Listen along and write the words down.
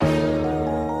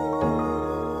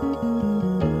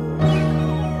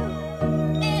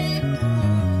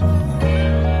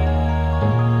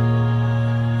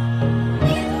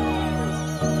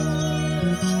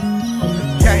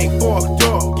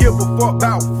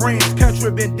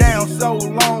been down so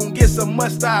long, it's a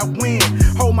must I win.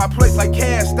 Hold my place like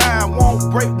cast iron,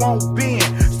 won't break, won't bend.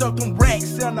 Stuff them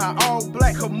racks in a all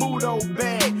black Camuto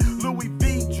bag. Louis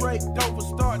V, Drake, Dover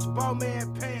starch,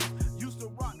 Bowman pants. Used to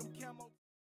rock them camo.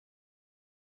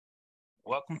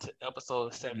 Welcome to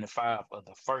episode 75 of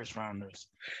the First Rounders.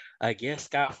 I guess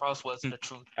Scott Frost wasn't the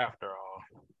truth after all.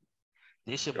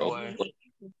 This your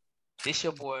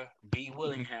boy B.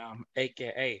 Willingham,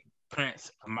 aka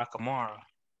Prince Makamara.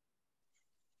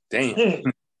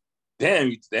 Damn,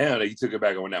 you took it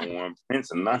back on that one.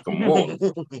 Prince and Nakamura.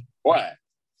 Boy,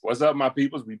 what's up, my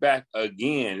peoples? We back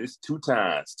again. It's two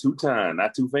times,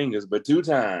 not two fingers, but two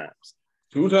times.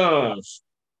 Here,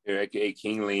 aka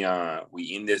King Leon.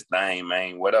 We in this thing,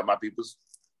 man. What up, my peoples?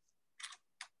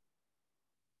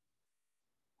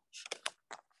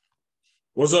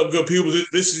 What's up, good people?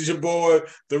 This is your boy,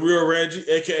 the real Reggie,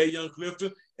 aka Young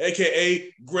Clifton, aka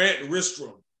Grant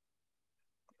Ristrom.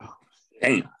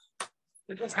 Damn.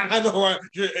 I know, right?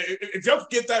 If y'all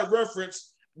get that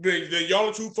reference, then y'all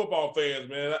are true football fans,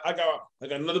 man. I got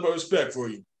nothing but respect for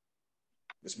you,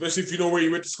 especially if you know where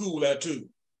you went to school at too.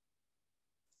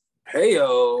 Hey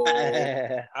yo.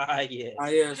 Yeah.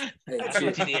 Yes. Hey, That's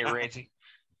what you did, Reggie.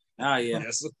 yeah.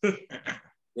 Yes.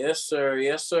 Yes,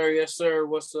 sir.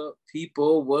 What's up,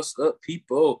 people?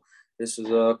 This is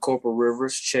Corporal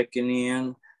Rivers checking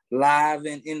in live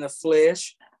and in the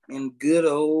flesh in good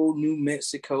old New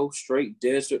Mexico, straight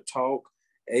desert talk,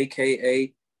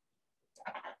 aka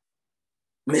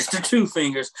Mr. Two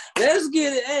Fingers. Let's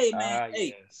get it. Hey, man.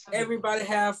 Hey, everybody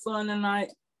have fun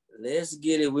tonight. Let's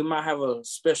get it. We might have a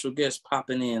special guest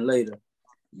popping in later.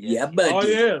 Yeah, buddy. Oh,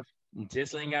 yeah.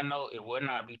 Just letting y'all know it would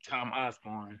not be Tom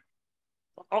Osborne.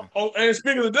 Oh, and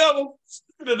speaking of the devil.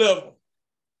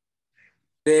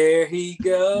 There he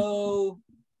go.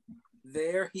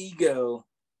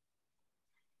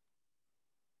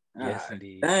 Yes,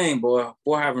 indeed. Dang, boy,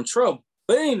 having trouble.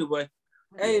 But anyway,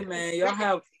 hey man,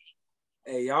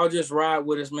 y'all just ride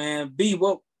with us, man.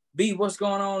 What's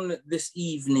going on this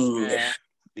evening? Man,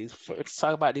 let's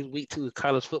talk about these week 2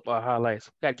 college football highlights.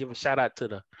 We gotta give a shout out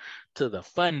to the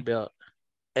Fun Belt,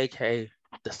 aka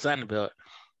the Sun Belt.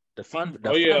 The Sun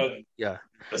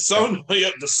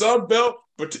Belt,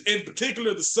 but in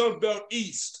particular the Sun Belt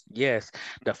East. Yes,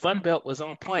 the Fun Belt was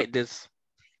on point this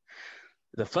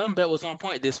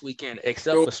weekend,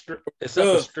 except for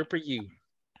Stripper U.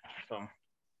 So,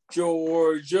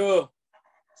 Georgia.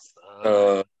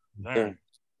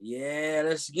 Yeah,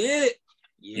 let's get it.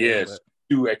 Yes,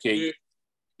 you aka.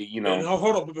 You know.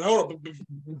 Hold on.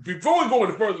 Before we go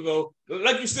any further, though,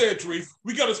 like you said, Tarif,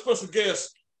 we got a special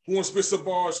guest who wants to spit some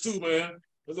bars too, man.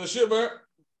 Is that shit, man?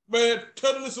 Man,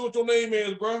 tell the listener what your name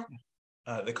is, bro.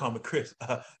 They call me Chris.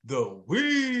 The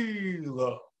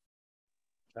Wheeler.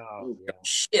 Oh,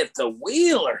 shit, the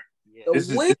Wheeler. Yeah.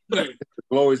 The Wheeler.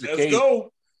 Glorious Let's occasion.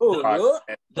 go. The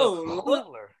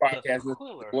Podcast with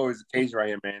the glorious occasion right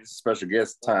here, man. It's a special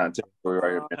guest time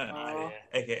territory right here, man.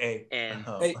 AKA And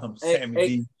Sammy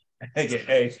D.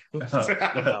 AKA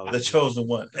the chosen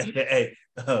one. AKA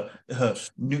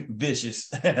Newt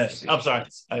Vicious. I'm sorry.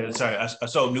 I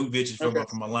sold Newt Vicious from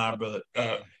my line brother.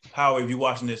 Howard, if you're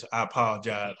watching this, I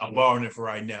apologize. I'm borrowing it for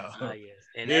right now. yes.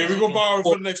 And yeah, we're gonna borrow it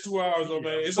for the next 2 hours, though,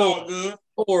 man. It's all good.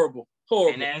 Horrible.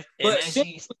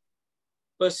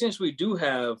 But since we do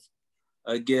have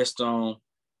a guest on,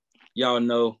 y'all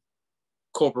know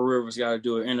Corporal Rivers got to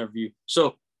do an interview.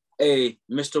 So, hey,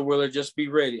 Mr. Wheeler, just be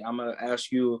ready. I'm going to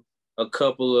ask you a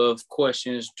couple of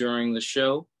questions during the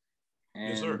show. And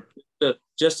yes, sir.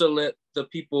 Just to let the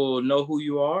people know who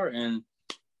you are, and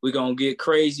we're going to get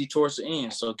crazy towards the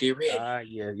end. So get ready.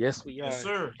 Yes, we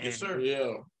are. Yes, sir.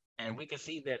 Yeah. And we can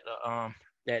see that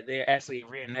that they're actually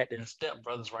reenacting Step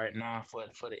Brothers right now for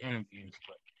the interviews.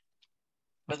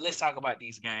 But let's talk about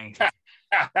these games.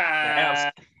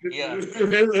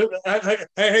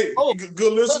 Hey,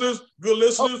 good listeners.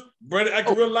 Brandon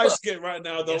acting real light skin right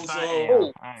now, though. Yes,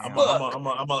 I'm gonna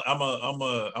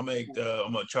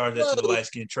charge that to the light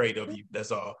skin trait of you.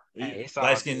 That's all. Hey,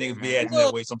 light skin niggas be acting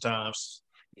that way sometimes.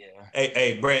 Yeah.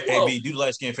 Hey, Brand, AB, do the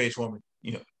light skin face for me.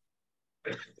 You know.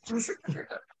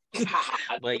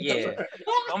 But yeah,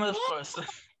 I'm gonna start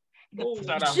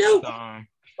off with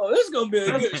this is gonna be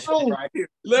a good show right here.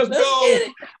 Let's go.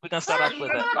 We're gonna start off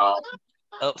with an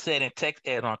upset in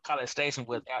Texas on College Station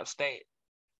with App State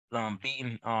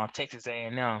beating Texas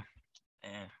A&M,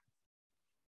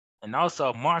 and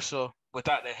also Marshall,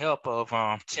 without the help of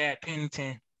Chad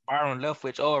Pennington, Byron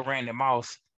Leftwich, or Randy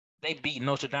Moss, they beat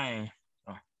Notre Dame.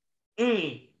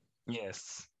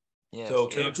 Yes. Yeah. So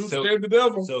can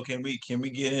we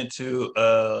get into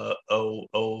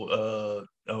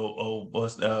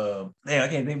what's damn, I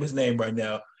can't think of his name right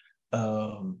now.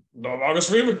 Marcus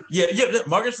Freeman. Yeah,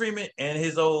 Marcus Freeman and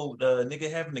his old nigga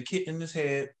having the kit in his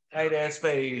head, tight ass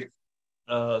fade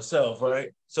self,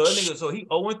 right? So that nigga, so he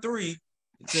 0-3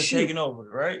 since taking over,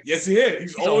 right? Yes, he had.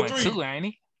 He's 0-3. 2, ain't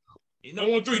he? He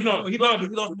 0-3. No, he lost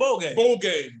the bowl game.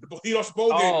 He lost the bowl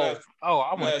game last. I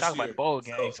want to talk about the bowl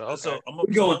game. So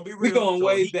we're going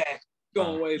way back.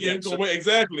 Going way back.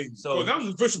 Exactly. So that was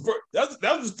his official. That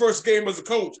was his first game as a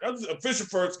coach. That was his official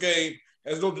first game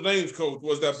as Notre Dame's coach.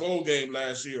 Was that bowl game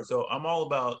last year? So I'm all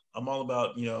about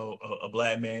a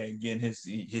black man getting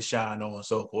his shine on and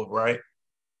so forth, right?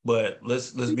 But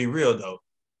let's be real though,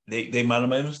 they might have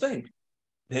made a mistake.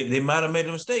 They might have made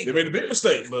a mistake. They made a big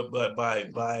mistake. But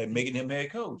by making him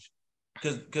head coach,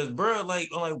 because bro, like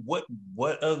what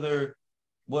other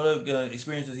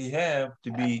experience does he have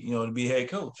to be head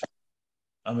coach?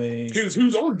 I mean, he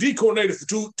was only D coordinator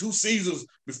for two seasons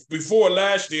before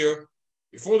last year,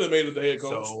 before they made him the head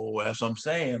coach. So that's what I'm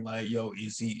saying. Like,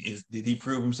 did he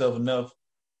prove himself enough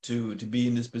to be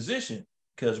in this position?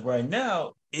 Because right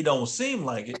now it don't seem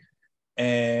like it.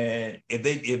 And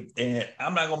if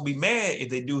I'm not gonna be mad if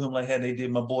they do him like how they did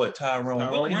my boy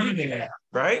Tyrone Williams,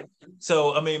 right?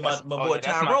 So I mean, my boy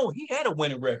Tyrone, he had a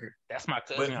winning record. That's my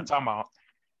cousin I'm talking about.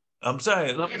 I'm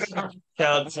sorry,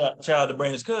 child to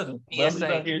Brandon's cousin.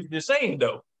 PSA. You're saying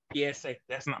though. PSA,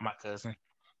 that's not my cousin.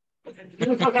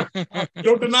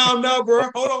 Don't deny him now, bro.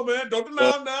 Hold on, man. Don't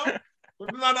deny him now.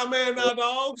 Don't deny that man now,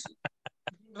 dogs.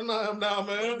 Don't deny him now,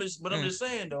 man. But I'm just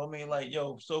saying though. I mean, like,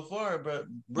 so far, bro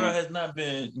has not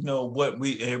been, what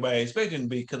everybody expected him to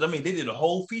be. Because I mean, they did a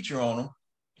whole feature on him,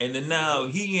 and then now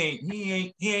he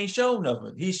ain't shown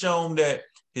nothing. He's shown that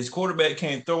his quarterback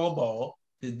can't throw a ball.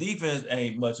 His defense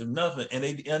ain't much of nothing, and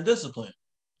they undisciplined.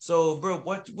 So, bro,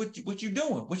 what you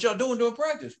doing? What y'all doing during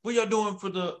practice? What y'all doing for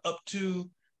the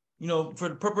for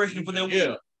the preparation for that week?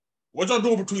 Yeah. What y'all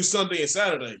doing between Sunday and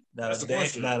Saturday? Not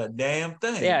a damn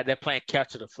thing. Yeah, they're playing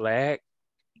capture the flag.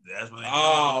 That's what.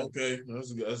 Okay.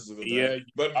 That's a good yeah, thing.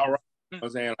 But all right. I'm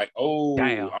saying like,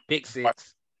 damn, pick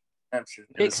six.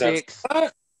 Pick six.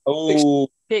 Oh,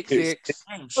 pick six.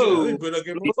 Oh, better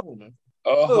get my phone, man.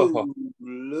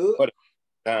 What a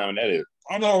time that is.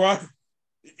 I know, right?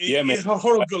 Yeah, man.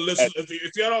 Hold on, good listen.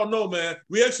 If y'all don't know, man,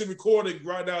 we actually recording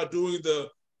right now doing the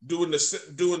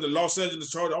Los Angeles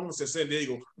Chargers. I want to say San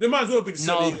Diego. They might as well be the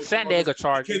San Diego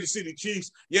Chargers. Kansas City Chiefs.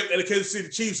 Yep, and the Kansas City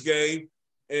Chiefs game.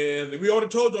 And we already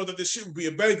told y'all that this shit would be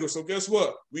a banger. So guess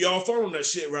what? We all following that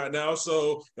shit right now.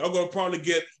 So y'all gonna probably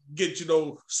get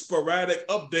sporadic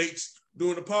updates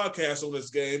during the podcast on this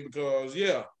game because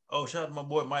Oh, shout out to my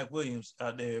boy Mike Williams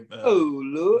out there.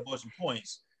 Look. For some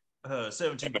points.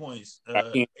 17 points.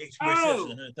 13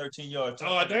 yards.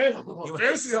 Oh, damn.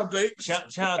 Fancy update.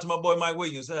 Shout out to my boy Mike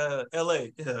Williams, LA.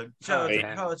 Shout out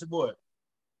to your boy.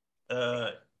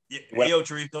 Yo,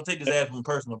 Tariq, don't take this ass from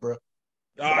personal, bro.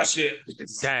 Oh, shit.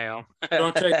 Damn.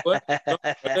 Don't take what?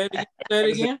 Say it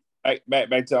again. Like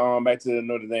back to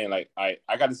Notre Dame. Like I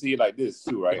got to see it like this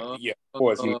too, right? Yeah, of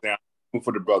course. I'm rooting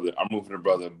for the brother,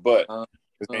 but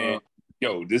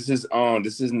this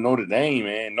is Notre Dame,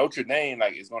 man. Notre Dame,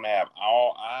 like, is gonna have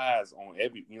all eyes on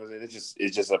every.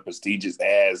 It's just a prestigious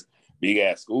ass, big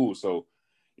ass school. So,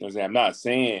 I'm not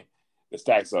saying the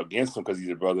stacks are against him because he's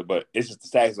a brother, but it's just the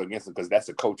stacks are against him because that's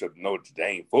the coach of Notre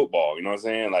Dame football. You know what I'm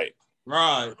saying? Like,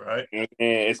 right. And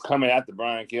it's coming after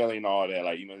Brian Kelly and all that.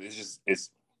 Like,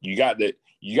 it's you got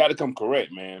to come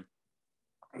correct, man.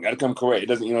 You got to come correct. It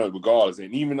doesn't, regardless.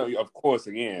 And even though, of course,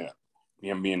 again,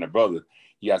 him being a brother,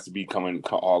 he has to be coming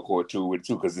hardcore too with it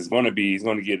too, because he's going to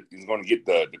get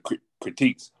the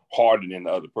critiques harder than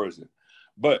the other person.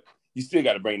 But you still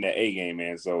got to bring that A game,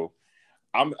 man. So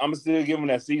I'm still giving him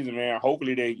that season, man.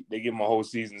 Hopefully they give him a whole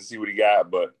season to see what he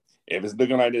got. But if it's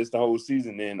looking like this the whole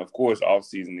season, then of course off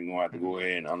season they're gonna have to go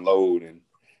ahead and unload and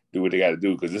do what they got to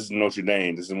do, because this is Notre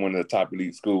Dame. This is one of the top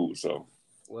elite schools. So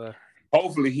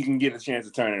hopefully he can get a chance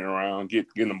to turn it around, get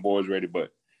them boys ready.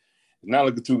 But it's not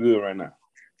looking too good right now.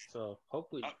 So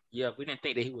hopefully, we didn't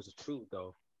think that he was the truth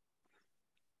though.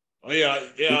 Oh yeah.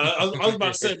 I was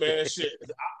about to say, man, shit.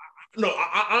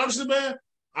 Honestly, man,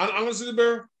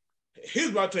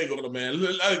 here's my take on it, man.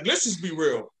 Like, let's just be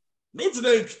real.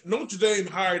 Notre Dame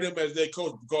hired him as their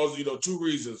coach because two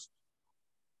reasons.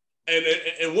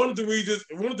 And one of the reasons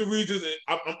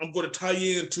I'm going to tie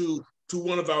into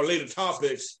one of our later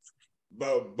topics.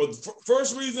 But the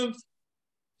first reason,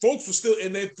 folks were still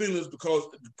in their feelings because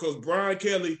Brian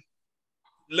Kelly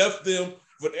left them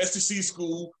for the SEC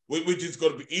school, which is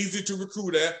going to be easy to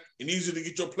recruit at and easy to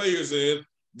get your players in.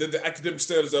 than the academic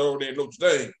standards that are already in Notre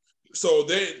Dame. So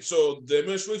the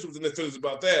administration was in their feelings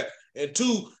about that. And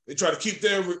two, they try to keep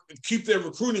their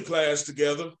recruiting class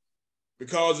together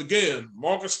because again,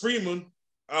 Marcus Freeman,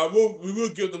 we will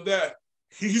give them that.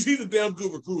 He's a damn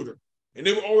good recruiter, and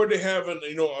they were already having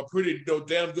a pretty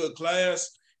damn good class.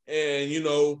 And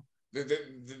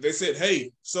they said,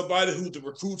 hey, somebody who the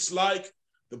recruits like,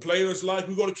 the players like,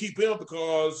 we're going to keep him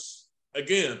because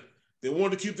again, they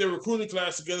wanted to keep their recruiting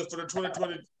class together for the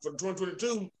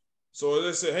 2022. So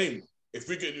they said, hey, if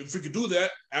we could do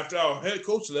that after our head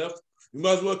coach left, we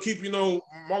might as well keep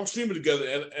Marcus Freeman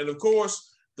together. And of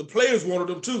course, the players wanted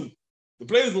them too. The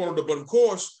players wanted them, but of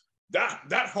course,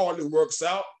 that hardly works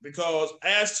out because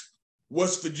ask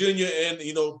West Virginia and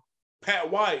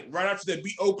Pat White right after they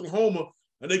beat Oklahoma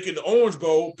and they get the Orange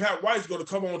Bowl. Pat White's going to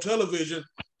come on television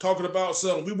talking about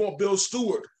something. We want Bill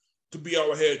Stewart to be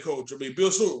our head coach. I mean,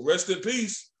 Bill Stewart, rest in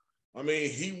peace. I mean,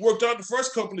 he worked out the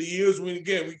first couple of years when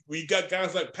again we got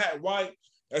guys like Pat White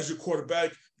as your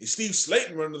quarterback and Steve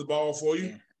Slayton running the ball for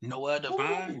you. Noah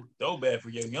Devine. So bad for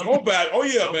your young. Oh bad. Oh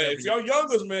yeah, man. If y'all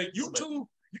youngers, man, you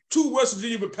two West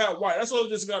Virginia with Pat White. That's all I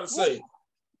just gotta say.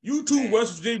 You two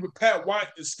West Virginia with Pat White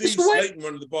and Steve Slayton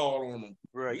running the ball on them.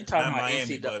 Bro, you talking about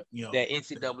Miami, NCAA, that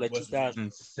NCAA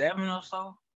 2007 or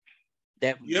so?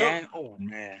 That game? Oh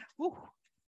man. Woo.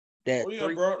 That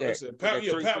bro. Pat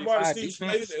White and Steve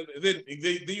Slayton, and then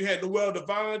you had Noel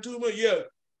Devine too, man. Yeah.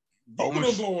 Owen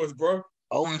them boys, bro.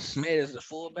 Owen Smith is the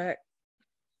fullback.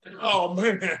 Oh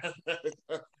man.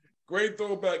 Great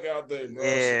throwback out there, bro.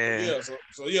 Yeah.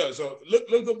 So look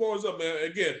the boys up, man.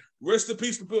 Again, rest in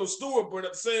peace to Bill Stewart, but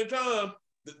at the same time,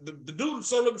 the dude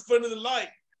saw the friend of the light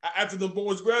after the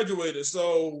boys graduated.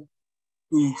 So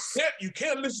you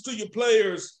can't listen to your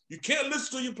players. You can't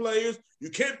listen to your players. You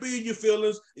can't be in your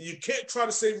feelings, and you can't try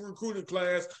to save a recruiting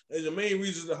class as the main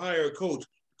reason to hire a coach.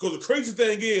 Because the crazy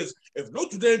thing is, if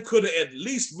Notre Dame could have at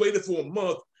least waited for a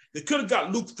month, they could have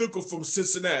got Luke Fickell from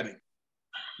Cincinnati.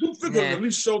 Luke Fickell at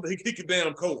least showed that he could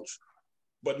damn coach.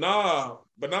 But y'all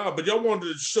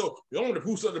wanted to show, y'all wanted to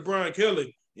boost up to Brian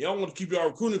Kelly. Y'all want to keep y'all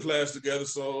recruiting class together.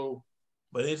 So,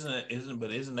 but isn't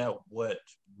that what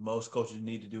most coaches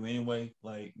need to do anyway?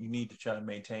 Like, you need to try to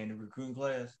maintain the recruiting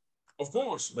class. Of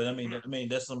course. But I mean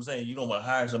that's what I'm saying. You don't want to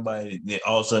hire somebody that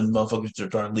all of a sudden motherfuckers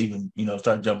start leaving,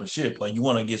 start jumping ship. Like, you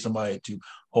want to get somebody to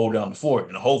hold down the fort,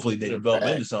 and hopefully they develop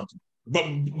into something. But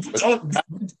the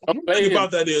thing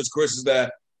about that is, Chris, is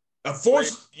that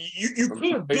unfortunately you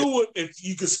couldn't do it if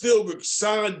you could still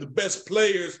sign the best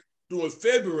players during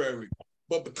February.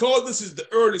 But because this is the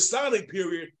early signing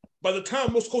period, by the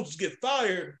time most coaches get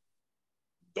fired,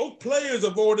 those players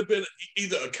have already been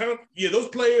accounted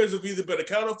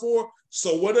for.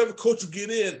 So whatever coach you get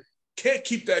in can't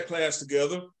keep that class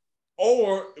together.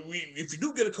 Or if you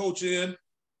do get a coach in,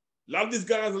 a lot of these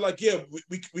guys are like,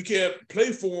 we can't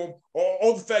play for him.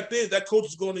 Or the fact is that coach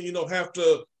is going to, have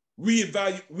to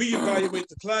reevaluate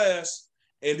the class,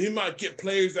 and he might get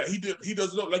players that he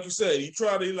doesn't know. Like you said, he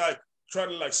try to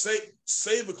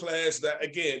save a class that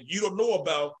again you don't know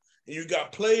about, and you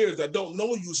got players that don't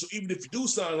know you. So even if you do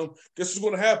sign them, guess what's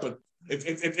going to happen? If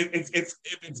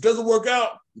it doesn't work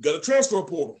out, you got a transfer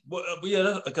portal. But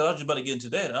because I was just about to get into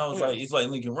that. I was like, it's like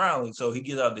Lincoln Riley. So he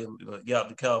gets out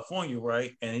to California,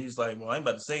 right? And he's like, well, I'm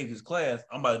about to save his class.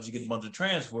 I'm about to just get a bunch of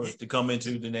transfers to come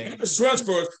into the name.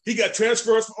 Transfers. He got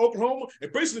transfers from Oklahoma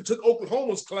and basically took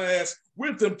Oklahoma's class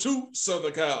with him to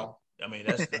Southern Cal. I mean,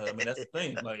 that's the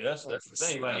thing. Like that's the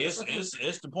thing. Like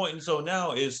it's the point. And so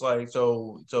now it's like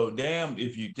so damn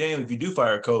if you do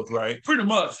fire a coach, right? Pretty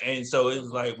much. And so it's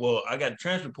like, well, I got a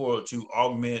transfer portal to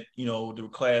augment, the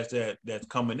class that's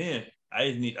coming in.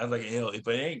 I was like, hell, if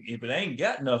it ain't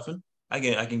got nothing, I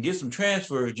can get some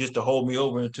transfer just to hold me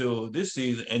over until this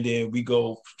season, and then we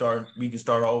can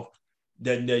start off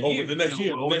that year. The next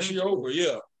year over,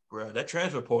 yeah. Bro, that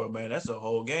transfer portal, man, that's a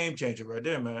whole game changer right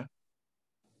there, man.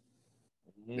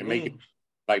 They make it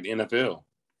like the NFL.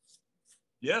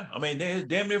 Yeah, I mean, they're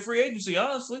damn near free agency,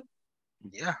 honestly.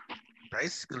 Yeah,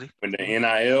 basically. When the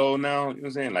NIL now, you know what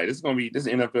I'm saying? Like, this is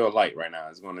NFL light right now.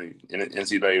 It's going to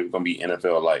NCAA is going to be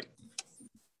NFL light.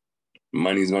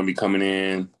 Money's going to be coming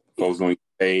in. Folks going to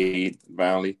get paid.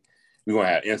 Finally, we're going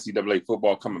to have NCAA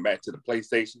football coming back to the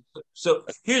PlayStation. So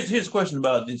here's a question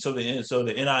about the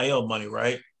NIL money,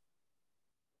 right?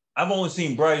 I've only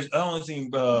seen Bryce.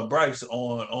 Bryce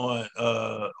on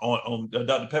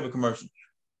Dr. Pepper commercial.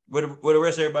 Where the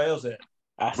rest of everybody else at?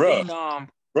 They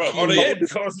had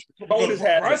because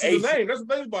Bryce is the name. That's the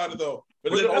thing about it, though.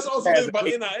 But that's also the thing about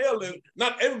NIL. And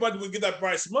not everybody would get that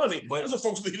Bryce money. That's what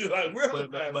folks need to realize.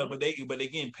 But they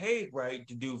getting paid, right,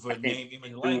 to do for name,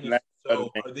 image, likeness. So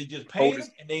are they just paying him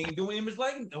and they ain't doing him as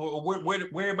like or where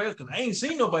everybody else? Because I ain't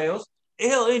seen nobody else.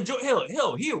 Hell,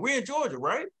 here we're in Georgia,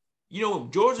 right? You know,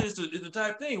 Georgia is the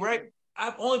type thing, right?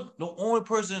 The only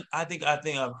person I think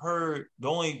I've heard the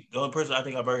only person I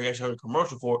think I've ever actually heard a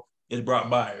commercial for is Brock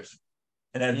Byers,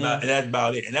 and that's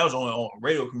about it. And that was only on a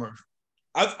radio commercial.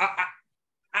 I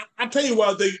tell you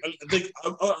what, I think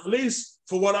at least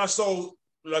for what I saw,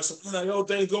 like some kind of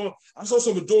things going. I saw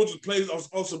some of Georgia's plays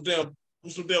on some damn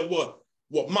what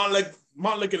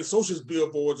Montlake and Associates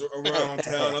billboards around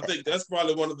town. I think that's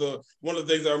probably one of the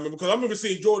things I remember because I remember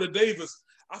seeing Jordan Davis.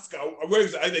 I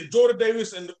think Jordan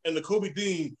Davis and the Kobe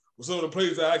Dean were some of the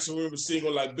players I actually remember seeing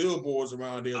on like billboards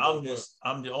around there. I'm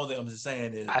the only thing I'm just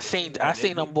saying is I seen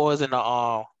them boys in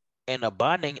a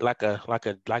bonding like a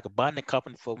bonding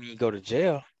company for when you go to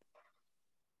jail.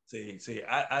 See,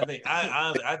 I think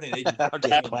they just I'm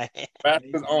just playing.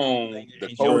 Basket's on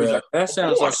the Kobe. That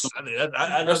sounds like some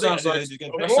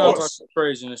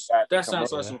craziness. That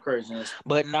sounds like some craziness.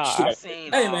 But no, I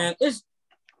seen. Hey man, it's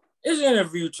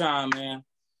interview time, man.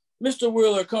 Mr.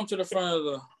 Wheeler, come to the front of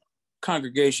the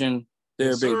congregation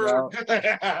there, big dog.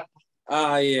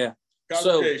 Yeah.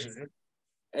 So,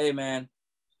 hey man,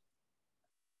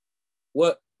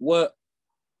 what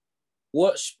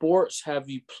sports have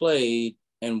you played,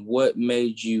 and what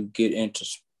made you get into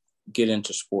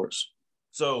sports?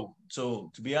 So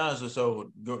to be honest,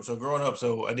 so growing up,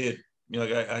 so I did, like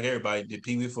everybody did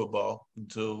Pee Wee football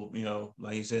until,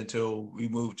 like you said, until we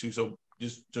moved to, so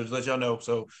just to let y'all know,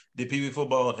 so did Pee Wee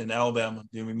football in Alabama,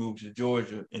 then we moved to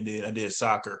Georgia, and then I did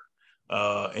soccer,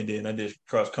 and then I did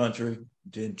cross country,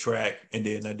 then track, and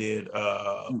then I did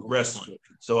wrestling.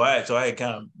 So I had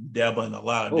kind of dabbled in a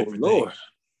lot of different things.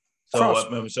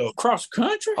 So cross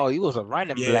country. Oh, you was a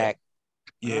running black.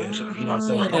 Yeah, so, you know what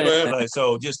I'm saying.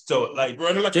 Just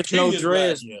running like just no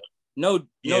dreads, no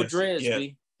dreads,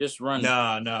 B. Just running.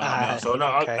 No. So no,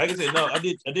 okay. Like I said, no, I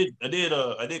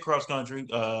did cross country.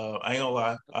 I ain't gonna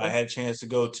lie, I had a chance to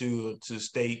go to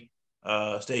state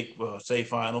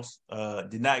finals.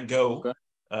 Did not go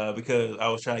because I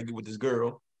was trying to get with this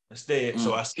girl instead.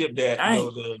 So I skipped that.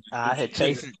 I had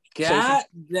chasing. God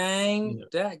dang,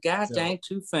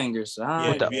 two fingers.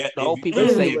 The old people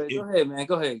say. Go ahead, man.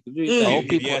 Go ahead. The old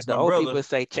people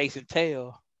say chasing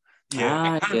tail.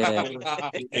 Yeah.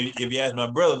 If you ask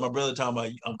my brother talking about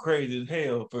I'm crazy as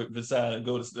hell for decided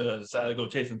to go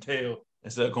chasing tail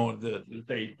instead of going to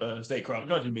the state cross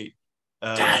country meet.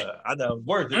 I know it's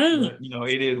worth it, but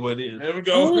it is what it is. There we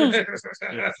go.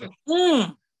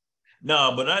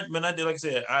 No, but I did, like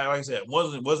I said,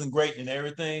 wasn't great in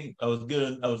everything. I was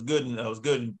good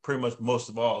in pretty much most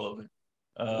of all of it.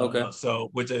 So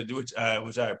which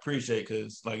I appreciate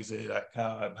because, like I said,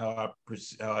 how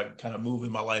I kind of move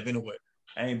in my life anyway.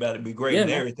 I ain't about to be great in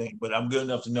everything, but I'm good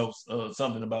enough to know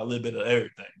something about a little bit of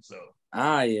everything. So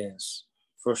yes,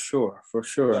 for sure,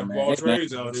 man. Ball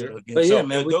trades out here. But so,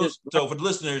 man. So for the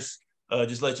listeners,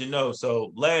 just let you know.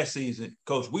 So last season,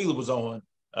 Coach Wheeler was on.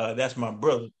 That's my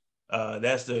brother.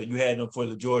 You had him for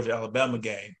the Georgia-Alabama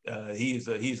game. He's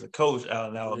a coach out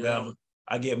in Alabama. Yeah.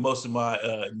 I get most of my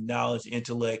knowledge,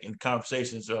 intellect, and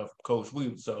conversations from Coach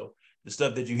Wheeler. So the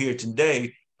stuff that you hear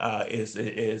today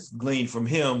is gleaned from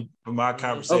him, from our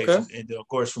conversations, and of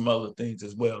course from other things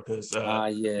as well. Because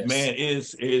man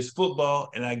is football,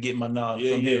 and I get my knowledge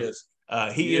from him.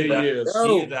 He is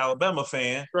an Alabama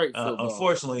fan.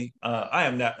 Unfortunately, I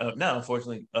am not. Not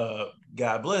unfortunately.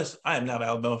 God bless. I am not an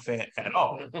Alabama fan at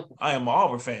all. I am an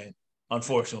Auburn fan.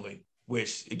 Unfortunately,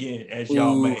 which again, as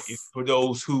y'all may, for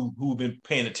those who've been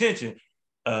paying attention,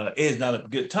 it is not a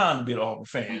good time to be an Auburn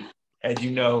fan. As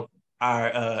you know,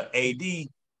 our AD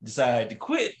decided to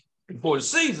quit before the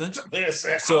season.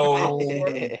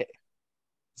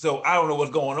 So I don't know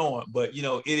what's going on, but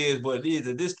it is what it is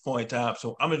at this point in time.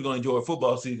 So I'm just going to enjoy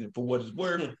football season for what it's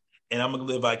worth, and I'm going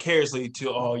to live vicariously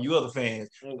to all you other fans: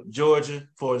 Georgia,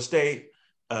 Florida State,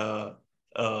 Florida,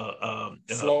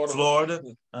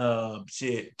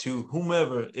 to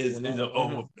whomever is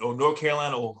or North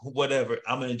Carolina or whatever.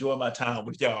 I'm going to enjoy my time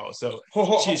with y'all. So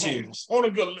cheers.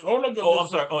 I'm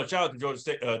sorry. Shout out to Georgia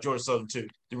State, Georgia Southern too,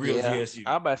 the real GSU.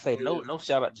 I'm about to say no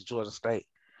shout out to Georgia State.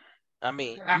 I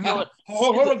mean,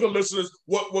 hold on, good listeners.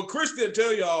 What Chris didn't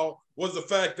tell y'all was the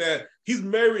fact that he's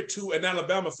married to an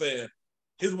Alabama fan.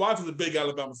 His wife is a big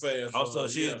Alabama fan. Also,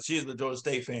 she's the Georgia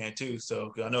State fan too.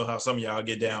 So I know how some of y'all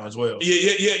get down as well.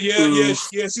 Yeah.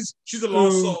 She's a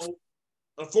lost soul.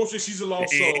 Unfortunately, she's a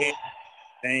lost soul.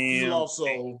 Damn. She's a lost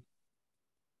soul.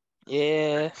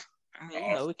 Yeah. I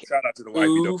mean, shout out to the wife.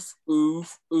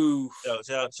 Oof.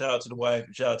 Shout out to the wife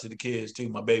and shout out to the kids too.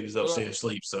 My baby's upstairs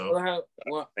asleep. So I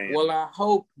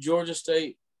hope Georgia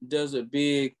State does it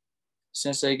big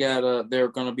since they got they're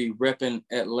gonna be repping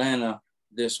Atlanta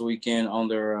this weekend on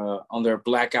their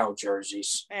blackout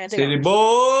jerseys. Man, City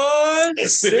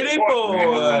boys, City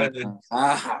boys.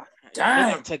 Ah, they're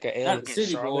damn. gonna take a L Not the against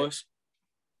City Charlotte. boys.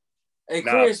 Hey,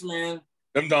 Nah. Chris, man.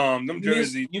 Them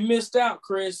jerseys. You missed out,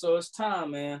 Chris, so it's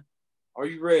time, man. Are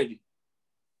you ready?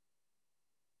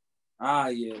 Ah,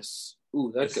 yes.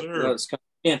 Ooh, that's kind of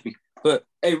campy. But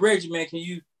hey, Reggie, man, can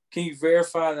you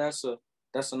verify that's a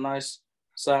nice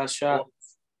size shot?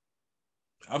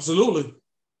 Absolutely.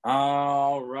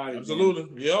 All right. Absolutely.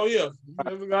 Man. Yeah, yeah. You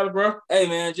never got it, bro. Hey,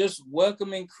 man, just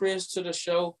welcoming Chris to the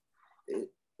show.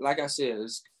 Like I said,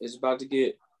 it's about to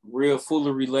get real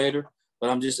foolery later, but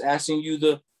I'm just asking you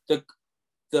the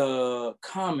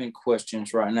common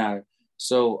questions right now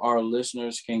so our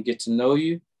listeners can get to know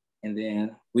you, and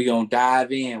then we're going to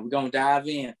dive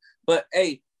in. But,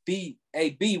 hey, B,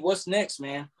 what's next,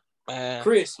 man?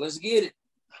 Chris, let's get it.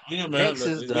 Yeah, man. Next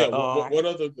is what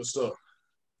other good stuff?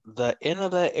 The end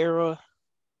of the era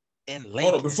in Lincoln.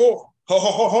 Hold on, before.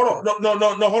 Hold on.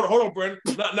 No, hold on, Brandon.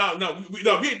 No. We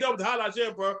ain't done with the highlights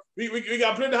yet, bro. We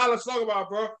got plenty of highlights to talk about,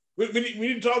 bro. We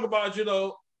need to talk about,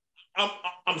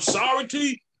 I'm sorry,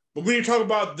 T, but we need to talk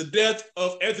about the death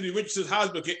of Anthony Richardson's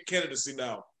Heisman candidacy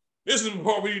now. This is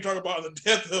what we need to talk about, the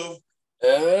death of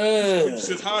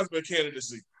Richardson's Heisman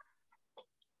candidacy.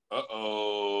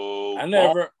 Uh-oh. I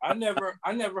never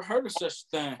heard of such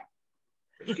a thing.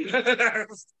 I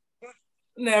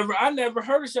never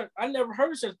heard of such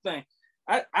a thing.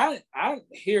 I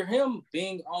hear him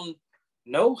being on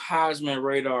no Heisman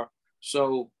radar.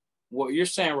 So what you're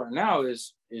saying right now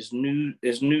is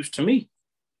news to me.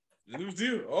 News to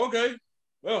you. Okay.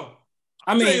 Well,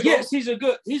 I mean, yes, he's a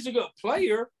good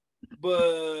player,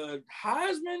 but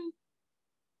Heisman,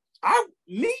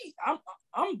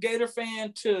 I'm Gator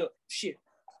fan to shit.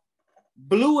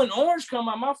 Blue and orange come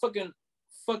out my fucking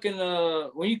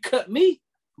when you cut me,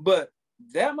 but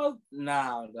that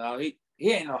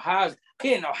he ain't no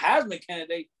Heisman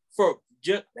candidate for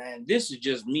just, and this is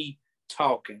just me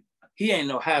talking. He ain't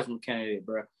no Heisman candidate,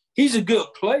 bro. He's a good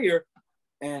player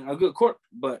and a good court,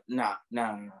 but nah.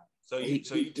 So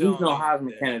he's no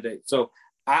Heisman candidate. So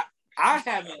I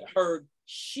haven't heard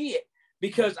shit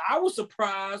because I was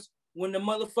surprised when the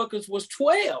motherfuckers was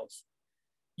 12.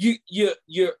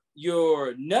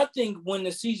 You're nothing when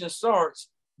the season starts,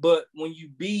 but when you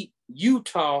beat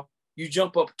Utah, you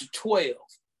jump up to 12.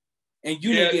 And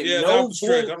you didn't get no votes.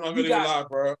 I'm not gonna lie,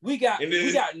 bro. We got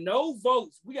no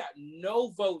votes. We got no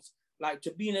votes. Like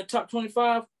to be in the top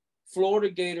 25,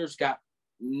 Florida Gators got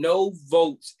no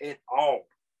votes at all.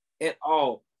 At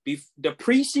all. The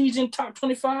preseason top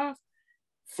 25,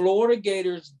 Florida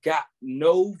Gators got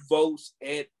no votes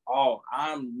at all.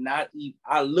 I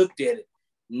looked at it.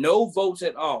 No votes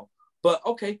at all. But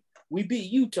okay, we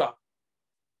beat Utah.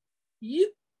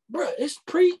 Bro, it's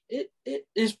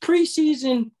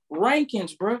preseason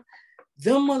rankings, bro.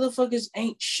 Them motherfuckers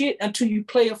ain't shit until you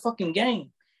play a fucking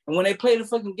game. And when they play the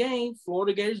fucking game,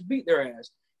 Florida Gators beat their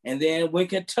ass. And then when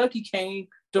Kentucky came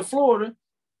to Florida,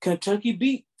 Kentucky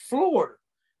beat Florida.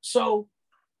 So,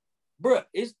 bro,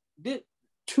 it's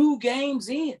 2 games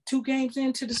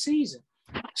into the season.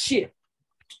 Shit.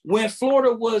 When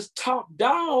Florida was top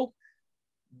dog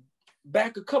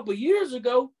back a couple years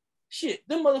ago, shit,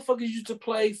 them motherfuckers used to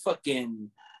play fucking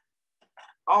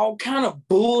all kind of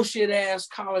bullshit ass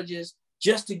colleges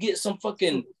just to get some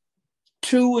fucking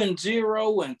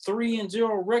 2-0 and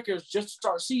 3-0 records just to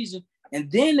start season,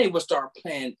 and then they would start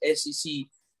playing SEC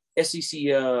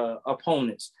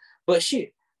opponents. But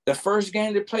shit, the first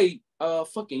game they played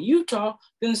fucking Utah,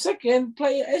 then the second game they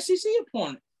played an SEC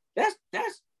opponent. That's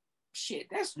shit.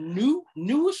 That's new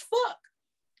as fuck.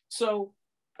 So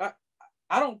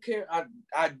I don't care.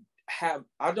 I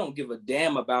don't give a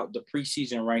damn about the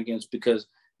preseason rankings because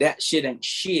that shit ain't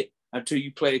shit until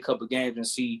you play a couple games and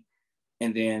see,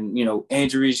 and then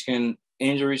injuries can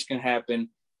happen,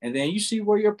 and then you see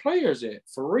where your players at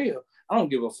for real. I don't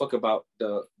give a fuck about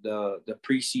the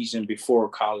preseason before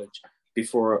college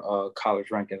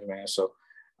rankings, man. So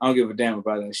I don't give a damn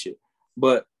about that shit.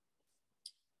 But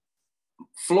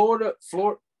Florida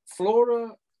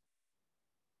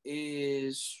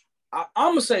is, I'm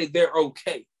gonna say they're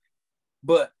okay,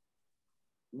 but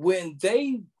when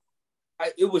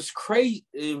it was crazy.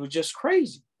 It was just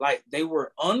crazy. Like they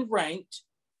were unranked,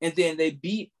 and then they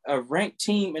beat a ranked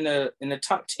team in the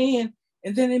top 10,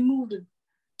 and then they moved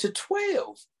to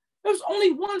 12. There was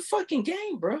only one fucking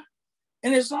game, bro.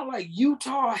 And it's not like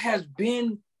Utah has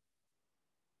been.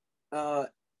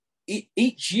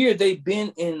 Each year they've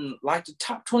been in like the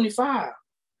top 25.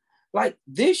 Like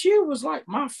this year was like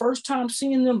my first time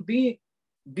seeing them being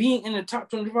in the top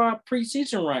 25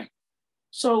 preseason rank.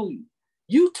 So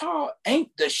Utah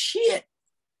ain't the shit.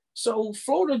 So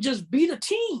Florida just beat a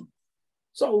team.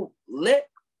 So let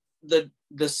the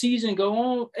season go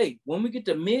on. Hey, when we get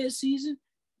to mid-season,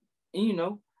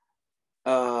 and,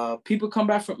 people come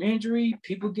back from injury,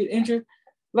 people get injured.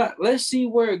 Let's see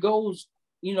where it goes,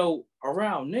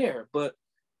 around there. But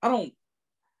I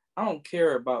don't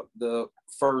care about the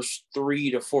first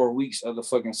 3 to 4 weeks of the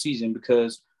fucking season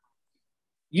because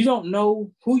you don't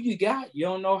know who you got. You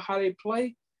don't know how they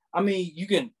play. I mean, you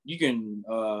can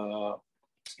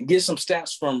get some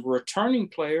stats from returning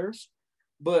players,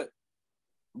 but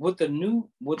with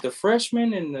the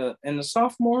freshmen and the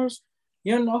sophomores,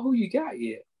 you don't know who you got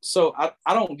yet. So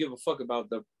I don't give a fuck about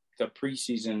the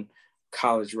preseason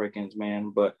college rankings,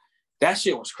 man. But that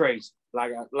shit was crazy.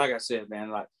 Like I said, man,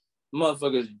 like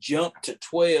motherfuckers jumped to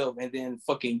 12 and then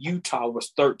fucking Utah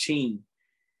was 13.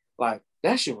 Like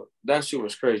that shit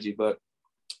was crazy. But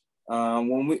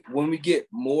when we get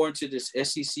more into this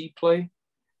SEC play,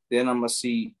 then I'm gonna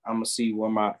see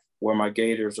where my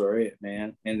Gators are at,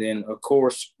 man. And then of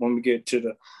course when we get to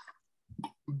the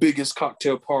biggest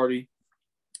cocktail party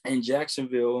in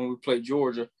Jacksonville and we play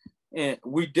Georgia, and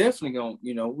we definitely gonna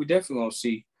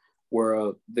see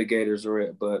where the Gators are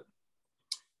at. But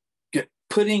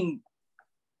putting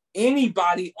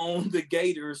anybody on the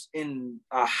Gators in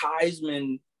a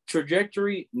Heisman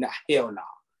trajectory, hell no.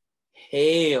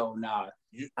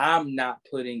 I'm not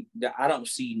putting that. I don't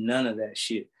see none of that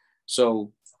shit.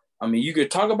 So, I mean, you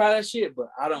could talk about that shit, but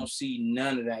I don't see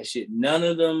none of that shit. None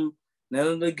of the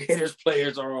Gators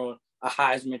players are on a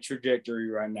Heisman trajectory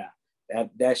right now.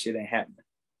 That shit ain't happening.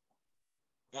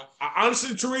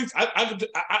 Honestly, Therese, I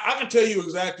can tell you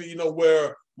exactly,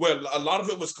 where a lot of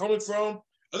it was coming from.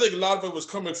 I think a lot of it was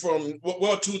coming from,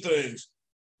 well, two things.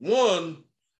 One,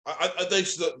 I think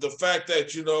the fact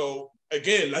that,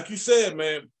 again, like you said,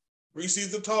 man,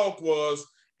 preseason talk was,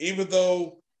 even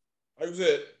though, like I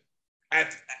said,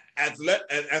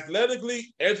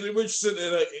 athletically, Anthony Richardson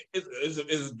is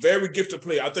a very gifted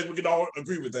player. I think we can all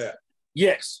agree with that.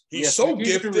 Yes. He's so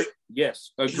gifted.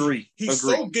 Yes, agree. He's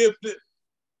so gifted.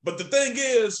 But the thing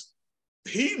is,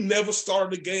 he never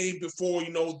started a game before,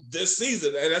 this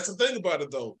season. And that's the thing about it,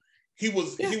 though. He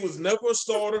was never a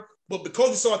starter, but because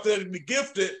he's so athletically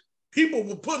gifted, people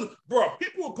were putting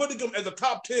him as a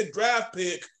top 10 draft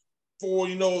pick for,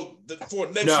 for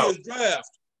next year's draft.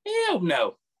 Hell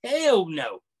no.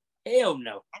 That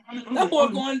boy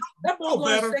going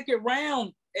second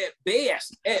round at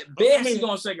best. He's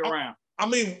going second round. I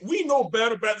mean, we know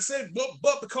better, but at the same,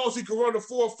 but because he could run a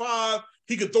 4.5,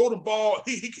 he could throw the ball.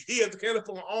 He has the cannon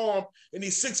from an arm, and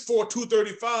he's 6'4",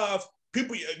 235.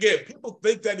 People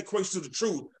think that equates to the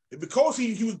truth. And because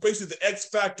he was basically the X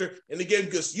factor in the game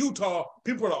against Utah,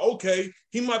 people are like, okay,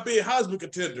 he might be a Heisman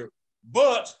contender.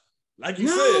 But like you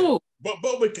said, but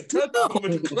when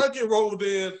Kentucky rolled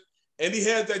in, and he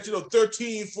had that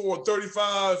 13 for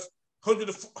 35,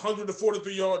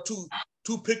 143 yard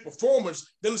two pick performance,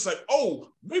 then it's like, oh,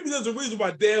 maybe there's a reason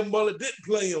why Dan Mullen didn't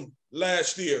play him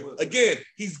last year. Again,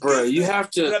 he's gifted, you have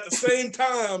to. But at the same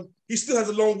time, he still has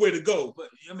a long way to go.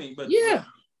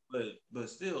 But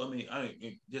still, I mean,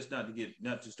 just not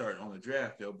to start on the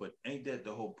draft though. But ain't that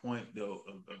the whole point though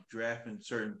of drafting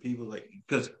certain people? Like,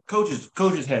 because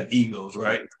coaches have egos,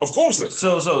 right? Of course.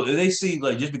 So they see,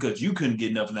 like, just because you couldn't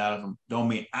get nothing out of him, don't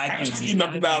mean I can't get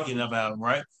nothing out of him,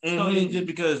 right? Mm-hmm. So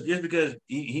just because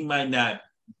he might not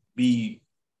be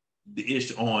the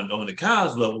issue on the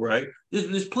college level, right?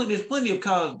 There's plenty of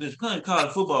college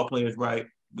football players, right?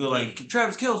 Like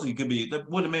Travis Kelce could be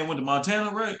when the man went to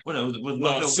Montana, right?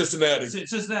 Was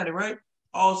Cincinnati, right?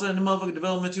 All of a sudden the motherfucking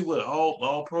development to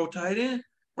all pro tight end,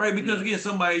 right? Because again,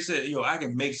 somebody said, I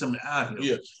can make something out of him.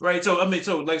 Yeah. Right. So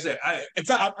like I said, I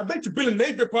bet you Billy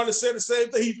Napier probably said the same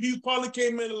thing. He probably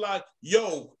came in and like,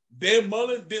 Dan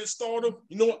Mullen didn't start him.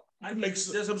 You know what? I can make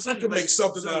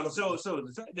something out of him. So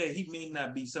the fact that he may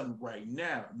not be something right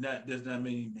now, does not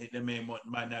mean that man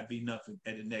might not be nothing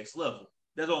at the next level.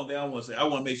 That's the only thing I want to say. I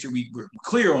want to make sure we're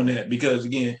clear on that because,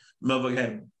 again, motherfucker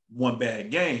had one bad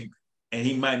game and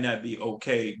he might not be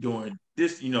okay during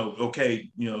this, he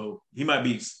might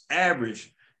be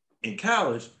average in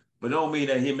college, but don't mean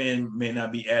that he may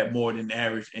not be at more than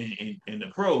average in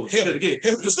the pros. He'll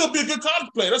still be a good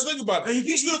college player. Let's think about it.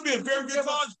 He still be a very good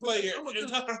college player.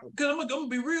 Because I'm going to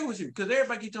be real with you because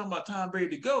everybody keep talking about Tom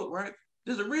Brady to go, right?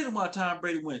 There's a reason why Tom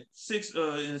Brady went in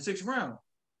the sixth round.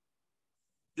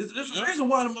 There's a reason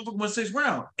why the motherfucker went sixth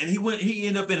round, and he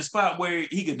ended up in a spot where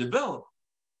he could develop,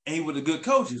 and he with the good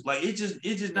coaches. Like it's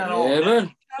just not all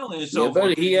talent. So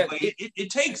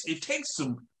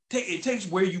it takes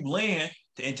where you land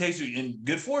and takes you in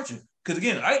good fortune. Because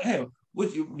again,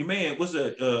 What's your man? What's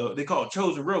they call it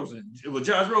Chosen Rosen? It was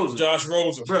Josh Rosen. Josh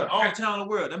Rosen, bro, all town in the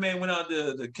world. That man went out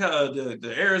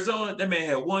the Arizona. That man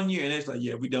had 1 year, and it's like,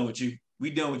 yeah, we done with you.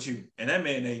 We done with you. And that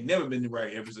man ain't never been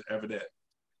right ever that.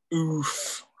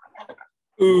 Oof.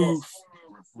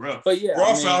 Rough. But yeah,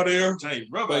 rough out there.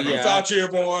 Rough out here,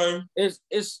 boy.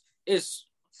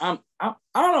 I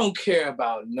don't care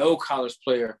about no college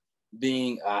player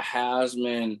being a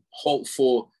Heisman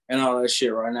hopeful and all that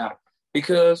shit right now,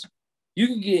 because you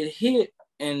can get hit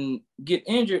and get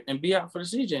injured and be out for the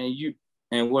season.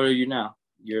 And what are you now?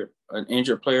 You're an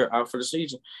injured player out for the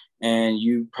season, and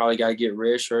you probably got to get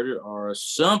redshirted or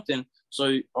something,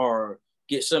 or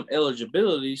get some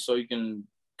eligibility so you can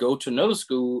go to another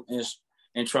school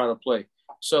and try to play.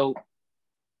 So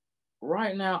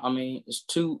right now, I mean, it's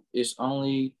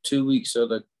only 2 weeks of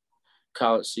the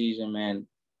college season, man.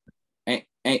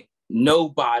 Ain't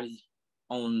nobody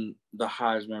on the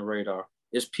Heisman radar.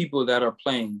 It's people that are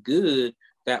playing good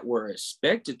that were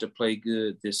expected to play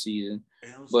good this season,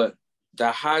 but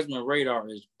the Heisman radar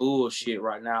is bullshit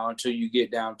right now until you get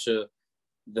down to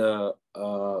the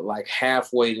like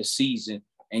halfway the season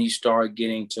and you start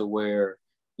getting to where,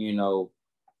 you know,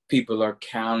 people are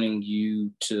counting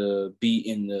you to be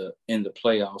in the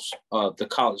playoffs, the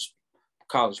college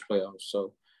playoffs.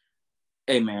 So,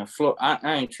 hey man,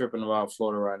 I ain't tripping about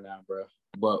Florida right now, bro.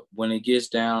 But when it gets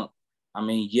down, I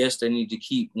mean, yes, they need to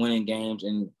keep winning games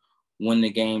and win the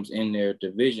games in their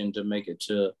division to make it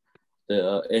to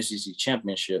the SEC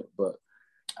championship. But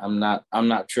I'm not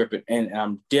tripping, and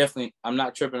I'm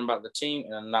not tripping about the team,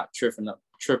 and I'm not tripping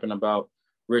about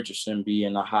Richardson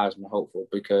being a Heisman hopeful,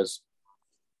 because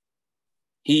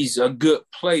he's a good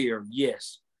player,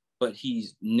 yes, but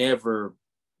he's never,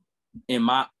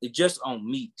 just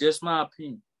my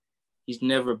opinion, he's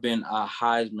never been a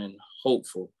Heisman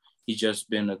hopeful. He's just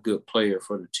been a good player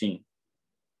for the team.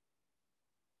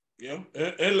 Yeah,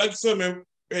 and like I said, man,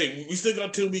 hey, we still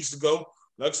got 2 weeks to go.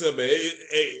 Like I said, man,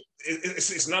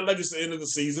 it's not like it's the end of the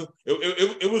season.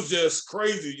 It was just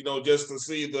crazy, you know, just to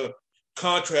see the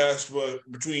contrast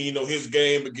between, you know, his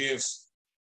game against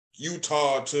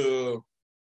Utah to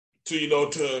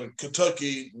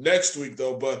Kentucky next week,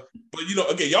 though. But you know,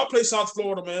 again, y'all play South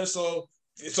Florida, man. So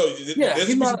yeah, this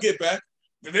week you get back.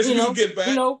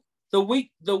 You know, the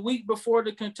week before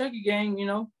the Kentucky game, you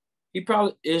know, he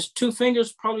probably his 2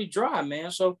 fingers probably dry, man.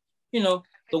 So, you know,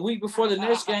 the week before the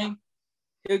next game,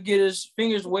 he'll get his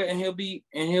fingers wet and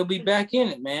he'll be back in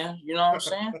it, man. You know what I'm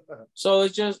saying? So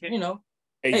it's just, you know,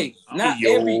 not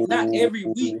every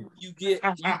week you get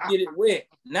it wet.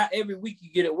 Not every week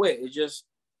you get it wet. It's just,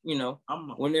 you know,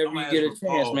 whenever you get a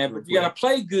chance, man. But you gotta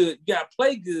play good. You gotta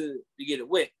play good to get it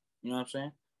wet. You know what I'm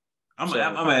saying? I'm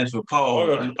gonna ask for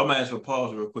Paul. I'm gonna ask for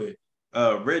Paul real quick.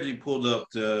 Reggie pulled up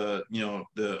the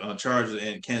Chargers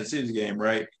and Kansas City game,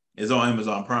 right? It's on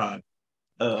Amazon Prime.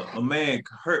 A man,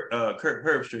 Kirk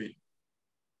Herbstreit,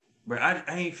 bro. I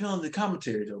ain't feeling the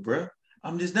commentary though, bro.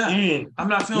 I'm just not. I'm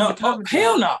not feeling the commentary.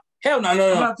 Hell no. I'm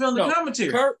not feeling the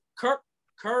commentary. Kirk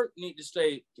need to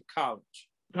stay to college.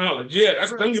 College, yeah,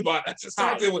 that's the thing about it. That's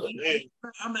exactly what it is.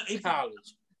 I'm not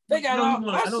college. They got all.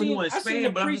 I seen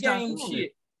the pregame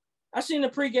shit. I seen the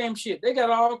pregame shit. They got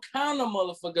all kind of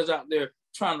motherfuckers out there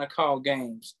trying to call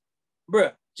games,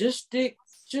 bruh. Just stick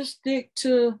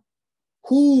to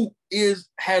who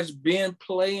has been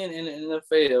playing in the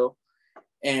NFL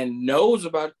and knows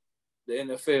about the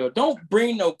NFL. Don't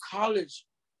bring no college.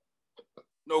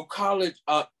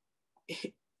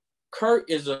 Kurt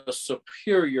is a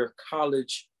superior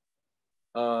college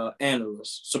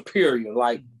analyst. Superior,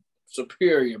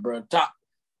 bro. Top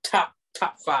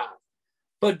 5.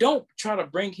 But don't try to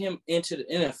bring him into the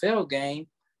NFL game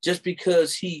just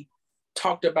because he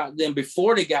talked about them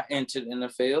before they got into the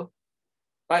NFL.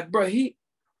 Like, bro, he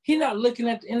not looking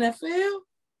at the NFL.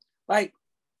 Like,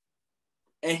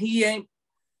 and he ain't,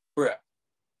 bro.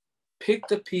 Pick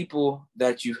the people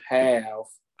that you have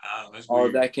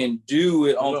or that can do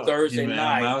it on Thursday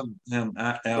night.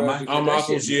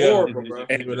 Marcos, yeah.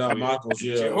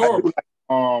 Horrible.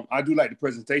 I do like the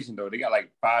presentation though. They got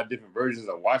like 5 different versions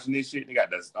of watching this shit. They got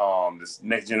this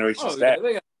next generation stat.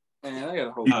 Yeah, they got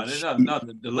a whole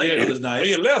the layout is nice.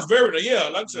 Yeah, left very like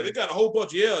I said, they got a whole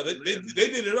bunch. Yeah, they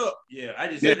did it up. Yeah, I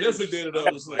just definitely did it up.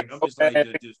 I'm just like way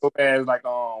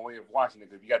of watching it,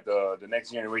 because you got the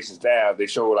next generation staff. They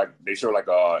show like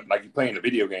you playing a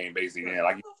video game basically, and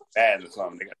like you ads or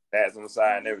something. They got ads on the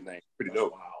side and everything. Pretty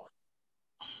dope.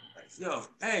 Yo,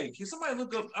 hey, can somebody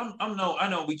look up? I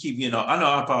know we keep, I know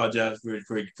I apologize for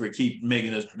keep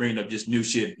bringing up just new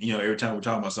shit, every time we're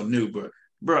talking about something new, but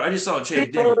bro, I just saw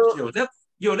Chase Daniels. That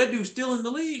dude's still in the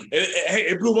league.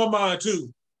 It blew my mind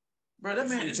too. Bro, that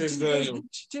man Chase Daniels.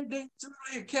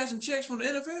 Catching checks from the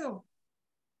NFL.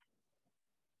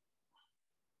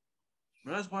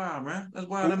 Bro, that's wild, man. That's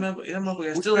wild. That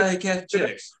motherfucker still out here catching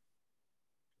checks.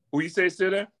 Who you say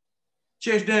still there?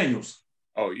 Chase Daniels.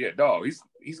 Oh yeah, dog.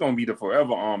 He's gonna be the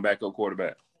forever backup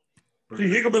quarterback. See,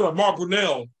 he gonna be like Mark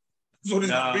Brunell. That's what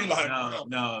he's gonna be like.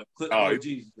 No. Clipboard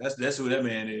Jesus. That's who that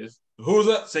man is. Who's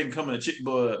that? Second coming of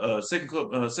second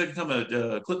coming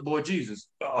of Clipboard Jesus.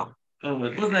 What's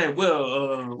his name?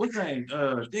 What's his name?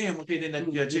 Damn, what did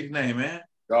that chick's name, man?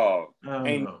 Dog.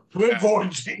 Clipboard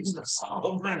Jesus.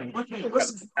 Oh man,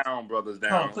 what's the Town Brothers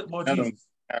down? Clipboard Jesus.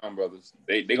 Town Brothers.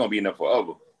 They gonna be in there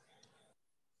forever.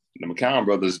 The McCown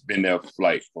brothers been there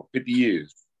for 50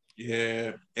 years.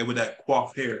 Yeah, and with that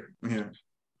coiffed hair. Yeah.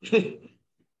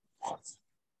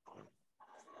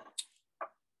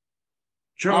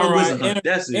 Charlie Wisenhunt.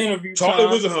 That's it. Interview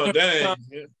Charlie Wisenhunt. Dang.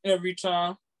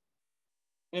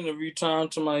 Interview time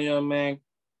to my young man.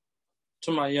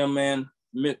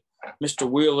 Mr.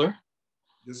 Wheeler.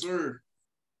 Yes, sir.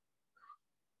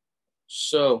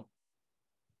 So,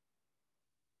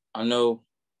 I know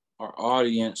our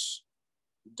audience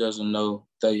doesn't know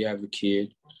that you have a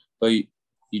kid, but you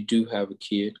do have a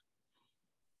kid.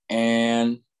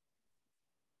 And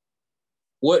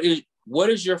what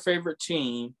is your favorite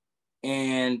team?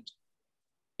 And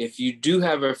if you do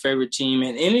have a favorite team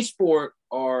in any sport,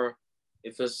 or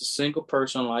if it's a single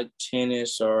person like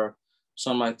tennis or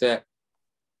something like that,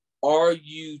 are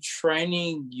you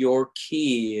training your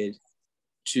kid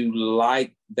to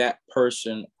like that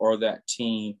person or that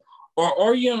team? Or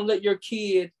are you going to let your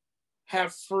kid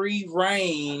have free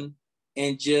reign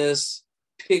and just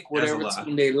pick whatever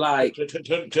team they like?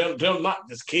 Tell them not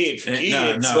this kid. But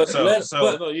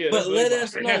let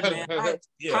us know, man.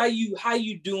 How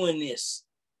you doing this?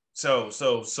 So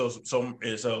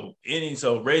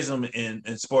raising them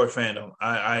in sport fandom.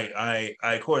 I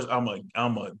of course I'm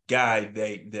a guide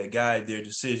that guide their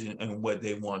decision and what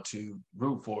they want to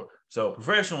root for. So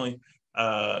professionally,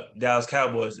 Dallas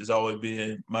Cowboys has always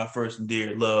been my first and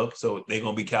dear love. So they're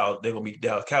gonna be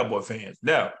Dallas Cowboy fans.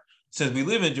 Now, since we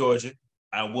live in Georgia,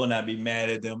 I will not be mad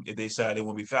at them if they decide they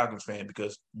want to be Falcons fan,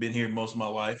 because I've been here most of my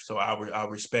life. So I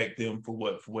respect them for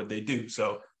what they do.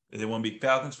 So if they want to be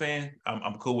Falcons fan,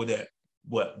 I'm cool with that.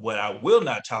 What I will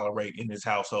not tolerate in this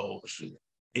household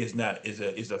is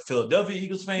a Philadelphia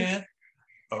Eagles fan,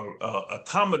 or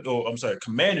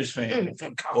Commanders fan,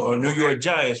 or a New York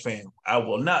Giants fan. I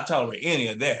will not tolerate any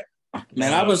of that.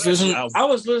 Man, I was listening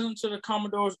to the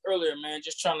Commodores earlier, man,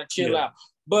 just trying to chill out.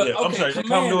 But yeah, I'm sorry,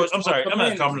 Commodores. I'm sorry, I'm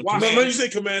not Commodores. No, you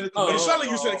said Commanders. It sounded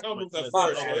like you said Commodores at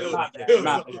first.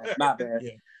 My bad.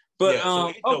 Yeah. But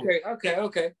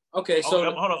okay. So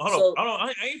hold on.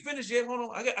 I ain't finished yet. Hold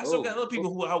on. I still got other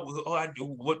people who I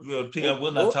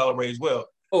will not tolerate as well.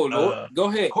 Oh no, go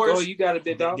ahead. Of course, you got a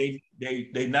bit dog. They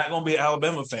not gonna be an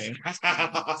Alabama fan.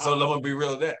 So I'm gonna be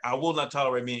real with that. I will not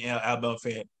tolerate being an Alabama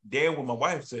fan. Then what my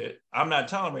wife said, I'm not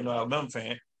tolerating no Alabama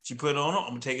fan. She put it on. I'm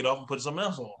gonna take it off and put something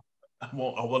else on. I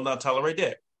will not tolerate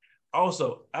that.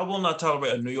 Also, I will not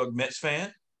tolerate a New York Mets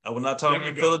fan. I will not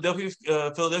tolerate Philadelphia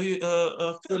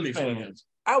Philly fans.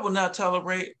 I will not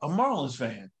tolerate a Marlins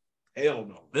fan. Hell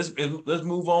no. Let's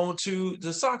move on to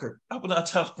the soccer. I will not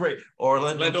tolerate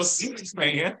Orlando City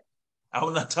fan. I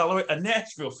will not tolerate a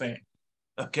Nashville fan.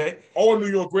 Okay. Or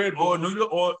New York Red Bulls. Or New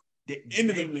York or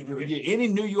any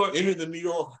New York. Any of the New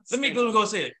York. Let me go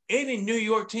say it. Any New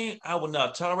York team, I will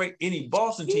not tolerate. Any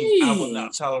Boston team, I will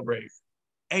not tolerate.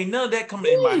 Ain't none of that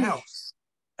coming in my house.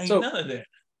 None of that.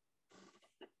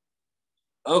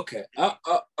 Okay. Man.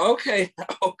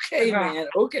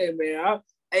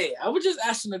 I was just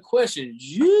asking the question.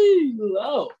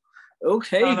 No.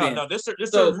 Okay, no. There's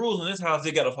certain rules in this house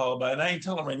they got to follow by, and I ain't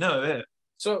tolerating none of that.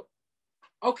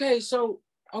 Okay.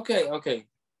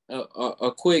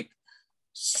 A quick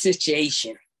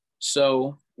situation.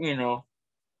 So,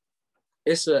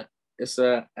 it's a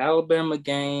Alabama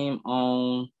game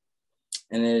on,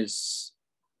 and it's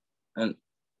no.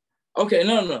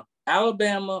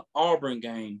 Alabama Auburn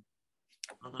game.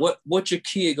 Uh-huh. What your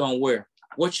kid gonna wear?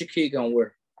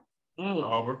 Auburn.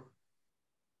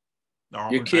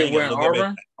 Your kid wearing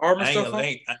Auburn? Auburn stuff?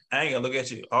 I ain't gonna look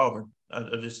at you. Auburn. I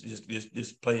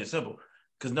just plain and simple.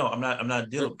 Because no, I'm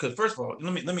not dealing. Because first of all,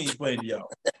 let me explain to y'all.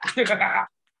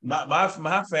 my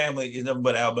family is nothing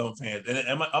but Alabama fans, and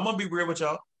I'm gonna be real with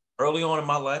y'all. Early on in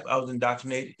my life, I was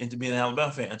indoctrinated into being an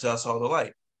Alabama fan until I saw the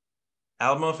light.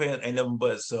 Alabama fans ain't nothing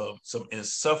but some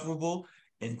insufferable,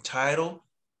 entitled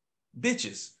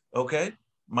bitches. Okay,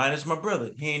 minus my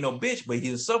brother. He ain't no bitch, but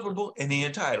he's insufferable and he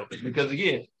entitled. Because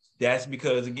again,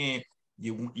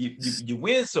 you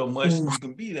win so much you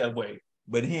can be that way.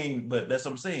 but he ain't. But that's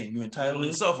what I'm saying. You're entitled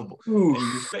and insufferable, Oof. and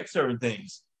you respect certain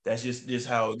things. That's just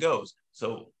how it goes.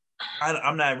 So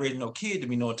I'm not raising no kid to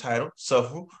be no entitled,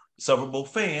 sufferable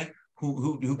fan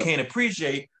who can't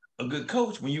appreciate a good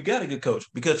coach when you got a good coach.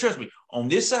 Because trust me, on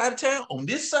this side of town, on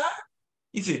this side,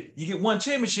 you see, you get one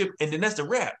championship and then that's the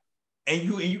wrap. And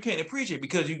you can't appreciate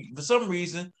because you for some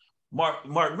reason Mark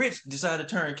Rich decided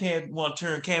to turn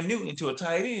Cam Newton into a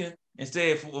tight end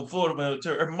instead for Florida.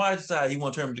 Urban Meyer decided he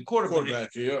want to turn him to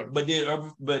quarterback. Yeah. But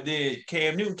then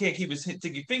Cam Newton can't keep his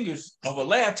sticky fingers off a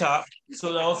laptop,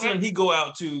 so all of a sudden he go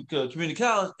out to community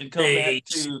college and come back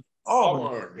to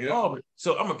Auburn. Yeah. Auburn.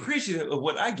 So I'm appreciative of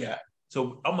what I got.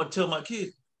 So I'm gonna tell my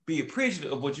kids, be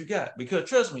appreciative of what you got because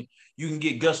trust me, you can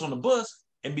get Gus on the bus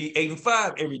and be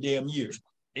 8-5 every damn year.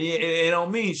 It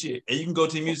don't mean shit. And you can go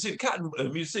to the Music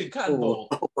City Cotton Bowl.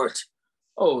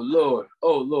 Oh Lord.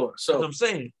 So that's what I'm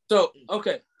saying. So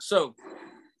okay. So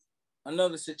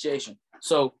another situation.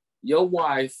 So your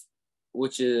wife,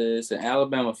 which is an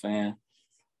Alabama fan,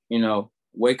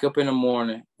 wake up in the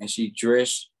morning and she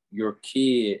dress your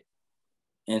kid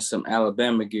in some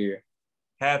Alabama gear.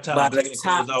 Halftime. By the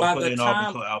time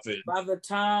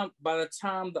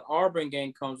the Auburn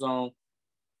game comes on,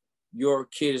 your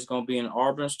kid is gonna be in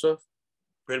Auburn stuff.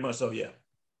 Pretty much so, yeah.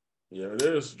 Yeah, it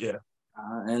is. Yeah.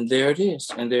 And there it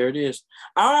is.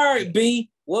 All right, B,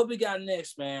 what we got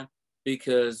next, man?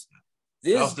 Because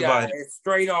this guy is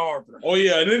straight Auburn. Oh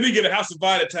yeah, and then they get a House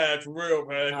Divided tag for real,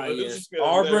 man. Yes.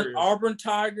 Auburn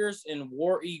Tigers and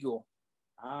War Eagle.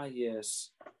 Yes.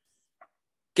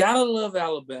 Gotta love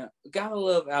Alabama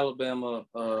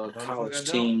college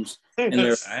teams. And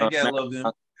their, I ain't gotta love them.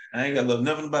 I ain't gotta love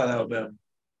nothing about Alabama.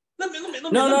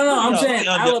 No. I'm saying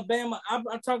Alabama. I'm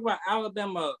talking about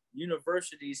Alabama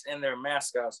universities and their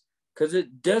mascots because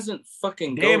it doesn't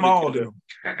fucking go damn all them.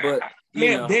 But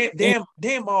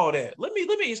damn all that. Let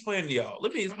me explain to y'all.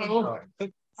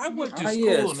 I went to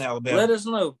school in Alabama. Let us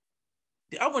know.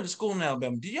 I went to school in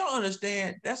Alabama. Do y'all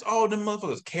understand? That's all them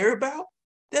motherfuckers care about.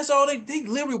 That's all they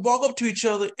literally walk up to each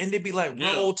other and they be like,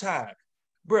 roll tide.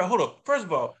 Bro, hold up. First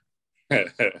of all,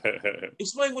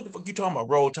 explain what the fuck you talking about,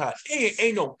 roll tide.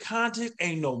 Ain't no context,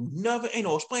 ain't no nothing, ain't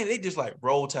no explaining. They just like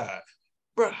roll tide.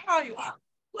 Bro, how you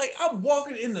like I'm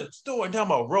walking in the store and talking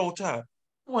about roll tide.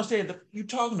 I want to say what you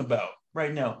talking about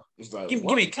right now. Like, give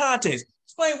me context.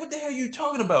 Explain what the hell you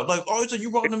talking about. Like, all of a sudden you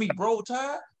walking to me, roll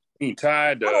tide?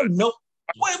 Tide. I don't know.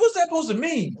 What's that supposed to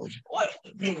mean? What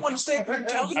you want to say what you're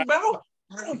talking about?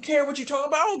 I don't care what you're talking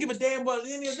about. I don't give a damn about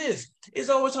any of this. It's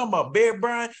always talking about Bear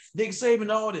Bryant, Nick Saban,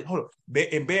 all that. Hold on.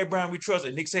 And Bear Bryant we trust,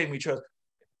 and Nick Saban we trust.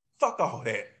 Fuck all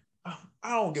that.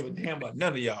 I don't give a damn about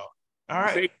none of y'all. All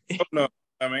right? No,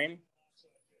 I mean.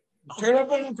 Turn up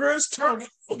on Chris. I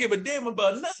don't give a damn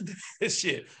about none of this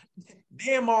shit.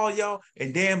 Damn all y'all,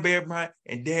 and damn Bear Bryant,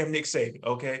 and damn Nick Saban,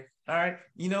 okay? All right,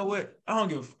 you know what? I don't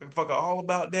give a fuck all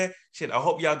about that shit. I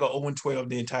hope y'all go 0-12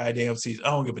 the entire damn season.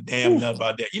 I don't give a damn nothing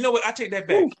about that. You know what? I take that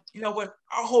back. You know what?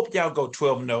 I hope y'all go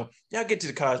 12-0. Y'all get to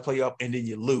the college playoff and then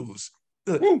you lose.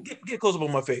 Get close up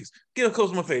on my face. Get close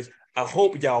on my face. I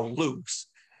hope y'all lose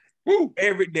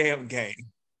every damn game.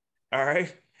 All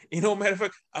right. You know, matter of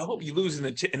fact, I hope you lose in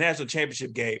the national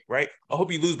championship game. Right. I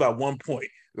hope you lose by 1 point,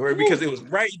 right? Because it was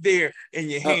right there in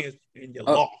your hands and you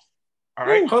lost. All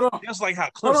right, hold on. Just like how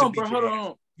Clemson beat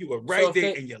you. You were right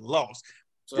there and you lost.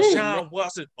 Deshaun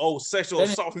Watson, sexual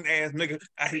assaulting ass nigga,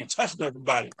 I didn't touch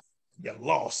nobody. You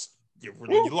lost. You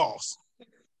lost.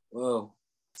 Whoa.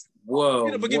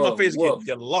 Get my face again.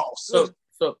 You lost. So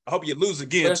I hope you lose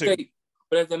again too.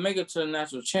 But if they make it to the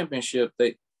national championship,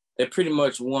 they pretty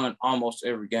much won almost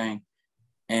every game.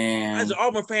 And as an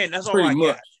Auburn fan, that's all I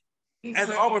got. As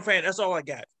an Auburn fan, that's all I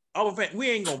got. Auburn fan, we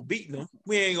ain't gonna beat them.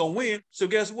 We ain't gonna win. So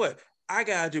guess what? I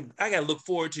gotta look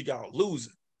forward to y'all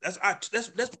losing. That's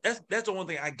the only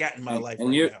thing I got in my life.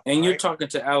 And you're talking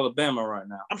to Alabama right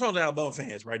now. I'm talking to Alabama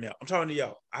fans right now. I'm talking to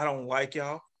y'all. I don't like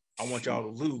y'all. I want y'all to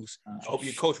lose. I hope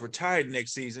your coach retired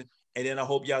next season, and then I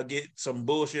hope y'all get some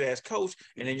bullshit ass coach,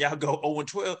 and then y'all go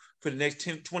 0-12 for the next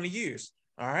 10, 20 years.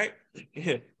 All right,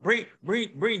 yeah. Bring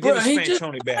Dennis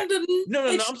Fanchoni back. No.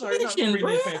 I'm sorry. No, bring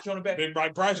Dennis Fanchoni back. Bring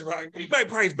Mike Price back. Mike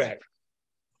Price back.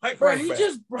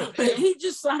 He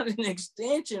just signed an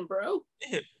extension, bro.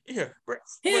 Yeah, bro.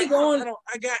 He ain't going.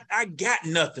 I got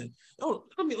nothing. Oh,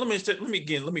 let me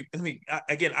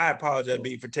again. I apologize,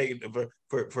 B, for taking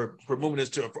for moving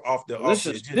this off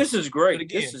the. This is great.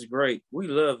 Again, this is great. We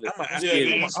love it.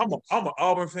 I'm an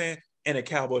Auburn fan and a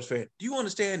Cowboys fan. Do you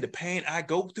understand the pain I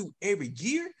go through every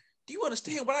year? Do you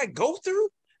understand what I go through?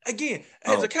 Again,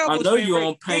 as a Cowboys fan, I know you're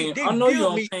on pain. I know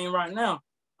you're on pain right now.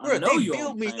 Bro, they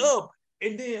build me up.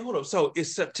 And then, hold up. So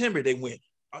it's September they win.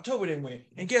 October they win.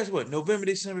 And guess what? November,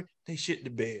 December, they shit the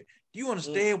bed. Do you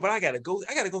understand what I gotta go?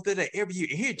 I gotta go through that every year.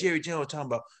 And here Jerry Jones talking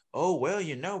about, oh well,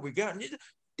 we got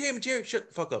damn it, Jerry, shut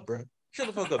the fuck up, bro. Shut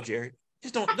the fuck up, Jerry.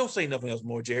 Just don't say nothing else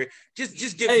more, Jerry.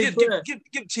 Just give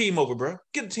the team over, bro.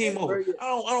 Get the team over. I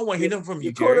don't want to hear nothing from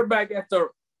you, Jerry. The quarterback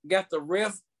got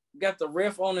the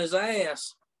ref on his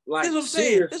ass. Like that's what I'm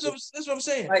saying. That's what I'm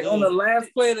saying. Like on the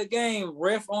last play of the game,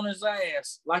 ref on his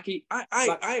ass. Like I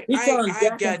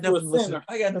got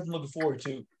nothing looking forward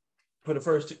to for the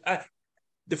first two.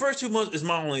 The first 2 months is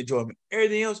my only enjoyment.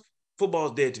 Everything else, football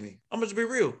is dead to me. I'm just be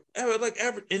real.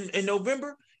 In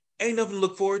November, ain't nothing to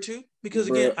look forward to because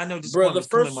again, I know disappointment's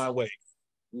coming my way.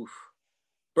 Oof.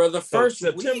 Bro, the first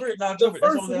September week, and October, the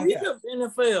first week of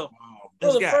NFL.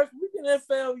 Bro, the first week of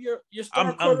NFL, your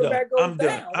star quarterback goes down. I'm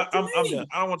done. I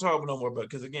don't want to talk no more about it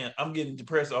because again, I'm getting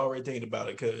depressed already thinking about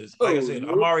it because like I said,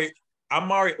 I'm already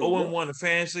 0-1 in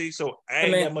fantasy, so I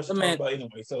ain't that much to talk about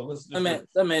anyway. So let's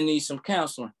that man needs some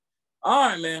counseling. All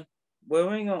right, man. Well,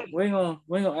 we ain't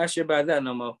gonna ask you about that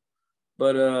no more.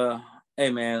 But hey,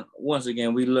 man. Once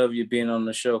again, we love you being on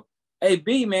the show. Hey,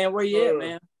 B, man, where you at,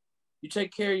 man? You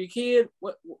take care of your kid?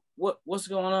 What's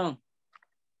going on?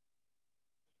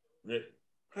 Yeah.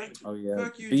 Oh yeah,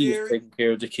 you, B is taking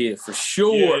care of the kid for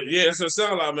sure. Yeah, that's what it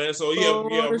sounds like, man. So we're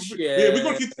gonna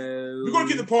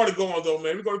keep the party going though,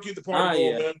 man. We're gonna keep the party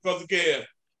going, man.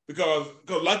 Because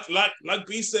like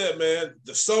B said, man,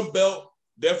 the Sun Belt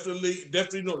definitely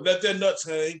let their nuts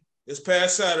hang. It's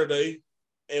past Saturday,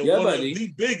 and one of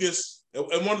the biggest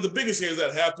things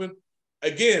that happened.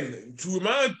 Again, to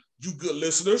remind you good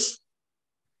listeners,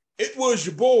 it was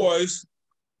your boys,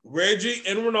 Reggie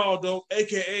and Ronaldo,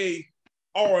 aka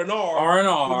R&R,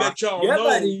 who let y'all know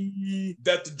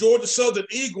that the Georgia Southern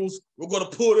Eagles were going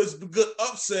to pull this good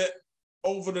upset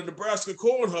over the Nebraska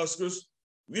Cornhuskers.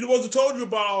 We the ones who told you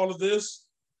about all of this.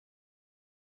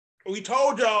 We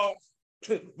told y'all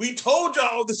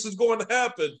this is going to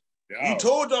happen. We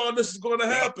told y'all this is going to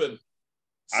happen.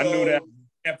 So, I knew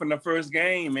that from the first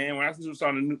game, man. When I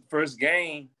saw the first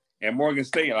game at Morgan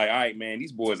State, like, all right, man,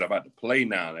 these boys are about to play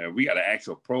now. We got an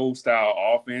actual pro-style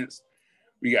offense.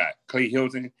 We got Clay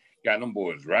Hilton, got them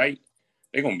boys right.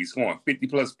 They're going to be scoring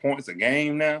 50-plus points a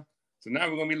game now. So now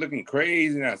we're going to be looking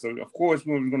crazy now. So, of course,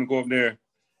 we're going to go up there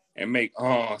and make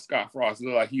Scott Frost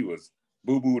look like he was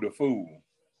Boo-Boo the Fool.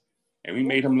 And we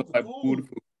made him look like Boo-Boo the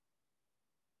Fool.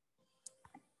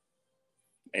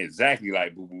 Exactly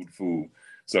like Boo-Boo the Fool.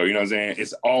 So, you know what I'm saying?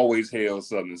 It's always Hail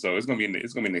Southern. So, it's going to be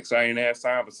an exciting ass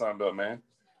time for Sun Belt, man.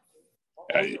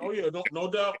 No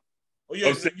doubt. Oh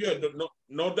yeah,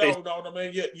 no doubt,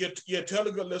 man. Yeah, tell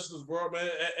the good listeners, bro, man.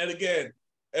 And again,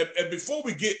 and before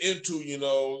we get into,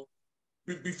 the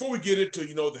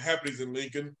happenings in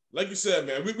Lincoln, like you said,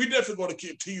 man, we definitely going to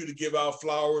continue to give our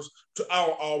flowers to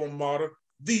our alma mater,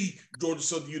 the Georgia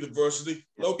Southern University,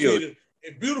 located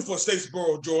in beautiful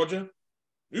Statesboro, Georgia.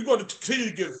 We're going to continue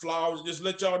to give flowers and just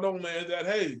let y'all know, man, that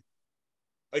hey,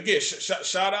 again,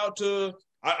 shout out to.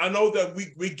 I know that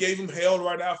we gave him hell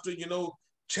right after,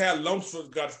 Chad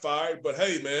Lunsford got fired, but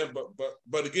hey, man,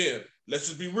 but again, let's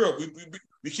just be real.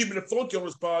 We keeping it funky on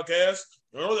this podcast.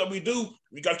 You know that we do.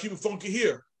 We got to keep it funky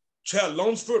here. Chad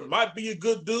Lunsford might be a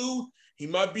good dude. He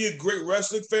might be a great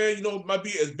wrestling fan. Might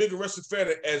be as big a wrestling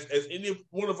fan as any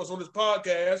one of us on this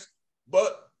podcast.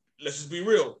 But let's just be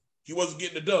real. He wasn't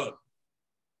getting it done.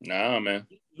 Nah, man.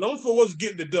 Lunsford wasn't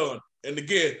getting it done. And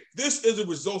again, this is a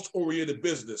results-oriented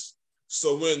business.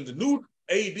 So when the new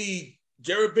AD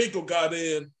Jared Binko got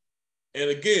in, and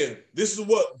again, this is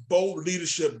what bold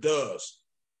leadership does.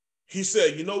 He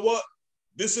said, you know what?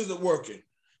 This isn't working.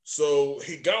 So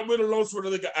he got rid of Lunsford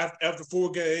after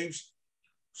 4 games.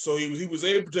 So he was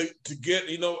able to get,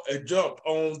 a jump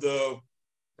on the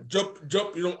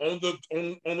on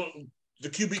the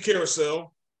QB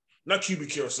carousel. Not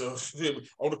QB carousel,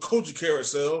 on the coaching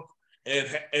carousel.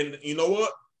 And you know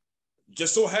what?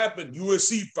 Just so happened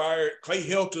USC fired Clay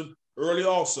Helton early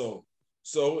also.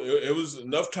 So it was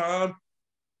enough time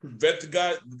to vet the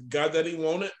guy that he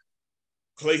wanted.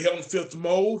 Clay Helton fit the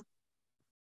mold,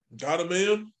 got him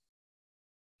in.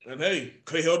 And hey,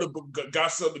 Clay Helton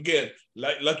got something again.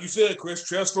 Like you said, Chris,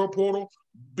 transfer portal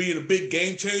being a big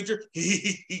game changer.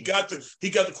 He got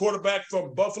the quarterback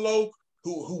from Buffalo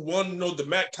who won the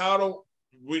MAC title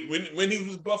when he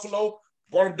was in Buffalo.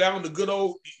 Brought him down to good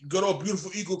old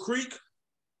beautiful Eagle Creek.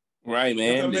 Right,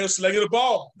 man. That man slinging the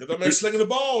ball. That man slinging the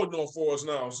ball for us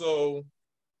now. So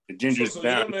the ginger's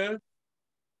down, man.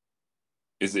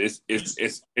 It's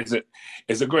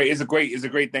a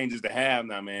great thing just to have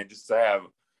now, man. Just to have,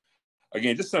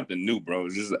 again, just something new, bro.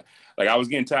 It's just like I was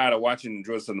getting tired of watching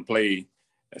Georgia Southern play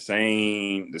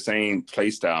the same play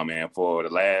style, man, for the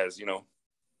last,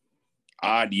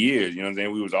 odd years. You know what I'm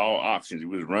saying? We was all options.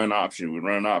 We was run option. We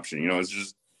run option.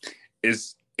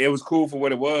 It was cool for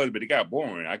what it was, but it got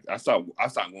boring. I stopped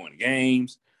going to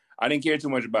games. I didn't care too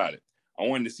much about it. I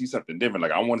wanted to see something different.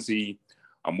 Like I want to see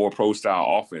a more pro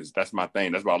style offense. That's my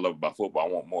thing. That's what I love about football. I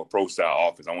want more pro style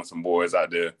offense. I want some boys out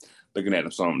there looking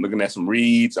at some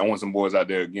reads. I want some boys out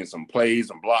there getting some plays,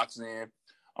 some blocks in.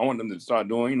 I want them to start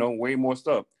doing, way more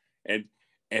stuff and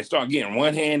start getting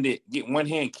one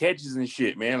hand catches and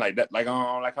shit, man. Like that, like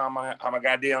how my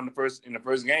guy did in the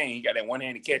first game. He got that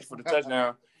one-handed catch for the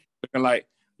touchdown, looking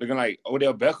like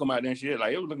Odell Beckham out there and shit.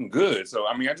 Like it was looking good. So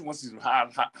I just want to see some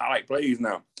highlight plays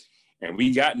now, and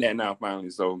we got that now finally.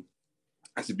 So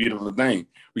that's a beautiful thing.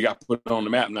 We got put on the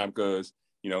map now because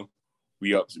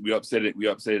we upset it. We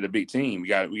upset a big team. We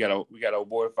got old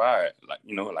boy fired, like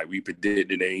we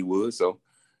predicted that he would. So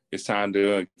it's time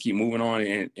to keep moving on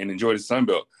and enjoy the Sun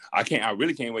Belt. I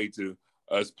really can't wait to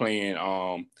us playing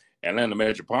Atlanta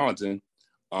Metropolitan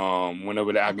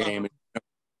whenever that game is.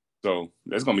 So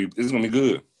it's gonna be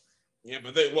good. Yeah,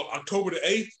 but October the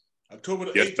 8th,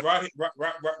 Yes,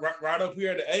 right up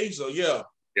here at the 8th. So yeah.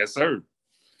 Yes, sir.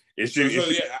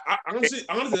 Honestly,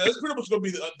 that's pretty much gonna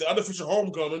be the unofficial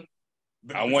homecoming.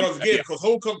 Because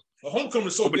homecoming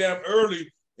is so damn early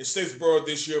in Statesboro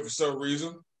this year for some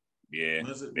reason. Yeah.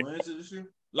 When is it this year?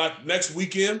 Like next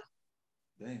weekend.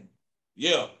 Damn.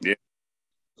 Yeah. Yeah.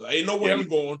 So ain't no way I'm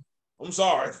going. I'm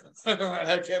sorry.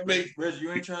 I can't make. Reggie,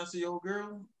 you ain't trying to see old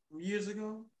girl from years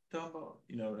ago? Talking about,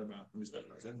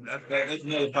 that's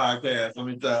another podcast. Let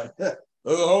me tell you.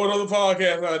 There's a whole other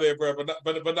podcast out there, bro.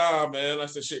 But nah, man. I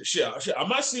said shit. I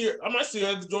might see her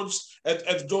at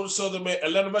the Georgia Southern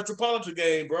Atlanta Metropolitan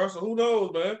game, bro. So who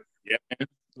knows, man? Yeah.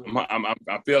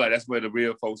 I feel like that's where the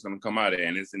real folks gonna come out of,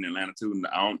 and it's in Atlanta too. And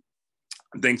I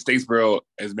think Statesboro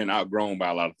has been outgrown by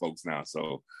a lot of folks now.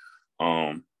 So,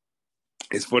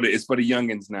 it's for the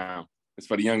youngins now. It's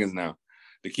for the youngins now.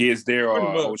 The kids there are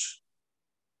a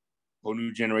whole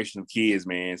new generation of kids,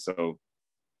 man. So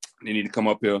they need to come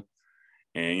up here,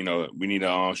 and we need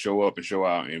to show up and show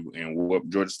out and whoop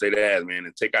Georgia State ass, man,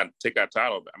 and take our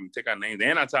title. Take our names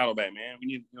and our title back, man. We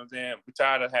need, what I'm saying, we're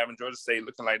tired of having Georgia State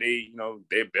looking like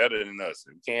they're better than us.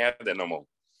 We can't have that no more.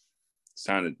 It's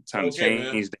time to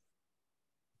change.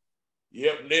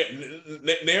 Yep,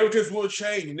 narratives will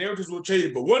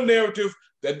change. But one narrative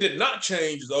that did not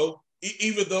change, though,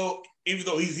 even though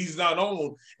he's not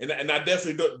on, and I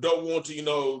definitely don't want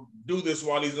to do this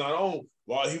while he's not on.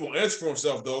 While he won't answer for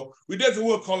himself, though, we definitely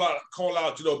will call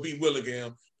out B.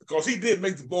 Willingham, because he did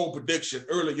make the bold prediction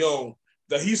early on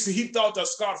that he thought that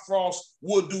Scott Frost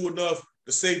would do enough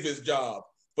to save his job.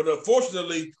 But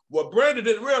unfortunately, what Brandon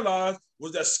didn't realize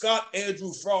was that Scott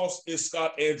Andrew Frost is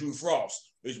Scott Andrew Frost,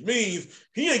 which means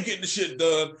he ain't getting the shit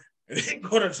done, and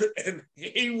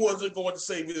he wasn't going to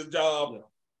save his job.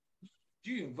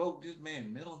 Did you invoke this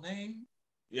man's middle name?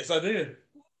 Yes, I did.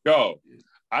 Yo,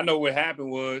 I know what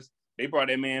happened was they brought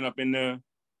that man up in there,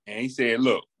 and he said,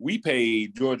 "Look, we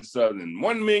paid Georgia Southern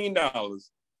 $1 million to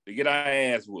get our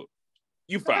ass whooped.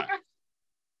 You fired.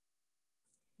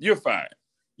 You're fired.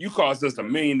 You cost us $1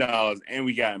 million, and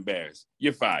we got embarrassed.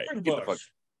 You're fired. Get the fuck."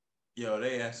 Yo,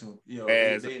 they asked him. Yo,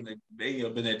 they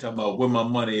up in there talking about where my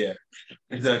money at.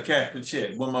 It's a cash the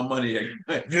check. Where my money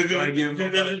at? Just like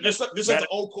the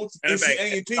old coach of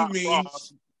NCAA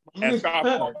means.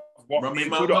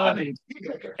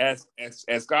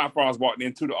 As Scott Frost walked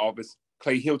into the office,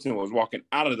 Clay Hilton was walking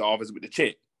out of the office with the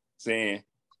check, saying,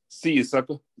 "See you,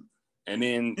 sucker." And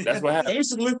then that's what happened.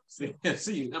 Basically,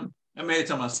 see you. I'm every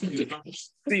time I see you.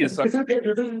 See you, sucker.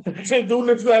 Doing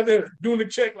this like that, doing the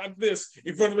check like this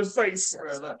in front of his face.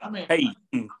 Hey,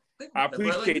 I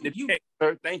appreciate the check,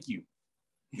 sir. Thank you.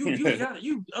 You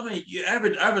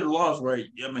average loss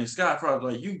rate. Scott Frost,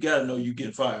 like, you gotta know you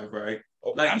getting fired, right?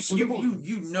 Like you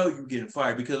know you getting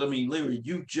fired because literally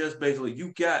you just basically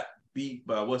you got beat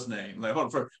by what's name? Like,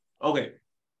 hold on,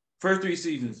 first 3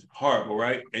 seasons horrible,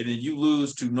 right? And then you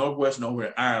lose to Northwestern over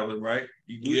in Ireland, right?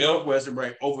 You lose Northwestern,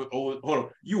 right? Over hold on,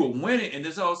 you were winning, and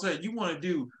this all of a sudden you want to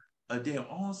do a damn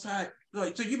onside,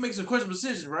 like, so you make some questionable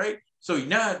decisions, right? So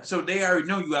they already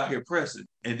know you out here pressing,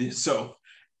 and then so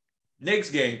next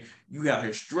game you out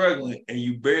here struggling and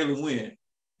you barely win.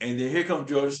 And then here comes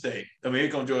Georgia State. Here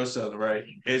comes Georgia Southern, right?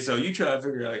 And so you try to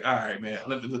figure out, like, all right, man,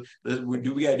 we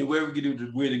got to do whatever we can do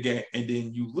to win the game. And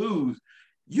then you lose.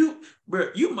 You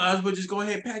might as well just go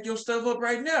ahead and pack your stuff up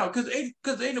right now. Because ain't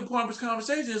no point of this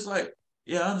conversation. It's like,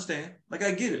 yeah, I understand. Like, I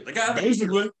get it. Like,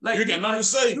 basically, like, you got nothing to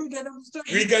say. You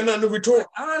ain't got nothing to retort. Like,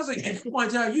 honestly, at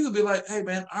one time, you could be like, hey,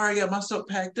 man, I already got my stuff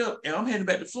packed up, and I'm heading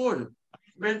back to Florida.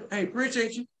 man, hey,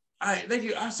 appreciate you. Thank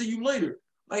you. I'll see you later.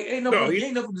 Like, ain't No, nothing, he-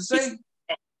 ain't nothing to say.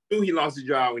 Knew he lost his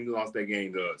job when he lost that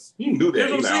game to us. He knew that.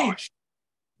 That's what He I'm saying.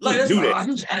 Like, that's do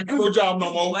that. I no job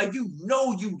no more. Like, you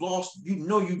know you lost. You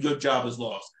know your job is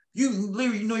lost. You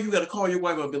literally know you got to call your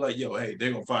wife up and be like, yo, hey,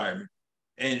 they're gonna fire me.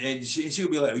 And she'll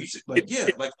be like,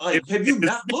 have you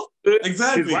not looked?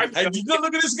 Exactly. wife- Hey, you gotta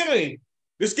look at this game.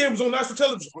 This game was on national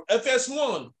television,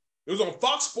 FS1. It was on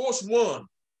Fox Sports 1.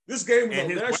 This game was And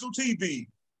on his national TV.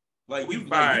 you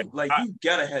fired.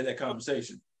 gotta have that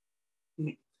conversation.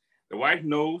 The wife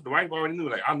knows. The wife already knew.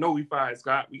 Like, I know we fired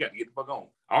Scott. We got to get the fuck on.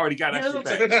 I already got that shit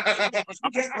back.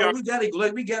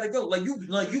 We gotta go. Like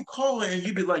you call her and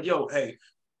you be like, yo, hey,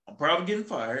 I'm probably getting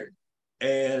fired.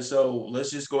 And so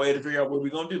let's just go ahead and figure out what we're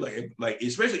gonna do. Like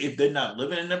especially if they're not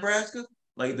living in Nebraska,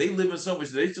 like they live in somewhere,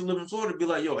 they still live in Florida, be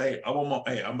like, yo, hey, I'm about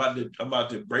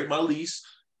to break my lease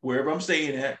wherever I'm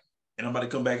staying at, and I'm about to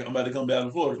come back. I'm about to come down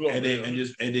to Florida and then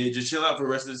just chill out for the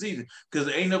rest of the season. Because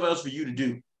there ain't nothing else for you to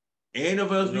do. Ain't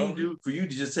nothing else for you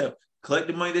to just have collect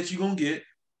the money that you're gonna get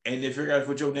and then figure out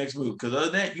what your next move. Because other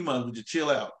than that, you might as well just chill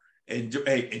out and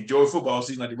enjoy football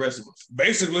season like the rest of us.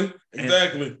 Basically,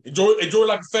 exactly. Enjoy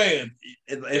like a fan.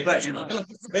 Like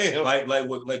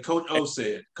Coach O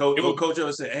said. Coach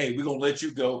O said, "Hey, we're gonna let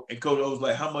you go." And Coach O was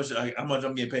like, "How much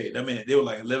I'm getting paid?" I mean, they were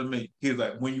like 11 million. He was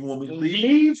like, "When you want me to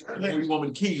leave? Where you want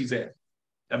me to keys at?"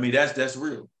 I mean, that's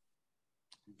real.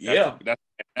 Yeah,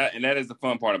 and that is the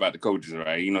fun part about the coaches,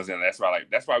 right? You know what I'm saying?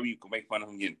 That's why we can make fun of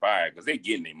them getting fired because they're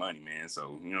getting their money, man.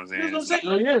 So you know what I'm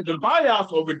saying? The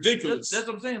buyouts are ridiculous. That's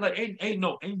what I'm saying. Like, ain't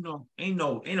no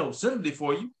sympathy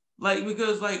for you. Like,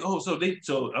 because like, so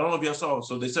I don't know if y'all saw.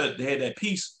 So they said they had that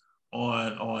piece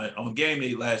on Game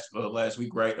Day last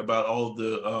week, right? About all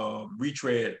the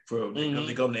retread for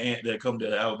they come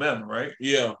to Alabama, right?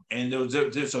 Yeah. And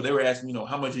so they were asking,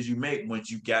 how much did you make once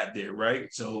you got there, right?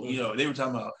 So they were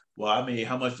talking about, well, I made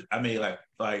how much? I made like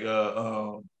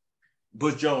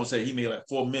Butch Jones said he made like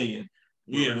 $4 million.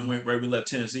 Yeah. We left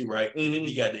Tennessee, right? Mm-hmm. And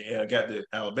he got to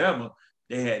Alabama.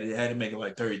 They had to make it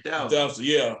like 30,000.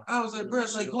 Yeah. I was like, bro,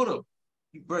 it's like, hold up,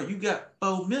 bro, you got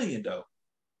 $4 million though.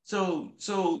 So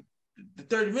the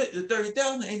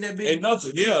 30,000 ain't that big. Ain't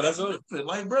nothing. Yeah, that's it.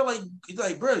 Like, bro,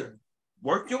 bro,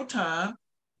 work your time,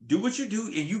 do what you do,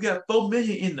 and you got $4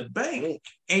 million in the bank,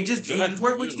 and just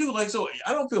work what you do. Like, so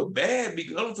I don't feel bad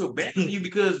for you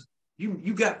because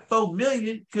you got $4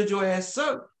 million because your ass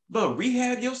sucked. But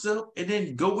rehab yourself and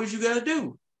then go what you gotta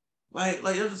do. Like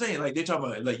that's what I'm saying. Like they're talking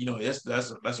about, like,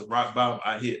 that's a rock bottom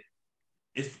I hit.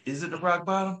 Is it the rock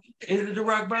bottom? Is it the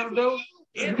rock bottom though?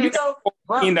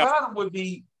 Rock bottom would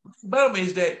be. Bottom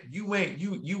is that you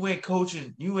ain't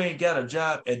coaching, you ain't got a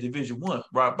job at Division I.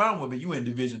 Rock bottom would be you in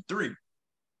Division III.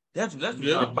 That's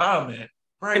rock bottom, man.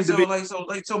 Right.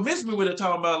 So miss me with it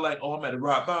talking about like, oh, I'm at the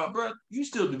rock bottom, bro. You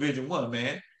still Division I,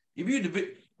 man.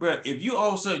 If you all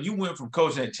of a sudden you went from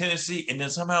coaching at Tennessee and then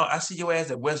somehow I see your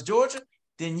ass at West Georgia,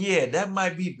 then yeah, that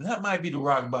might be the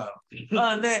rock bottom.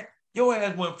 Other than that, your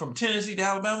ass went from Tennessee to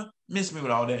Alabama. Miss me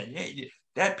with all that. Yeah.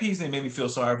 That piece didn't make me feel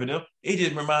sorry for them. It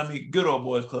just reminded me good old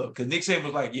boys club because Nick Saban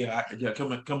was like,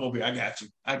 come over here, I got you.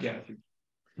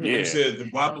 Yeah. He said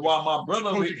while my brother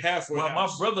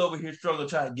over here struggling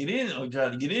trying to get in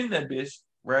that bitch,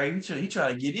 right? He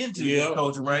trying to get into the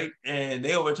culture, right? And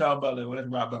they over talking about let's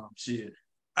rock bottom shit.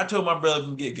 I told my brother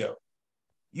from get go,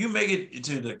 you make it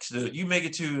to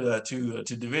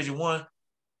Division I,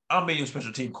 I'll be your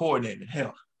special team coordinator.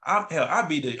 I'll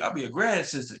be a grad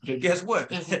assistant. Guess what?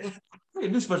 We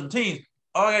can do special teams.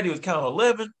 All I gotta do is count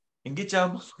 11 and get y'all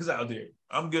motherfuckers out there.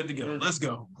 I'm good to go. Let's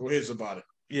go. Go hit somebody.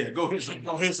 Yeah, go hit somebody.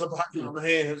 Go hit somebody on the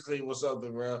head and see what's up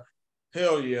there, bro.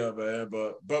 Hell yeah, man.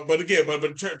 But again,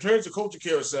 in terms of culture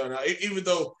carousel now, even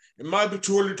though it might be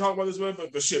too early to talk about this, man,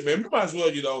 but shit, man, we might as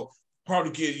well,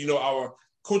 probably get, our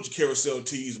culture carousel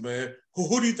teas, man.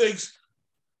 Who do you think's,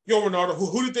 Renardo,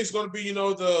 who do you think's going to be,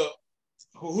 who do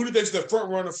you think's the front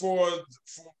runner for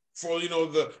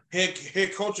the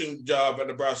head coaching job at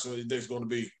Nebraska? You think's going to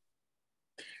be?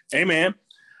 Hey, man,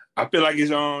 I feel like it's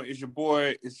your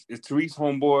boy, it's Tariq's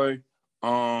homeboy,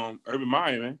 Urban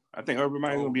Meyer, man. I think Urban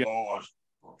Meyer is going to be.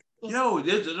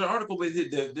 There's an article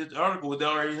with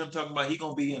already him talking about he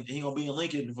gonna be in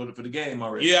Lincoln for the game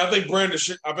already. Yeah, I think Brandon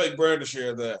shared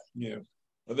that. Yeah,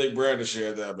 I think Brandon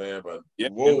shared that, man. But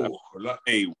whoa,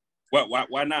 hey,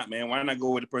 why not, man? Why not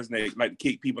go with the person that like to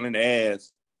kick people in the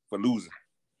ass for losing?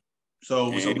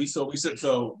 So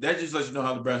that just lets you know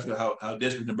how Nebraska, how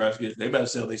desperate Nebraska is. They better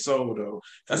sell their soul though.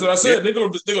 That's what I said. They're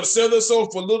gonna sell their soul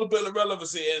for a little bit of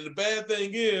relevancy. And the bad thing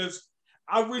is,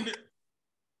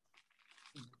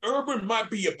 Urban might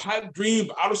be a pipe dream,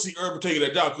 but I don't see Urban taking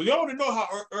that job because you already know how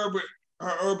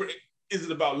Urban is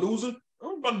it about losing?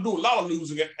 I'm about to do a lot of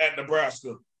losing at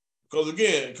Nebraska. Because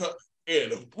again,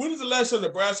 when is the last time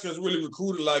Nebraska has really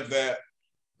recruited like that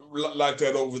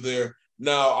over there?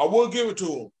 Now, I will give it to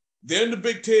them. They're in the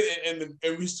Big Ten, and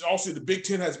we also the Big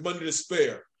Ten has money to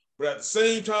spare. But at the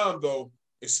same time, though,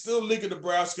 it's still Lincoln,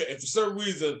 Nebraska, and for some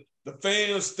reason, the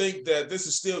fans think that this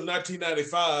is still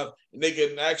 1995, and they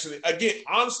can actually, again,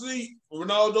 honestly,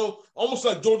 Ronaldo, almost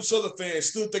like Georgia Southern fans,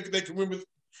 still think they can remember.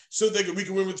 Still thinking we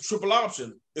can win with the triple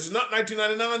option. It's not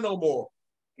 1999 no more.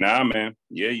 Nah, man.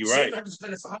 Yeah, you're right. It's not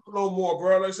 1995 no more,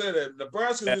 bro. Like I said, that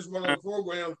Nebraska is just one of the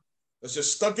program that's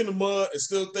just stuck in the mud and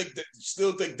still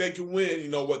think they can win.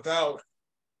 Without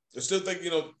they still think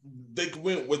they can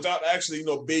win without actually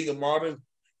being a modern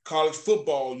college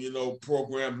football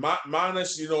program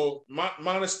minus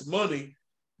the money.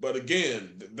 But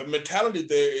again, the mentality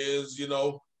there is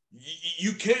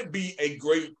you can't be a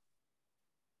great.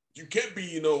 You can't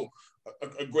be,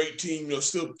 a great team,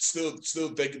 still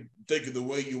thinking the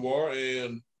way you are.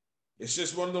 And it's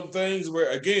just one of them things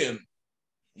where, again,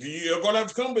 you're going to have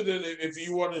to come with it if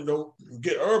you want to,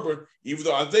 get Urban, even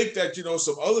though I think that,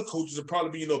 some other coaches will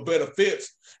probably be, better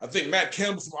fits. I think Matt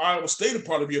Campbell from Iowa State will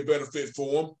probably be a better fit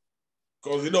for him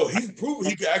because, he's proven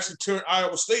he could actually turn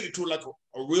Iowa State into like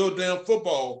a real damn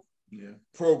football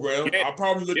program. Yeah. I'll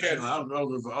probably look at it. I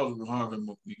was with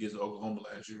Harvin against Oklahoma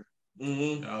last year.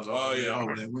 Mm-hmm. I was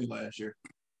that win last year.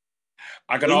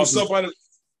 I could also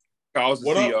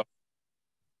see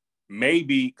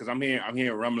maybe because I'm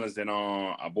hearing rumblings that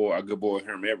our good boy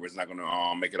Herm Edwards not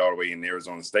gonna make it all the way in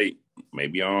Arizona State.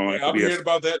 Maybe I've heard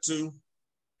about that too.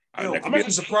 I'm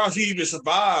actually surprised he even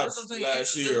survived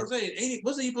last year. Wasn't he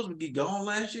supposed to be gone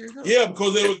last year? No? Yeah,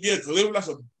 because there were like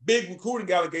some big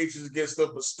recruiting allegations against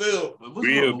them, but still,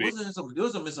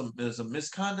 wasn't some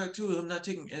misconduct too? Him not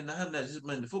taking and having that just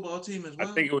in the football team as well.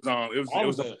 I think it was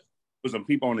some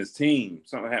people on his team.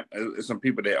 Something happened. Some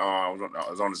people that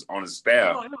was on his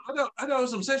staff. I thought it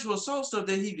was some sexual assault stuff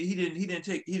that he didn't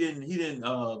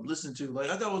listen to. Like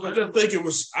I thought it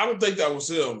was. I don't think that was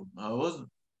him. No, it wasn't.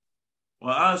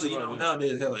 Well, honestly,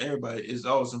 nowadays, hell, everybody is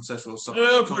always some sexual assault.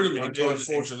 Yeah, pretty much.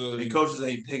 Unfortunately, and coaches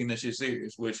ain't taking that shit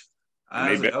serious. Which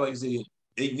I like to say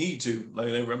they need to. Like,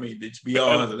 I mean, it's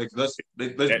beyond. Let's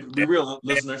be real,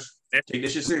 listeners. Take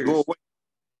this shit serious.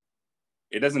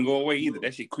 It doesn't go away either.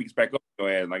 That shit creeps back up your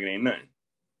ass like it ain't nothing.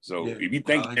 So if you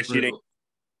think that shit ain't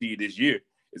to you this year,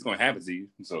 it's gonna happen to you.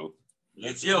 So.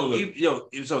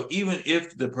 So even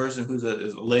if the person who's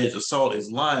alleged assault is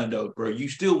lying though, bro, you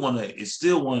still want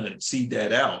to see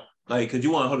that out, like because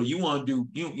you want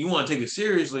to take it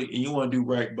seriously and you want to do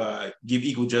right by give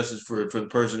equal justice for the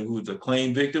person who's a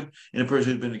claimed victim and the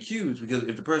person who's been accused. Because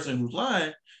if the person who's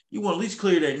lying, you want to at least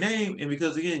clear their name, and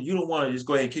because again, you don't want to just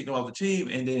go ahead and kick them off the team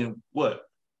and then what?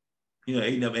 They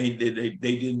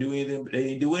didn't do anything. They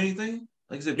didn't do anything.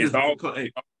 Like I said,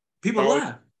 people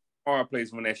lie. Hard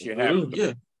place when that shit happens.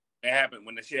 Yeah. It happens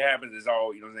when the shit happens. It's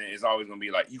all it's always gonna be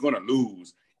like you're gonna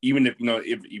lose, even if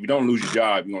if you don't lose your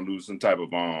job, you're gonna lose some type of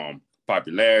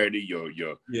popularity.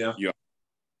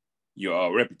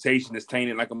 Your reputation is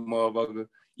tainted like a motherfucker.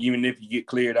 Even if you get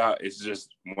cleared out, it's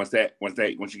just once you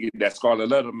get that scarlet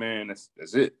letter, man, that's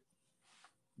it.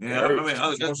 Yeah,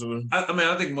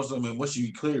 I think most of them. Once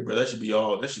you clear, bro, that should be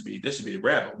a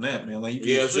wrap on that, man. Like,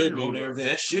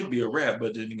 that should be a wrap.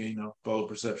 But then follow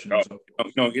perception.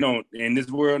 In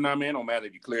this world now, man, don't matter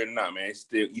if you clear it or not, man.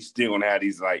 You still gonna have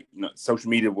these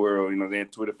social media world,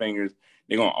 Twitter fingers.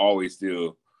 They're gonna always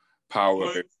still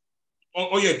power.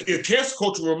 Yeah, cancel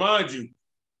culture reminds you.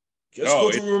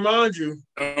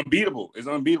 Unbeatable. It's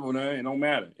unbeatable, man. It don't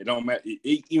matter. It don't matter.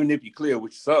 Even if you clear,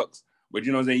 which sucks. But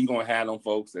you're gonna have them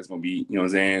folks that's gonna be,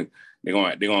 they're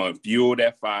gonna fuel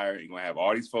that fire. You're gonna have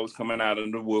all these folks coming out of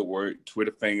the woodwork,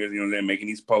 Twitter fingers, making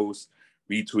these posts,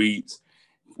 retweets,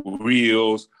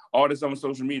 reels, all this on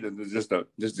social media, just to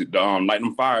light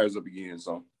them fires up again.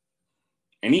 So,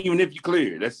 and even if you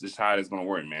clear, that's just how it's gonna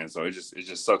work, man. So it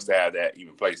just sucks to have that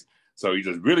even place. So you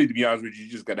just really, to be honest with you,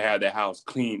 just gotta have that house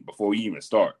clean before you even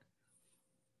start.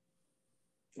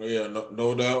 Yeah,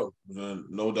 no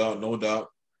doubt.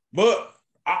 But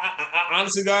I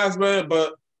honestly, guys, man,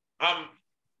 but at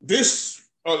least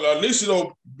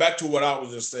back to what I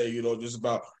was just saying, just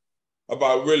about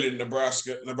really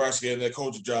Nebraska and their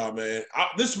coaching job, man.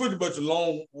 This is pretty much a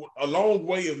long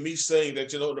way of me saying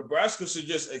that Nebraska should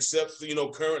just accept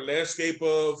the current landscape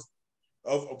of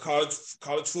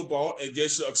college football and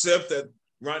just accept that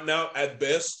right now at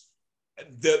best,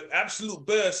 the absolute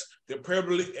best, they're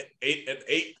probably an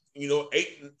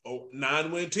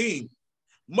 8-9 win team.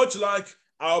 Much like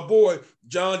our boy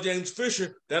John James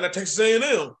Fisher down at Texas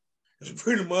A&M, is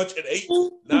pretty much an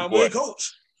 8-9 win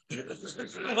coach.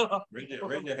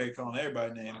 Ranger hate calling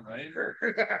everybody name, right?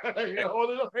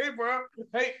 Hold it up. Hey, bro.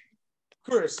 Hey,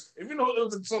 Chris, if you know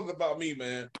something about me,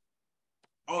 man.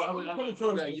 Oh, I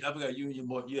forgot you and your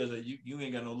boy. You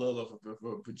ain't got no love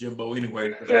for Jimbo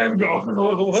anyway. There we go.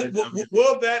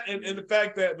 Well, that and the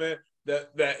fact that, man, that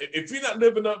if you're not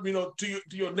living up, to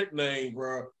your nickname,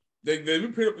 bro, then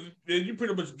you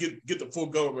pretty much get the full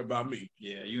government by me.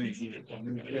 Yeah, you ain't.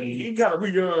 You gotta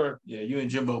re-earn. Yeah, you and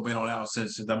Jimbo been on out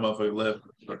since that motherfucker left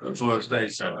Florida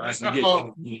State. So I can get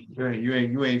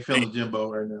you ain't feeling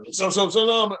Jimbo right now.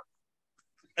 So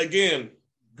again,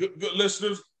 good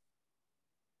listeners.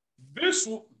 This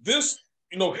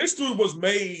history was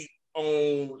made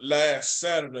on last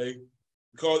Saturday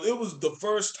because it was the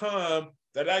first time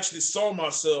that I actually saw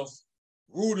myself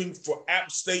rooting for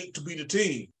App State to be the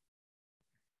team.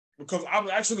 Because I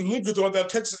was actually looking through that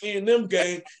Texas A&M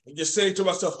game and just saying to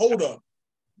myself, hold up,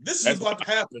 this is about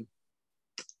to happen.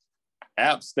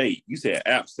 App State. You said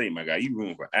App State, my guy. You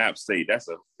rooting for App State.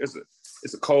 It's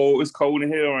cold in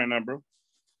hell right now, bro.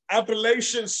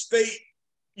 Appalachian State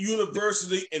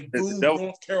University in Boone,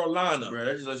 North Carolina. Bro,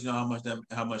 that just lets you know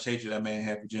how much hatred that man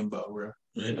had for Jimbo, bro.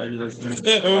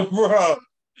 Bro.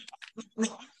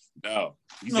 No,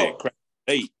 he said crap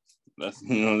State. That's,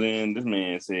 you know what I'm saying? This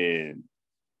man said,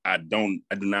 I do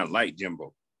not like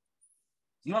Jimbo.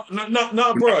 No,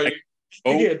 bro.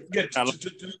 Yeah,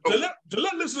 to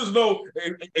let listeners know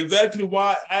exactly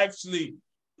why I actually,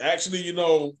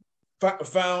 found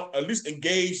at least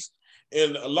engaged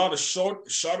in a lot of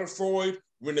Schadenfreude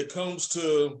when it comes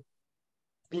to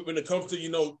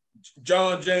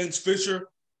John James Fisher,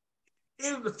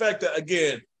 is the fact that,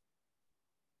 again,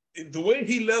 the way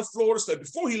he left Florida State,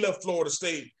 before he left Florida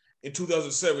State in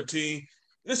 2017,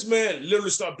 this man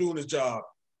literally stopped doing his job.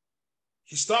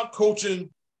 He stopped coaching.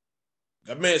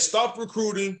 That man stopped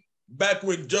recruiting back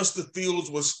when Justin Fields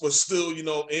was still,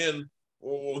 in,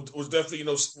 or was definitely,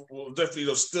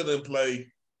 still in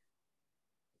play.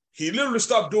 He literally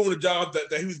stopped doing the job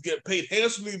that he was getting paid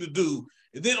handsomely to do.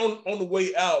 And then on the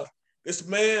way out, this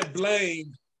man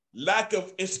blamed lack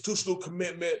of institutional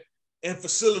commitment and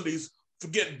facilities for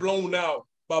getting blown out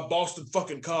by Boston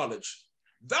fucking College.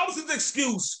 That was his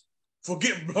excuse for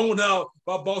getting blown out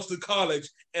by Boston College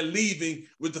and leaving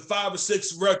with the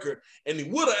 5-6 record. And he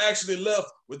would have actually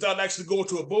left without actually going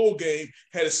to a bowl game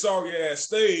had his sorry ass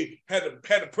stayed, had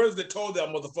the president told that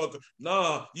motherfucker,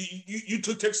 nah, you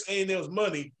took Texas A&M's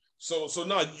money, so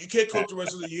nah, you can't coach the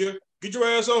rest of the year. Get your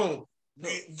ass on.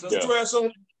 Get your ass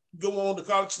on. Go on to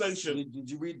College Station. Did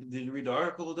you read the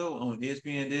article though on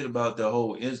ESPN did about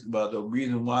about the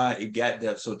reason why it got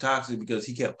that so toxic, because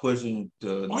he kept pushing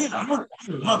the okay. I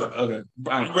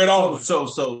read all of it. So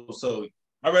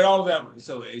I read all of that.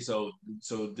 So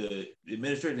the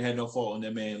administration had no fault in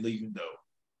that man leaving though.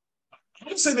 I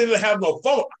didn't say they didn't have no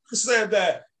fault. I said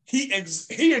that he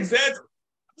exaggerated.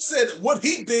 I said what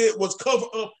he did was cover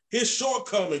up his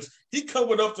shortcomings. He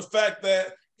covered up the fact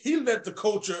that he let the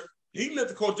coach at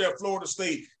Florida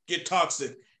State get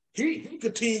toxic. He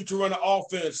continued to run an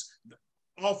offense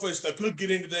that couldn't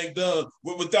get anything done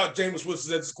without Jameis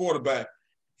Winston as his quarterback.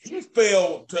 He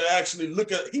failed to actually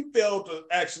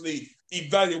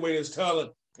evaluate his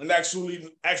talent and actually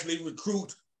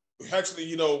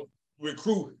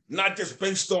recruit, not just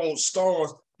based on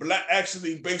stars, but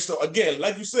actually based on, again,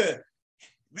 like you said,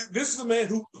 this is a man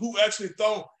who actually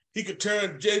thought he could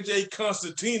turn J.J.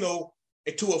 Constantino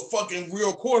into a fucking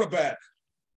real quarterback.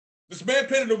 This man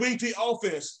played in the wing T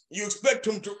offense. You expect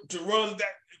him to run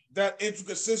that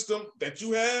intricate system that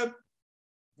you have?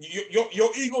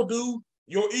 Your ego, dude.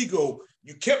 Your ego.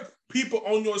 You kept people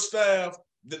on your staff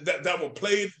that were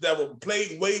played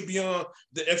way beyond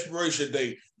the expiration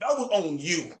date. That was on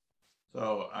you.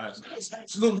 So it's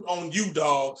absolutely on you,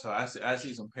 dog. So I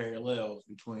see some parallels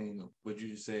between what you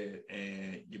just said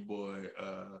and your boy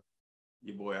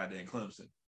out there in Clemson.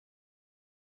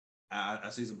 I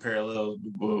see some parallels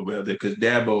because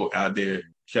Dabo out there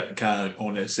kind of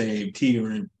on that same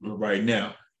tiering right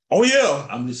now. Oh yeah,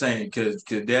 I'm just saying because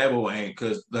Dabo ain't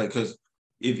because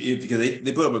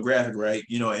they put up a graphic, right?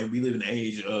 And we live in the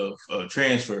age of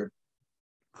transfer.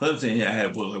 Clemson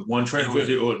had one transfer,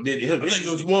 or I think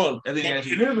it was one. I think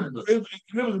it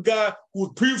was a guy who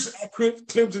was previously at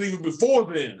Clemson even before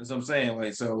then. That's what I'm saying.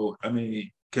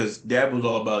 Because Dabo's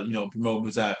all about promoting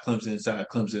inside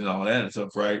Clemson, and all that and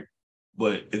stuff, right?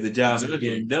 But if the job's not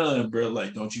getting done, bro,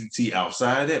 don't you see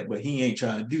outside that? But he ain't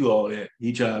trying to do all that.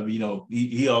 He trying to,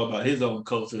 he all about his own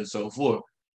culture and so forth.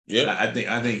 Yeah, I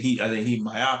think he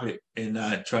myopic and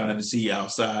not trying to see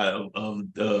outside of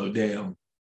damn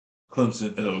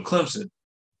Clemson.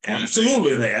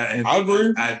 Absolutely. I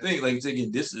agree. I think, like I said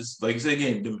again, this is like I said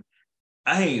again,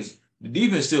 I think the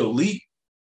defense still elite.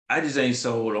 I just ain't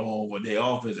sold on what their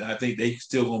offense. I think they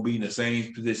still gonna be in the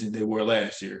same position they were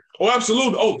last year. Oh,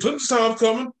 absolutely. Oh, Clemson's time's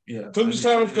coming. Yeah, Clemson's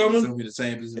time's coming. It's gonna be the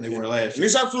same position they were last year. And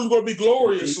it's absolutely gonna be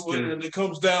glorious when it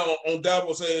comes down on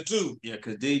Dabo's head too. Yeah,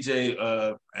 because DJ,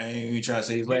 I ain't even trying to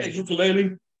say his last.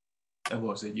 Ukulele. I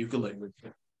was say ukulele.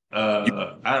 I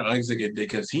don't like to say it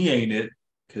because he ain't it.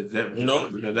 Because that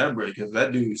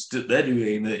dude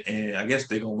ain't it, and I guess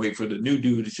they're gonna wait for the new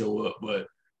dude to show up. But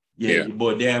yeah. Your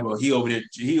boy Dabo, he over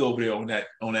there on that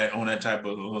type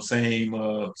of same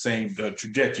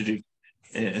trajectory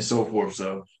and so forth.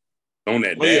 So on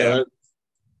that dab.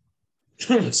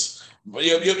 But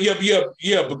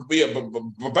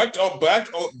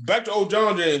back to old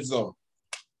John James though.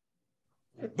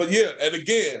 But yeah, and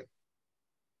again,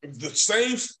 the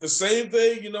same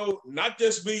thing, you know, not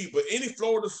just me, but any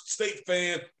Florida State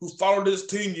fan who followed this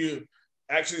team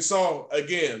actually saw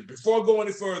again. Before going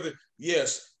any further,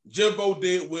 yes, Jimbo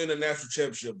did win a national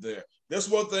championship there. That's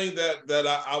one thing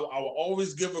that I will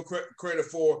always give him credit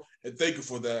for and thank you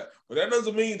for that. But that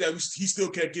doesn't mean that he still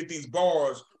can't get these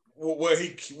bars where he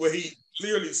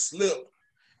clearly slipped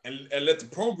and let the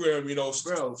program, you know,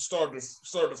 start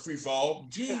the free fall.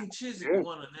 Gene Chizik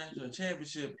won a national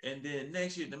championship, and then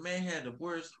next year the man had the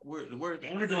worst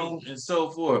and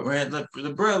so forth. Man, the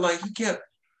bro, like he kept.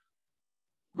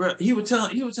 Bro, he was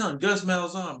telling Gus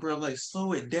Malzahn, bro, like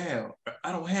slow it down.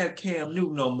 I don't have Cam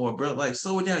Newton no more, bro. Like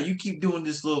slow it down. You keep doing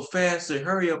this little faster.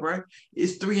 Hurry up, right?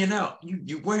 It's 3 and out.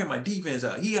 You wearing my defense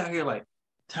out. He out here like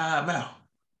time out,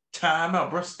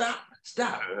 bro. Stop.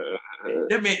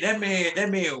 That man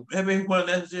won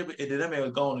that championship, and then that man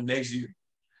was gone the next year.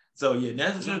 So yeah,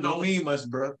 national championship don't mean much,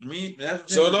 bro.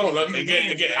 So no,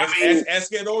 again,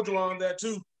 ask Ed Orgeron that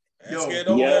too. Can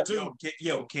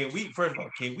we first of all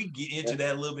get into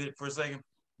that a little bit for a second?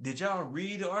 Did y'all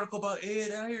read the article about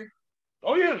Ed out here?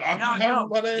 Oh yeah,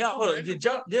 did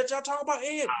y'all talk about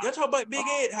Ed? Y'all talk about Big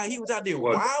Ed, how he was out there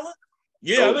wilding?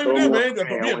 Yeah, I think we did,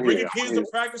 man. Bringing kids to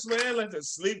practice, man, like to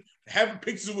sleep, having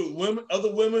pictures with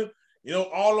other women, you know,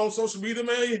 all on social media,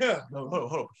 man. Yeah. No, hold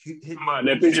on.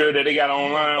 That picture that they got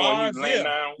online when he's laying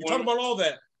down. You talking about all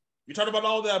that? You talking about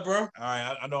all that, bro? All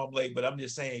right, I know I'm late, but I'm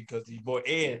just saying because the boy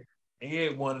Ed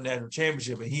won a national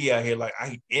championship, and he out here like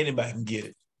anybody can get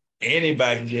it.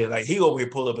 Anybody can get it. Like he over here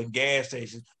pull up a gas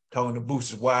station talking to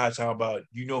Boosters Wild, talking about,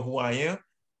 you know who I am?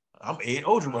 I'm Ed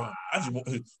Orgeron. I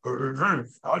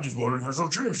just won a national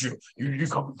championship. You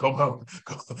come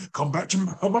back to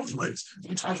my place.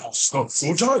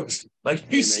 Full time. Like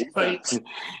he's like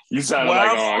you sound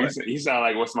like you sound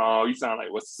like what's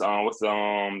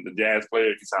the jazz player?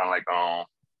 You sound like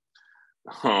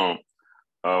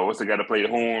what's the guy that played the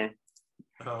horn?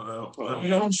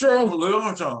 I'm sure Louis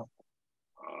Armstrong.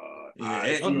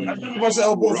 I think about the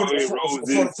elbow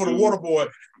for the water boy.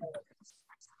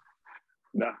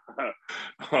 Nah.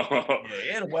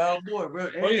 Ed a wild boy, bro.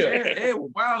 Ed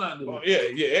was wild out there. Oh,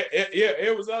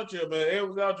 Ed was out there, man. Ed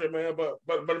was out there, man. But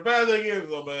the bad thing is,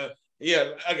 though, man.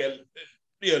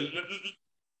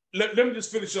 Let me just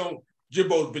finish on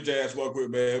Jimbo's bitch ass real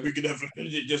quick, man. We can definitely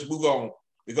just move on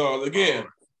because again,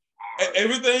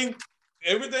 everything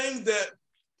that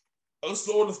us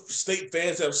Florida State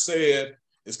fans have said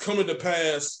is coming to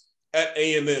pass at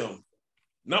A&M.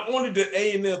 Not only did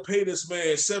A&M pay this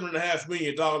man $7.5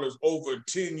 million over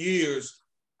 10 years,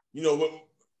 you know,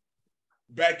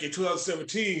 back in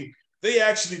 2017, they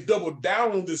actually doubled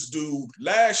down on this dude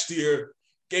last year,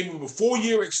 gave him a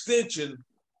 4-year extension,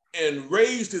 and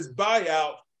raised his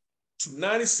buyout to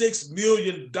 $96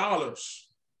 million.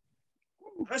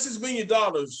 $96 million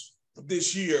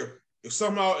this year if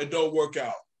somehow it don't work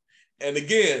out. And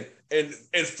again, and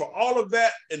for all of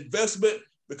that investment,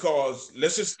 because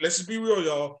let's just be real,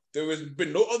 y'all. There has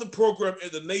been no other program in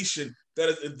the nation that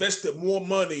has invested more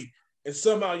money and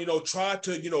somehow, you know, tried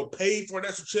to, you know, pay for a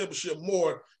national championship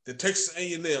more than Texas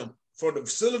A&M, from the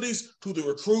facilities to the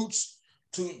recruits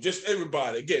to just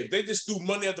everybody. Again, they just threw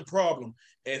money at the problem.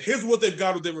 And here's what they've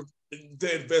got with their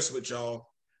investment, y'all.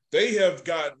 They have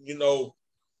got, you know,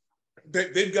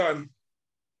 they've gotten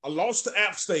a loss to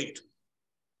App State,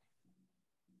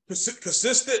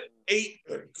 consistent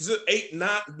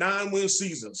 9-win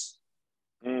seasons.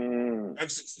 And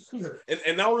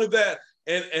not only that,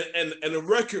 and a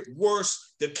record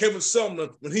worse than Kevin Sumner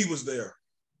when he was there.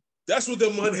 That's what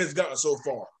their money has gotten so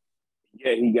far.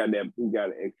 Yeah, he got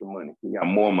extra money. He got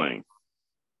more money.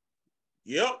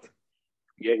 Yep.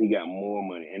 Yeah, he got more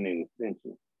money and an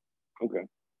extension. Okay.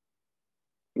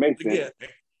 Makes sense. Yeah.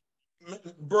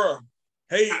 Bruh,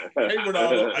 Hey,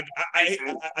 Ronaldo.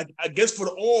 I guess for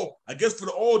the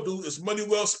all dude, it's money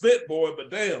well spent, boy.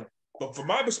 But damn. But from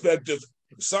my perspective,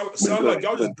 it sounds like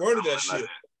y'all just burning that shit.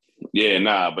 Yeah,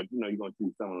 nah, but you're gonna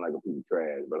treat someone like a piece of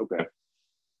trash. But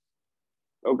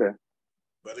okay.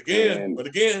 But again,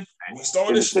 we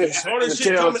started shit coming. It's a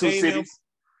tale of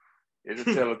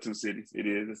two cities. It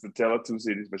is. It's a tale of two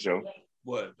cities for sure.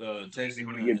 What Texas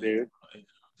to get there?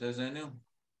 Texas A&M.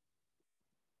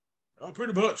 Oh,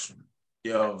 pretty much.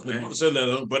 Yo,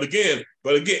 but again,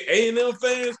 A&M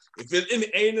fans. If there's any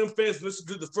A&M fans listen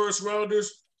to the first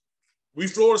rounders, we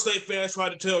Florida State fans try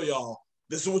to tell y'all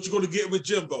this is what you're going to get with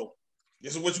Jimbo.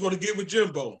 This is what you're going to get with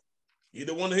Jimbo. You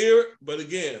don't want to hear it, but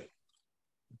again,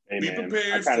 be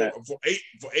prepared for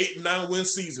 8 and 9 win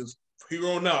seasons from here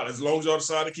on out, as long as y'all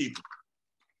decide to keep it.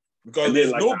 Because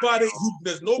there's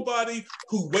nobody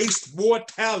who wastes more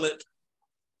talent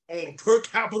on a per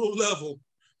capita level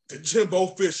than Jimbo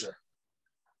Fisher.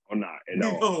 Oh, not at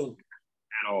all.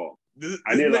 At all.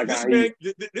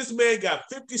 This man got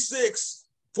 56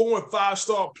 4- and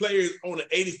 5-star players on an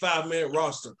 85-man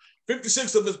roster.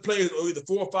 56 of his players are either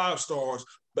 4 or 5 stars,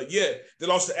 but yet they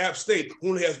lost to App State, who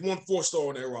only has 1 4-star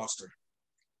on their roster.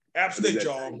 App State,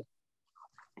 y'all.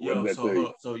 Yo,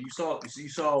 so you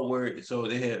saw where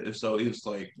they had so it was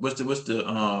like what's the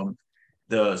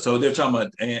so they're talking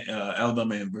about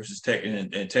Alabama versus Tech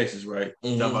and Texas, right?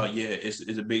 Mm-hmm. Talking about it's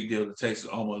a big deal that Texas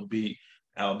almost beat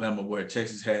Alabama, where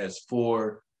Texas has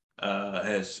 4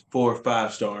 or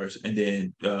 5 stars and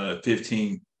then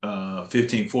 15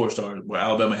 4-stars, where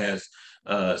Alabama has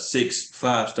 6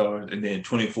 5-stars and then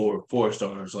 24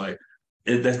 4-stars. Like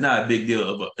that's not a big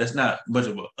deal that's not much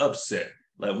of an upset.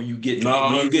 Like when you get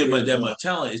that much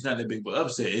talent, it's not that big of an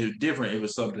upset. It's different. It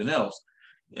was something else,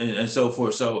 and so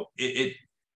forth. So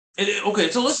okay.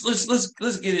 So let's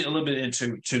get it a little bit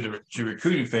into the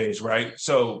recruiting phase, right?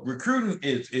 So recruiting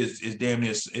is damn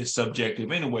near is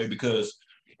subjective anyway, because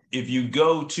if you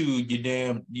go to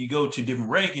different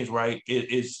rankings, right?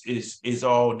 It's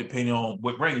all depending on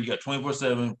what ranking. You got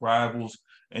 24/7 rivals,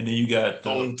 and then you got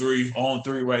on three,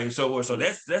 right, and so forth. So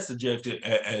that's subjective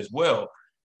as well.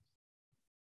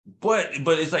 But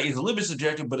it's like it's a little bit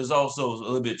subjective, but it's also a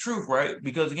little bit truth, right?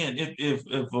 Because again, I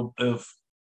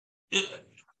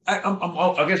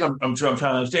guess I'm trying to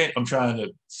understand. I'm trying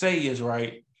to say is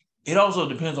right. It also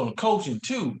depends on the coaching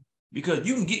too, because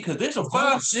you can get there's some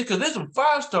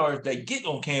 5-stars that get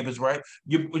on campus, right?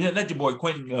 Not your boy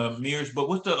Quentin Mears, but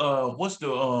what's the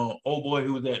old boy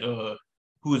who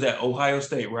was at Ohio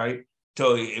State, right?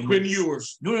 Quentin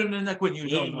Ewers. No, not Quentin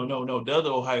Ewers. No. The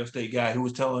other Ohio State guy who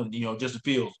was telling Justin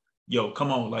Fields, yo,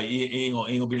 come on, like it ain't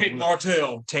gonna be Tate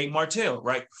Martell,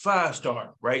 right?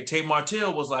 5-star, right? Tate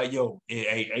Martell was like, yo,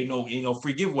 ain't no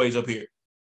free giveaways up here.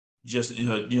 Just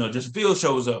Justin Fields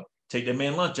shows up. Take that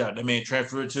man lunch out. That man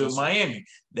transferred to Miami.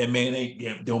 That man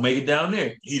don't make it down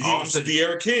there. He lost to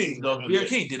De'Aaron King.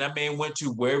 Then that man went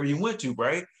to wherever he went to,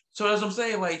 right? So as I'm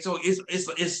saying, like, so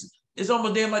it's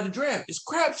almost damn like the draft. It's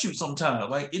crapshoot sometimes.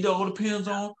 Like it all depends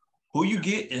on who you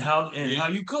get and how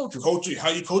you coach them. How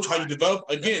you coach, how you develop.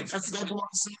 Again, that's exactly what I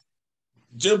said.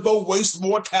 Jimbo wastes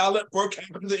more talent per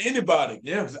capita than anybody.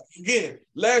 Yeah. Again,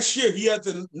 last year he had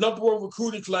the number 1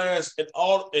 recruiting class in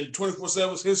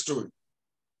 24/7's history.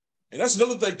 And that's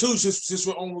another thing too, since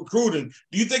we're on recruiting.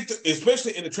 Do you think that,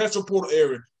 especially in the transfer portal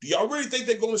area, do y'all really think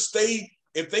they're going to stay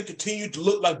if they continue to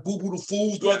look like boo-boo the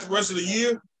fools throughout the rest of the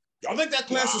year? Y'all think that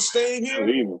class is staying here?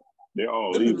 They're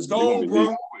all leaving. It's gone,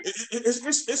 bro.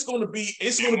 It's going to be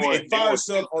a fire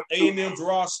sale on A&M's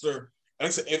roster. And I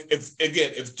said,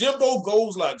 if Jimbo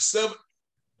goes like 7,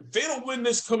 if they don't win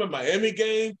this coming Miami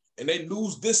game and they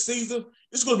lose this season,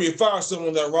 it's going to be a fire sale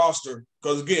on that roster.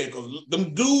 Because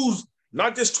them dudes,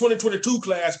 not just 2022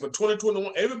 class, but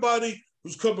 2021, everybody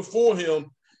who's come before him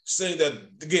saying that,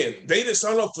 again, they didn't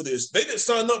sign up for this. They didn't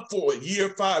sign up for a year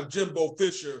 5 Jimbo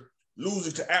Fisher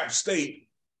losing to App State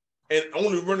and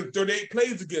only running 38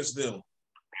 plays against them.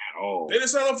 Oh, they didn't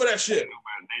sign up for that shit.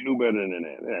 They knew better than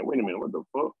that. Yeah, wait a minute, what the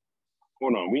fuck?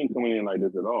 Hold on, we ain't coming in like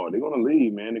this at all. They're gonna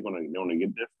leave, man. They're gonna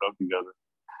get their stuff together.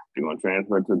 They're gonna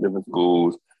transfer to different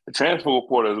schools. The transfer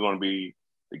portal is gonna be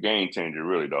the game changer,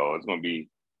 really, dog. It's gonna be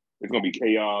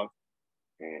chaos,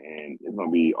 and it's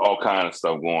gonna be all kind of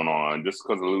stuff going on just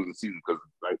because of the losing season. Because,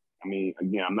 like, I mean,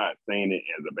 again, I'm not saying it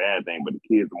as a bad thing, but the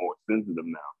kids are more sensitive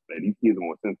now. Like, these kids are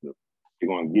more sensitive. They're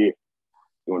gonna get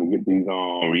these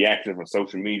reactions from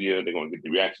social media. They're gonna get the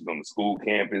reactions on the school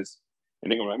campus,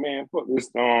 and they're gonna be like, man, fuck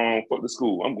the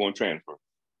school. I'm going to transfer.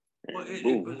 But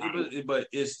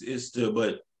it's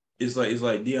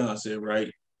like Deion said,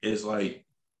 right? It's like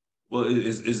Well,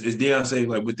 it's Deion say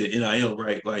like with the NIL,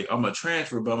 right? Like I'm a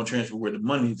transfer, but I'm a transfer where the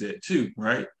money's at too,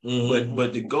 right?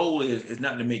 But the goal is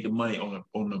not to make the money on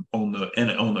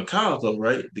the college level,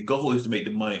 right? The goal is to make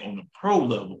the money on the pro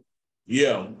level.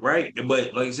 Yeah. Right.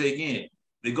 But like I say again,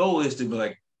 the goal is to be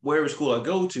like wherever school I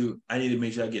go to, I need to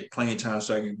make sure I get playing time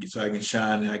so I can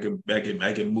shine and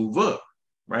I can move up.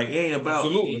 Right. It ain't about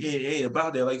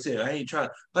that. Like I said, I ain't trying.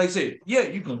 Like I said, yeah,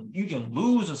 you can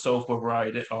lose and so forth,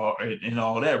 right? And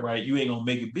all that, right? You ain't gonna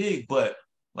make it big, but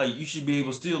like you should be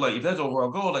able to still like if that's overall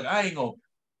goal, like I ain't gonna.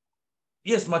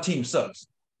 Yes, my team sucks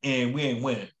and we ain't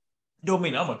winning. Don't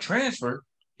mean I'm a transfer,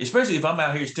 especially if I'm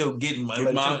out here still getting my.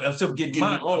 I'm still getting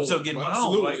my own.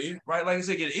 Like, right? Like I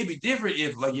said, it'd be different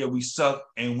if like yeah we suck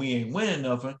and we ain't winning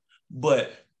nothing,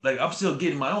 but like I'm still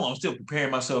getting my own. I'm still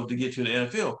preparing myself to get to the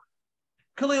NFL.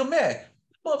 Khalil Mack,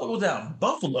 motherfucker was out in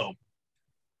Buffalo.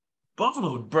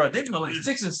 Buffalo, bro, they were like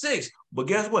 6-6. But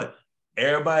guess what?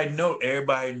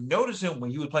 Everybody noticed him when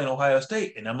he was playing Ohio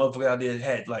State, and that motherfucker out there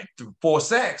had like 4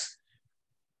 sacks.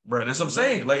 Bro, that's what I'm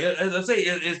saying. Like as I say,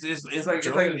 it's like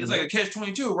a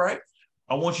catch-22, right?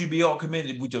 I want you to be all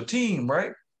committed with your team,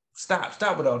 right?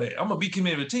 Stop with all that. I'm gonna be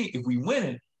committed with the team. If we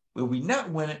winning, if we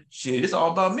not winning, shit, it's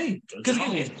all about me. Because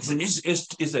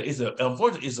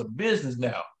unfortunately, it's a business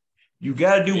now. You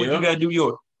gotta do what you gotta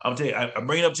do. I'm telling you, I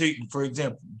bring it up to you, for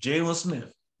example, Jalen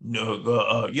Smith.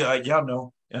 Y'all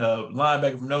know,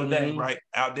 linebacker from Notre Dame, right?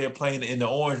 Out there playing in the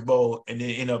Orange Bowl and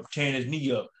then end up tearing his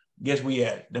knee up. Guess we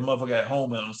at? The motherfucker at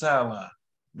home on the sideline.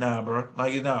 Nah, bro.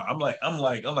 I'm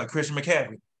like Christian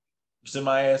McCaffrey. Send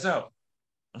my ass out.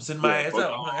 I'm sending my ass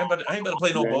out. I ain't about to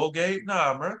play no bowl game.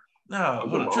 Nah, bro. Nah,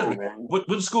 what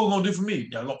the school gonna do for me?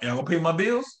 Y'all gonna pay my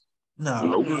bills? Nah,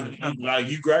 like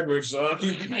you graduate, son.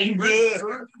 You good?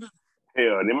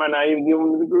 Hell, they might not even give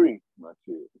him the degree. My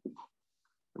shit. They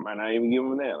might not even give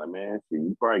him that. Like, man, shit,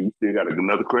 you still got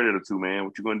another credit or two, man.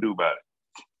 What you gonna do about it?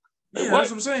 Yeah, that's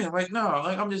what I'm saying. Like, no,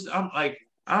 like I'm like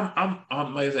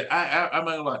I say, I'm not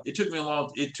gonna lie. It took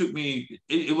me.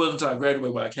 It wasn't until I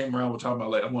graduated when I came around with talking about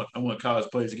like I want college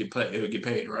players to get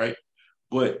paid, right?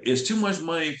 But it's too much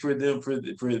money for them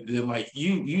like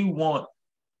you want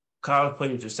college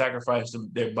players to sacrifice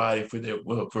their body for their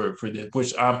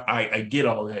which I get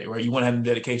all that, right? You want to have the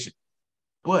dedication,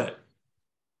 but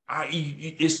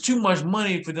it's too much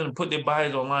money for them to put their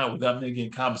bodies online without them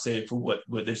getting compensated for what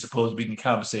they're supposed to be getting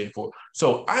compensated for.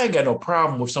 So I ain't got no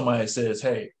problem with somebody that says,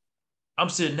 "Hey, I'm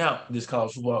sitting out this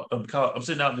college football. I'm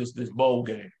sitting out this bowl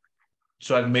game,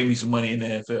 so I can make me some money in the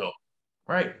NFL."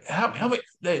 Right? How many?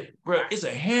 Bro, it's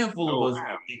a handful of us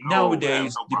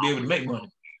nowadays to be able to make money.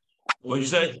 What you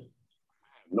say?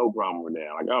 No problem with that.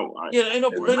 Like, ain't no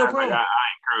problem. Like, I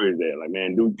encourage that. Like,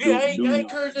 man, I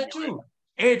encourage that too.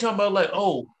 Ain't talking about like,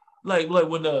 oh, like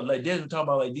when like Desmond talking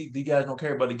about like these guys don't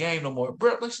care about the game no more,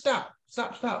 bro. Like, stop,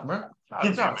 bro.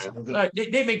 Stop. Like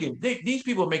these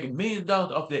people are making millions of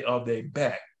dollars off their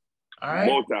back. All right,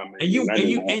 and they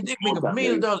make $1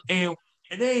 million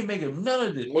and they ain't making none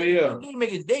of this. Well, yeah,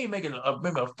 they ain't making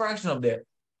a fraction of that.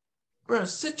 Bro,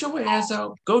 sit your ass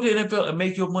out, go to the NFL and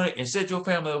make your money and set your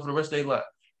family up for the rest of their life.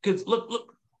 Because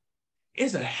look,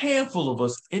 it's a handful of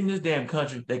us in this damn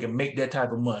country that can make that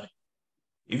type of money.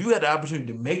 If you had the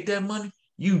opportunity to make that money,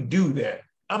 you do that.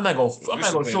 I'm not gonna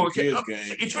shortcut.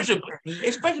 Especially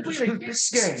playing the kids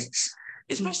game.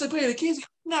 Especially playing the kids.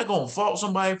 I'm not gonna fault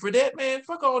somebody for that, man.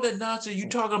 Fuck all that nonsense you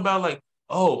talking about. Like,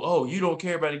 oh, you don't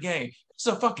care about the game. It's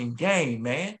a fucking game,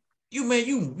 man. You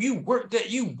work that,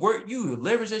 you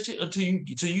leverage that shit until you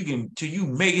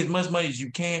make as much money as you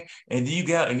can, and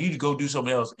then you go do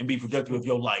something else and be productive with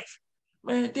your life.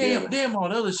 Man, damn all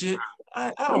the other shit.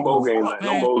 I don't bowl game.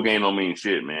 No bowl game don't mean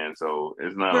shit, man. So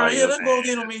it's not like that bowl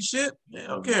game don't mean shit. Man, I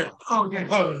don't care.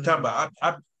 Talking about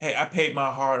I paid my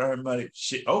hard-earned money.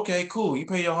 Shit. Okay, cool. You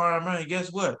pay your hard-earned money.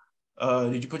 Guess what?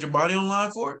 Did you put your body on the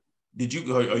line for it?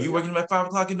 Are you working at 5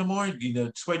 o'clock in the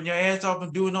morning? Sweating your ass off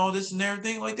and doing all this and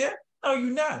everything like that? No,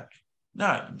 you're not.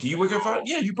 Nah. Do you work at 5?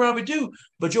 Yeah, you probably do.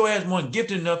 But your ass wasn't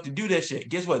gifted enough to do that shit.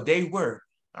 Guess what? They were.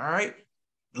 All right.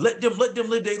 Let them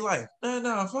live their life.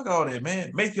 Nah, fuck all that,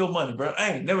 man. Make your money, bro.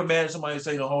 I ain't never mad at somebody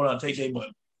say, "No, hold on, take their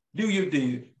money." Do your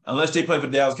thing. Unless they play for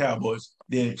the Dallas Cowboys,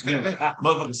 then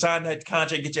motherfucker sign that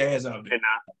contract, get your ass out there.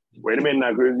 Wait a minute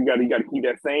now, Chris. You got to keep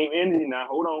that same energy now.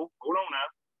 Hold on.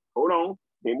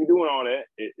 Can't be doing all that.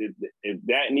 If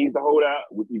that needs to hold out,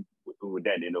 with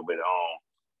that didn't know better.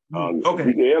 Okay.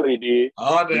 Zeke Elliott did.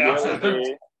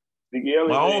 Zeke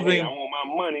Elliott own thing. I want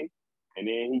my money, and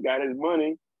then he got his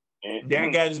money. And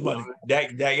Dak got his money.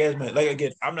 Dak got his money. Like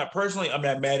again, I'm not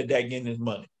mad at Dak getting his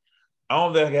money.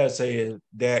 All that I gotta say is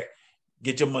Dak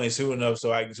get your money soon enough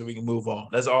so we can move on.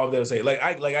 That's all they'll say. Like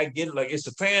I get it. Like it's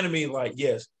the fan of me. Like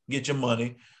yes, get your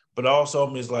money, but also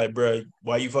I'm just like, bro,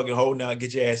 why you fucking holding out?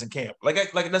 Get your ass in camp.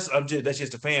 That's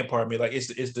just the fan part of me. Like it's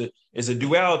the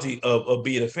duality of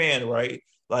being a fan, right?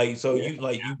 Like so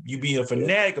you being a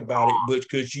fanatic about it, but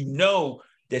because you know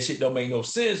that shit don't make no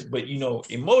sense, but you know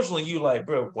emotionally you like,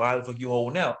 bro, why the fuck you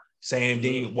holding out? Same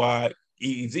thing. Why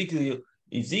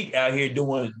Zeke out here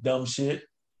doing dumb shit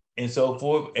and so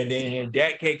forth, and then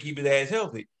Dak can't keep his ass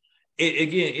healthy.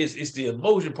 It's the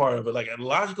emotion part of it. Like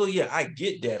logically, yeah, I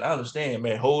get that. I understand,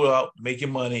 man. Hold out, make your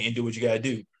money, and do what you gotta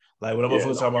do. Like when I'm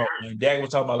talking about, when Dak was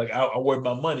talking about, like I worry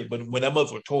about money, but when that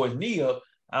motherfucker tore his knee up,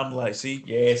 I'm like, see,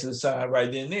 your ass is a sign right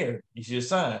then and there. You should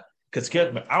sign because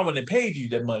I wouldn't have paid you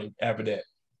that money after that,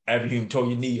 after you tore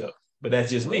your knee up. But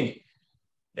that's just me.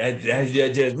 That's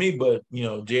just me. But you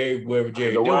know, Jerry, wherever Jerry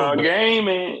It's a doing, wild game,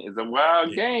 man. It's a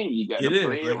wild game. You got to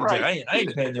play it right. I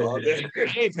ain't paying your ass.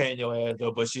 I ain't paying your ass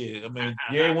though. But shit, I mean,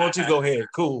 Jerry, why don't you go ahead?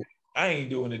 Cool. I ain't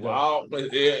doing it though. Wow,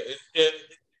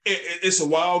 it's a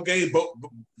wild game,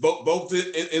 both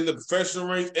in the professional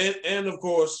ranks and of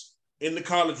course in the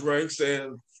college ranks.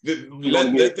 And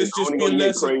let this just be a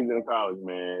lesson. Crazy in college,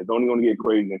 man. It's only going to get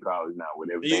crazy in college now with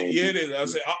everything. Yeah, it is. I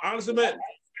say honestly, man.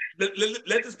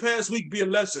 Let this past week be a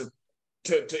lesson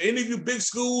to any of you big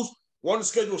schools want to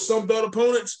schedule some belt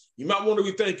opponents. You might want to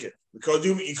be thinking because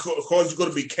you're going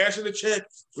to be cashing a check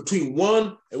between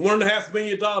 $1 and $1.5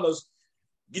 million.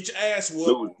 Get your ass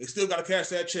whooped. They still got to cash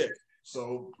that check.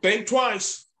 So think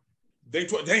twice.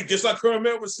 Just like Colonel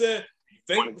Melvin said.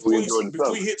 Think before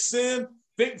you hit send.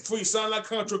 Think before you sign that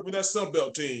contract with that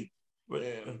Sunbelt team.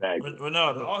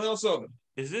 Ronaldo, all hell Southern.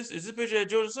 Is this picture at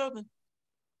Georgia Southern?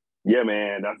 Yeah,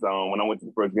 man. That's when I went to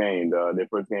the first game. Their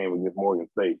first game was against Morgan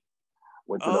State.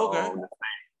 Went to the stadium.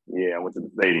 Yeah, I went to the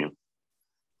stadium.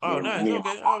 Oh, nice.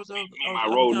 Okay. I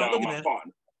rolled down my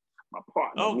partner. My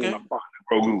partner. Okay. My partner,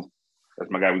 Grogu.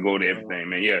 That's my guy. We go to everything,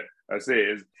 man. Yeah, I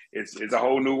said it's a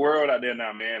whole new world out there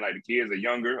now, man. Like the kids are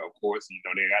younger, of course. You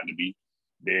know they got to be.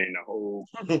 Then the whole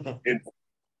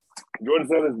Georgia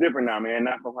Southern's different now, man.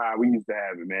 Not from how we used to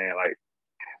have it, man. Like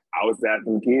I was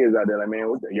asking the kids out there, like,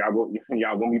 man, y'all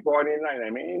gonna be partying tonight?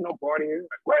 Like, man, ain't no party here.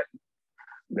 Like, what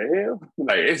the hell?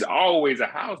 Like, it's always a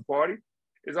house party.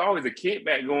 There's always a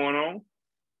kickback going on,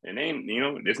 and ain't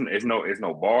it's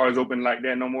no bars open like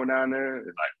that no more down there. It's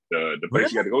like the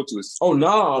place you got to go to is. Oh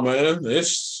no, man!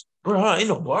 It's ain't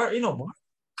no bar. It's like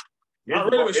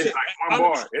one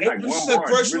bar. It's like one bar.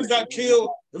 Freshman got killed.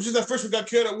 It was just that freshman got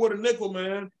killed at Wood and Nickel,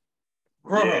 man.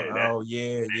 Yeah.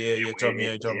 You told me.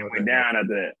 It went down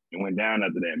after that. It went down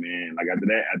after that, man. Like after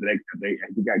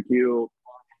he got killed,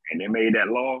 and they made that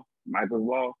law, Michael's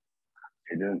law.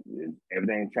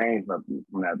 Everything changed from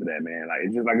after that, man. Like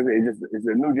it's just like I said, it's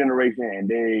a new generation, and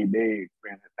they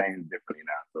experience things differently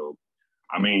now. So,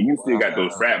 I mean, you still got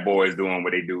those frat boys doing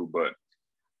what they do, but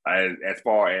as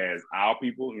far as our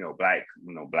people, black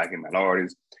and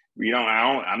minorities.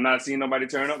 I'm not seeing nobody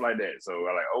turn up like that. So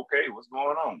I'm like, okay, what's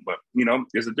going on? But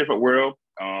it's a different world.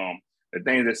 The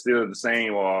things that still the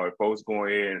same are folks go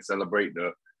ahead and celebrate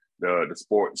the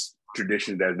sports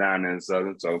tradition that's down there in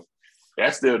Southern. So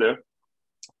that's still there.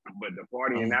 But the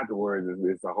partying afterwards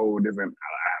is a whole different.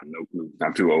 I have no clue.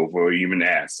 I'm too old for even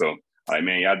to ask. So like,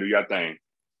 man, y'all do your thing.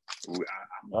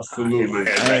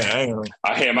 Absolutely.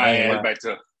 I had my ass back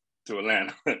to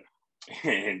Atlanta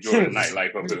and enjoy the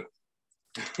nightlife up here.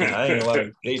 I ain't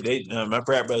like they my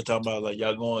frat brother talking about like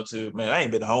y'all going to, man. I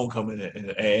ain't been to homecoming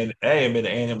and I ain't been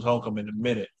to A&M's homecoming in a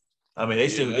minute. I mean they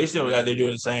still out there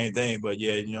doing the same thing, but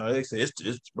yeah, they say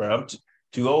it's bro. I'm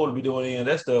too old to be doing any of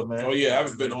that stuff, man. Oh yeah, I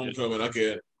haven't been homecoming. I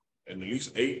can't in at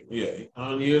least 8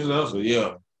 years now. So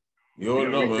yeah, you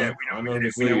already know, man. I know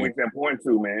the we didn't reach that point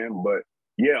too, man. But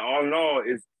yeah, all in all,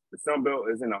 the Sun Belt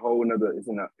is in a whole nother. It's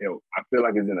in a I feel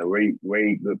like it's in a way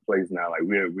good place now. Like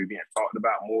we're being talked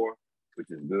about more, which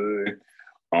is good.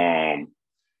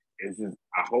 It's just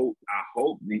I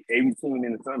hope the AV team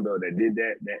in the Sun Belt that did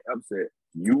that upset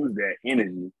use that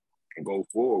energy and go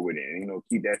forward with it, and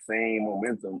keep that same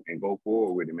momentum and go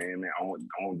forward with it, man. I want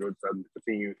Georgia Southern to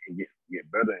continue and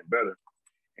get better and better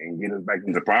and get us back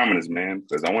into prominence, man.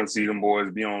 Because I want to see them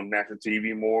boys be on national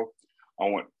TV more. I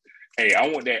want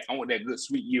that good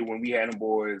sweet year when we had them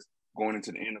boys going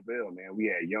into the NFL, man. We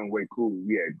had Young Way Cool,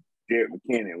 we had Derek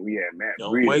McKinnon, we had Matt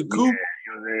Breida, you know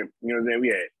what I'm saying? We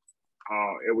had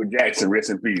Edward Jackson, rest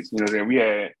in peace. You know what I'm saying?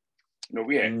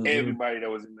 We had everybody that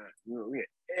was in that. We had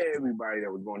everybody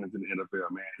that was going into the NFL,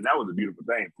 man. And that was a beautiful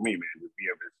thing for me, man, to be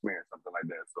able to experience something like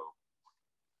that. So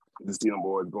to see them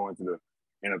boys going to the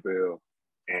NFL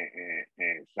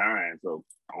and shine. So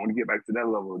I want to get back to that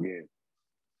level again.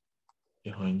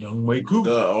 Young Wei Koo.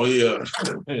 Oh yeah,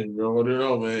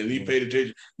 man. He paid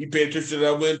attention. He paid attention to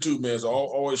that win too, man. So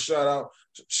always shout out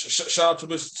to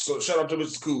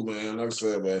Mr. Cool, man. Like I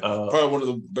said, man, probably one of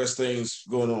the best things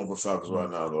going on for Falcons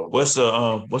right now, though. What's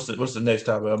the next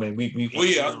topic? I mean, we. Well,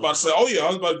 yeah, I was about to say. Oh yeah, I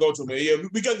was about to go to, man. Yeah,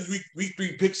 we got these week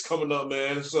 3 picks coming up,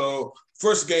 man. So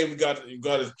first game we got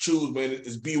to choose, man.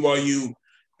 Is BYU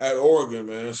at Oregon,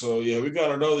 man. So yeah, we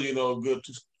got another good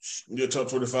top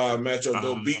 25 matchup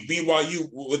though. BYU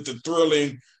with the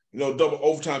thrilling, double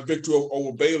overtime victory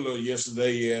over Baylor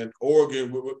yesterday, and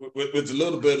Oregon with a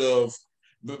little bit of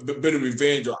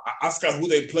revenge. I forgot who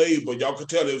they played, but y'all could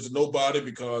tell it was nobody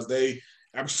because they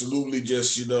absolutely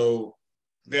just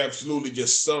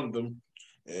summed them.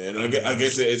 And I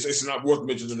guess it's not worth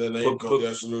mentioning their name because they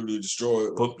absolutely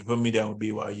destroyed. Put me down with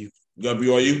BYU. You got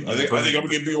BYU? I think I'm gonna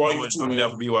get BYU too, man.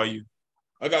 Down for BYU.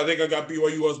 I got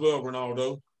BYU as well,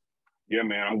 Ronaldo. Yeah,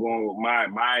 man. I'm going with my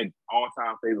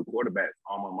all-time favorite quarterback,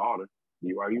 alma mater,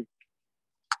 BYU.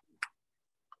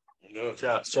 Yeah.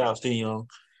 Shout out Steve Young.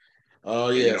 Oh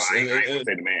yes. I ain't gonna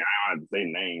say the man. I don't have to say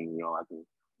the name. I can.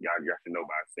 Y'all should know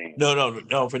by seeing.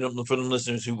 No. For them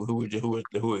listeners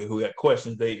who got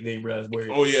questions, they realize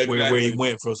where he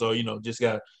went from. So just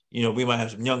got we might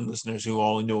have some young listeners who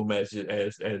only know him as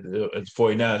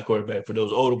 49ers quarterback. For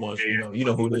those older ones, you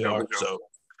know who they are. So.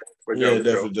 Yeah,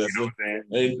 definitely.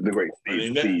 The great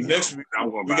Steve. Next week,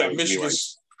 we got Michigan.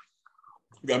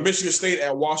 We got Michigan State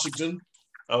at Washington.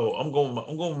 Oh, I'm going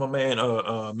with my man,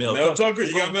 Mel Tucker.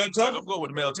 You got Mel Tucker? I'm going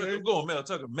with Mel Tucker. I'm going with Mel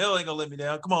Tucker. Mel ain't gonna let me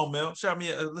down. Come on, Mel. Shout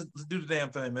me. Let's do the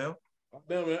damn thing, Mel.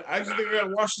 Damn, man. I just think I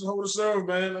got Washington hold the serve,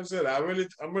 man. Like I said, I'm really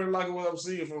liking what I'm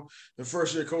seeing from the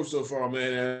first year coach so far,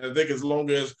 man. And I think as long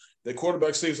as the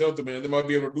quarterback stays healthy, man, they might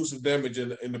be able to do some damage in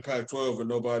the Pac-12, and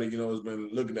nobody, has been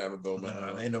looking at it though,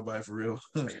 man. Ain't nobody for real.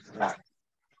 Ain't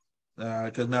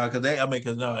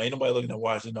nobody looking at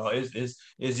Washington. No, it's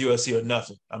USC or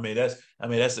nothing. That's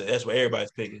what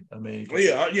everybody's picking. I'm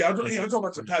talking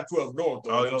about the Pac-12 North.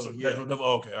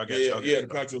 Though, okay, I got you. Yeah, the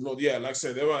Pac-12 North. Yeah, like I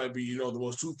said, that might be the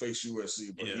most two-faced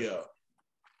USC, but yeah,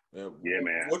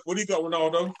 man. What do you got,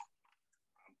 Ronaldo?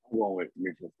 I'm going with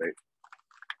Michigan State.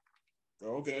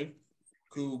 Okay,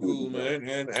 cool, man,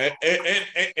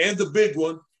 and the big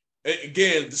one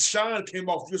again. The shine came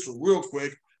off this one real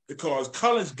quick. Because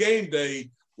College Game Day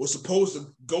was supposed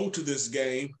to go to this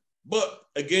game, but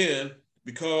again,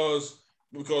 because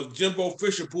Jimbo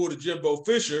Fisher pulled a Jimbo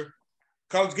Fisher,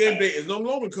 College Game Day is no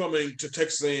longer coming to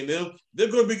Texas A&M. They're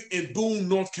going to be in Boone,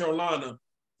 North Carolina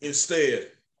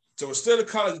instead. So instead of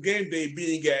College Game Day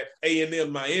being at A&M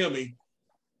Miami,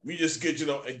 we just get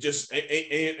A&M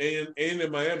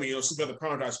Miami, some other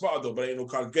paradise spot though, but ain't no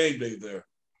College Game Day there.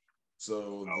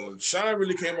 So the shine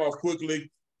really came off quickly.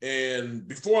 And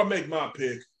before I make my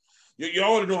pick, you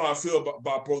already know how I feel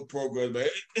about both programs, man.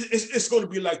 It's going to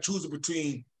be like choosing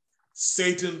between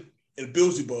Satan and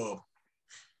Beelzebub.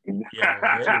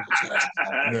 Yeah.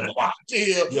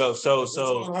 Yo, so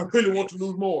I really want to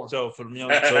lose more. So for them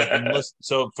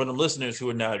for the listeners who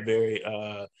are not very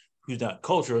who's not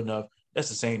cultural enough, that's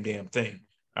the same damn thing.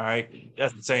 All right,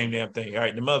 that's the same damn thing. All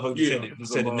right, the motherfucker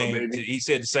said the name. Baby. He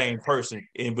said the same person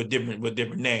with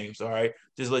different names. All right,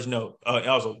 just to let you know.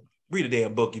 Also, read a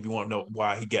damn book if you want to know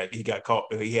why he got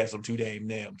caught. He has some two damn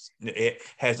names. It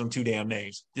has some two damn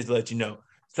names. Just to let you know.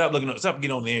 Stop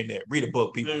getting on the internet. Read a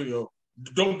book, people. There you go.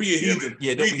 Don't be a heathen.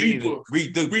 Yeah, don't be a heathen.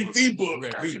 Read the book.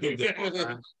 Read the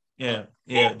book. Yeah.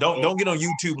 Don't get on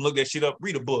YouTube and look that shit up.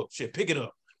 Read a book. Shit, pick it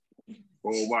up.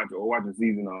 Or watch the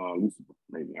season Lucifer.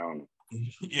 Maybe I don't know.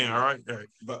 Yeah, all right.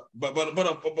 But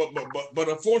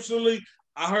unfortunately,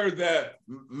 I heard that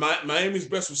Miami's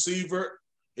best receiver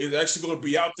is actually going to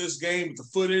be out this game with a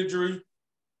foot injury.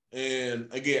 And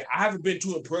again, I haven't been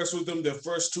too impressed with them their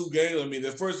first two games. I mean,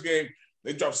 their first game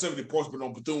they dropped 70 points, but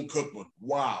on Bethune-Cookman.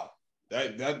 Wow,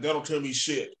 that don't tell me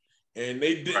shit. And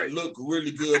they didn't look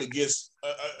really good against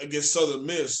Southern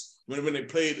Miss when they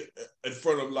played in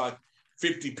front of like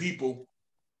 50 people.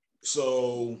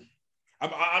 So.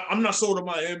 I'm not sold on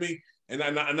Miami, and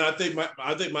I think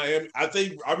Miami. I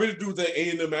really do think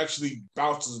A&M actually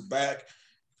bounces back,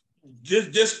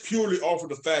 just purely off of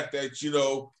the fact that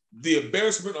the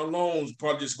embarrassment alone is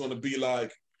probably just going to be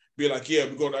like yeah,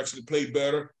 we're going to actually play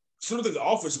better. So I don't think the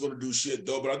offense is going to do shit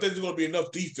though, but I think there's going to be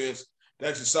enough defense to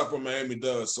actually stop what Miami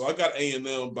does. So I got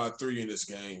A&M by 3 in this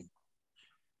game.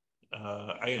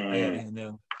 I got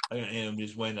A&M. I got A&M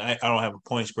just winning. I don't have a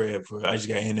point spread for. I just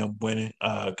got A&M winning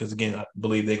because again, I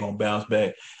believe they're gonna bounce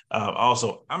back.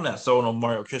 Also, I'm not sold on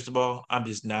Mario Cristobal. I'm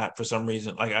just not for some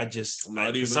reason. Like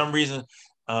for some reason,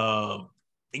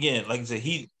 again, like I said,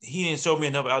 he didn't show me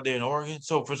enough out there in Oregon.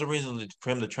 So for some reason, for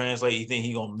him to translate, you think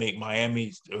he gonna make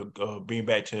Miami bring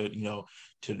back to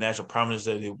to the national prominence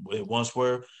that it once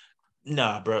were?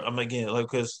 Nah, bro. I'm again like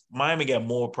because Miami got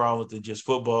more problems than just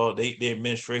football. Their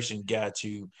administration got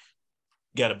to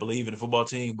believe in the football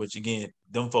team, which again,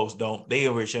 them folks don't. They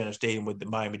over sharing a stadium with the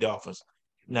Miami Dolphins.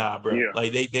 Nah, bro. Yeah.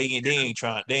 Like they ain't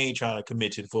trying to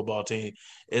commit to the football team.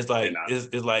 It's like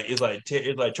it's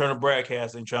like Turner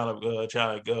Broadcasting trying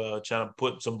to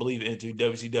put some belief into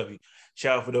WCW.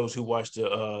 Shout out for those who watched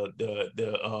the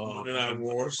Monday Night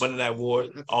Wars. Monday Night Wars.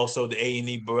 Also the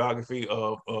A&E biography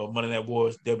of Monday Night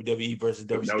Wars WWE versus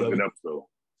WCW. That was a good episode.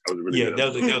 That was a really good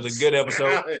episode. That was a good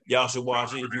episode. Y'all should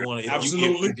watch it if you want to.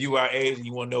 Absolutely. If you are age and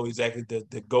you want to know exactly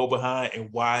the go behind and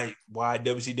why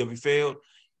WCW failed,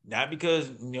 not because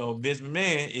Vince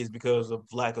McMahon, is because of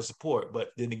lack of support.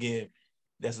 But then again,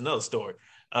 that's another story.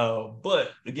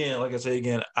 But again, like I say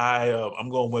again, I'm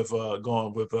going with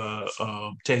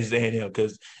Texas A&M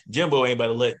because Jimbo ain't about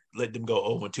to let them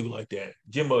go 0-2 like that.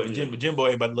 Jimbo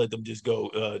ain't about to let them just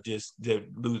go just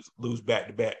lose back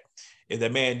to back. If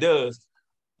that man does.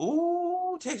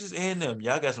 Ooh, Texas A&M.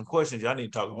 Y'all got some questions y'all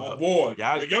need to talk about. Oh boy,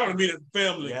 y'all gotta meet as a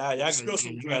family. Yeah, y'all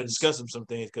gotta discuss some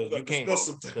things because you can't.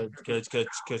 Because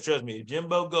trust me, if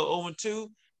Jimbo go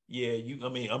 0-2, yeah, I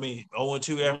mean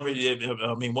 0-2 after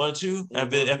 1-2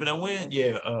 after that win,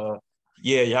 yeah,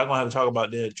 y'all gonna have to talk about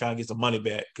that, trying to get some money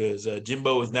back because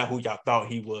Jimbo is not who y'all thought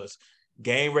he was.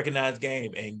 Game recognized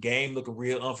game, and game looking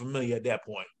real unfamiliar at that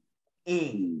point.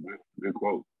 Good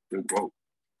quote.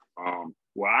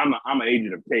 Well, I'm an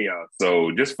agent of chaos,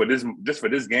 so just for this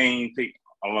game pick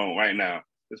alone right now,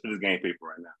 just for this game paper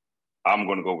right now, I'm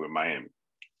gonna go with Miami.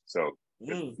 So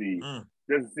just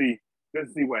to see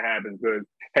what happens. Because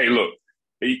hey, look,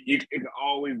 it can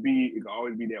always be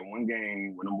that one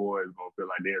game when the boys gonna feel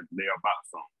like they're about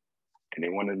something and they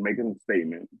want to make a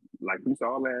statement, like we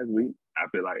saw last week. I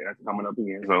feel like that's coming up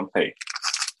again. So hey,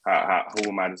 who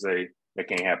am I to say that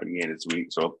can't happen again this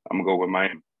week? So I'm gonna go with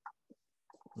Miami.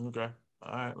 Okay.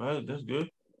 All right, well, that's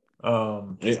good.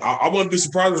 I wouldn't be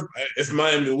surprised if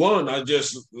Miami won. I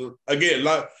just again,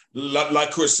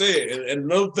 like Chris said, and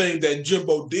another thing that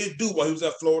Jimbo did do while he was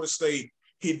at Florida State,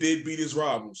 he did beat his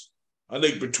rivals. I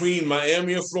think between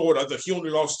Miami and Florida, I think he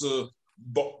only lost to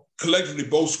collectively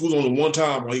both schools only one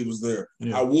time while he was there.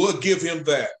 Yeah. I would give him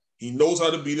that. He knows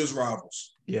how to beat his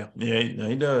rivals. Yeah,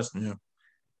 he does.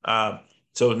 Yeah.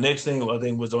 So the next thing I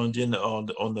think was on the agenda on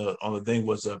the thing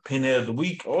was Pinhead of the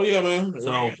Week. Oh yeah, man. We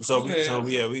gonna try Pinhead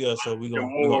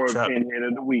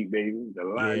of the Week, baby.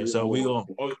 Yeah, so we gonna.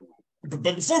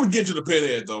 But before we get to the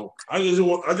Pinhead, though, I just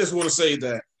want to say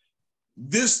that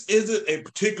this isn't a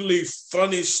particularly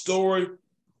funny story.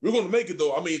 We're gonna make it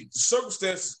though. I mean, the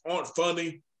circumstances aren't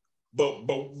funny, but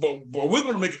we're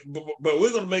gonna make it. But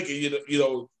we're gonna make it.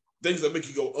 Things that make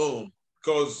you go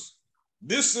because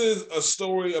this is a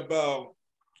story about.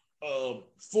 A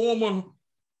former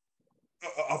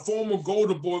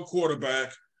Golden Boy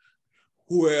quarterback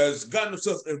who has gotten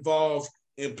himself involved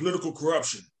in political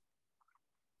corruption.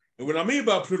 And what I mean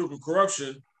by political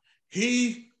corruption,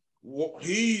 he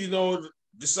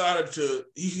decided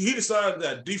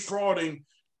that defrauding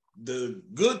the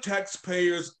good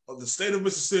taxpayers of the state of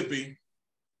Mississippi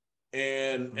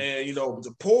and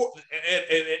the poor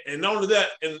and not only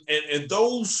that and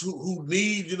those who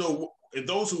need the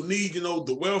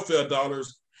welfare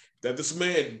dollars that this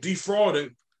man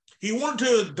defrauded, he wanted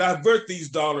to divert these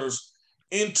dollars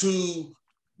into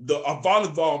a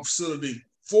volleyball facility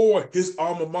for his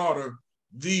alma mater,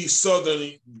 the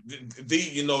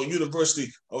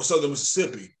University of Southern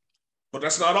Mississippi. But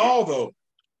that's not all, though.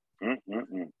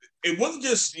 It wasn't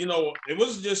just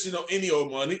any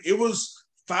old money. It was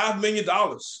 $5 million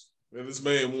that this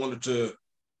man wanted to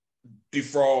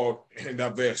defraud and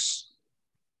divest.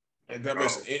 And that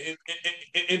makes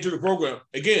into the program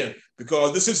again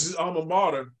because this is his alma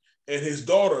mater, and his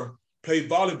daughter played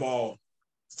volleyball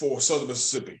for Southern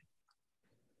Mississippi.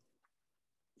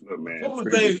 Look, man,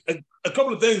 a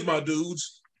couple of things, my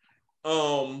dudes.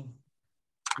 One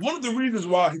of the reasons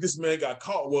why this man got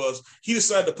caught was he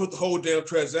decided to put the whole damn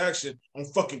transaction on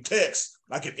fucking text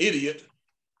like an idiot.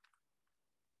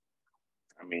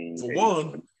 I mean, for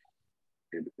one.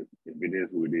 It is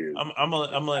who it is. I'm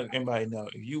gonna let everybody know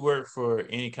if you work for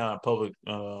any kind of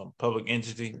public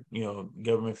entity,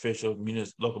 government official,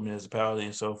 local municipality,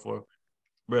 and so forth,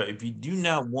 bro. If you do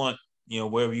not want,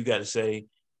 wherever you got to say,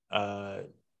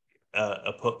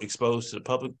 exposed to the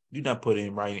public, do not put it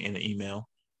in writing in the email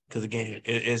because again,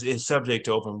 it's subject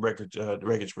to open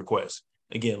records requests.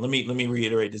 again, let me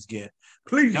reiterate this again.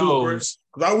 Please do, Chris.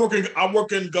 Because I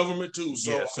work in government too.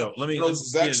 So yeah, so let me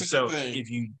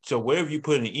so wherever you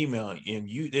put in an email, and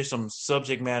there's some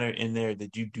subject matter in there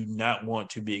that you do not want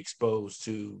to be exposed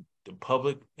to the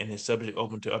public, and it's subject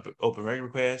open to open record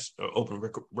requests or open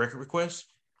record requests.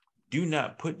 Do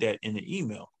not put that in the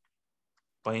email.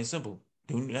 Plain and simple.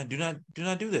 Do not do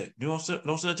that. Don't send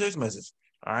a text message.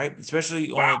 All right, especially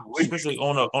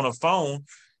on a phone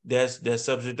that's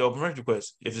subject to open record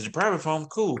requests. If it's a private phone,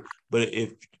 cool. But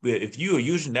if you are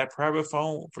using that private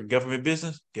phone for government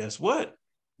business, guess what?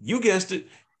 You guessed it.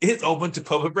 It's open to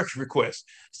public record requests.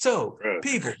 So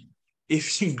people,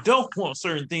 if you don't want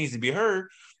certain things to be heard,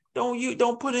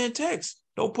 don't put it in text.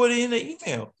 Don't put it in the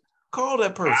email. Call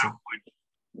that person.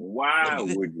 Why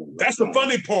would you? That's the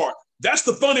funny part. That's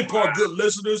the funny part, good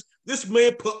listeners. This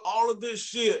man put all of this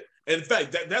shit. In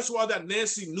fact, that's why that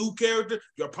Nancy New character,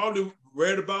 y'all probably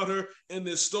read about her in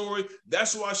this story.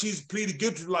 That's why she's pleaded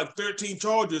guilty to like 13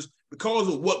 charges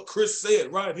because of what Chris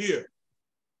said right here.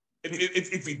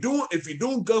 If you're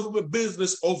doing government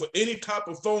business over any type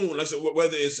of phone, like I said,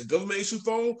 whether it's a government issue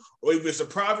phone or if it's a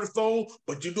private phone,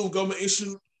 but you're doing government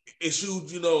issued,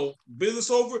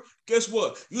 business over, guess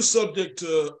what? You're subject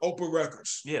to open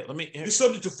records. Yeah, you're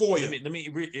subject to FOIA. Let me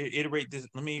reiterate this.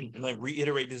 Let me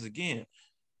reiterate this again.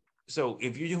 So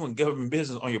if you're doing government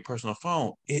business on your personal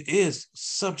phone, it is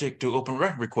subject to open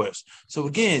record requests. So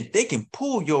again, they can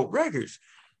pull your records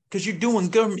because you're doing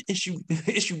government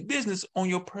issue business on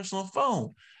your personal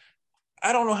phone.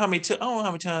 I don't know how many times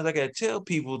I gotta tell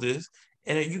people this,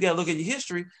 and you gotta look at your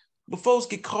history. But folks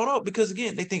get caught up because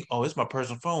again, they think, oh, it's my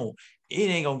personal phone. It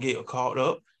ain't gonna get caught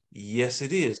up. Yes,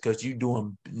 it is, because you're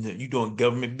doing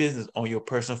government business on your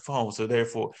personal phone. So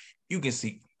therefore, you can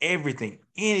see everything,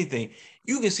 anything.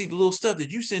 You can see the little stuff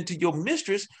that you send to your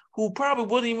mistress, who probably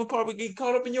wouldn't even get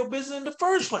caught up in your business in the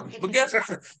first place. But guess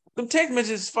what? Them text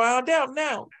messages filed out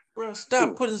now. Bro,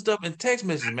 stop putting stuff in text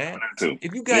messages, man.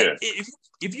 If you got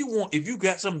if you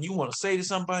got something you want to say to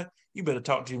somebody, you better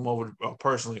talk to them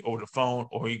personally over the phone,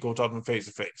 or you go talk to them face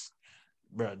to face.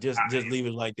 Bro, just leave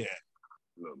it like that.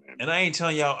 And I ain't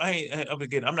telling y'all,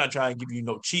 I'm not trying to give you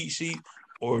no cheat sheet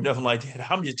or nothing like that.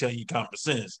 I'm just telling you common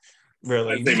sense. Bro,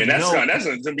 like,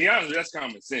 to be honest, that's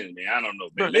common sense, man. I don't know.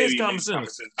 Bro, it's common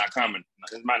sense. Not common.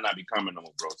 It might not be common no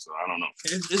more, bro. So I don't know.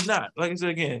 It's not. Like I said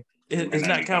again, it's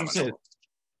not common sense.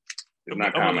 It's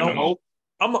not common no more.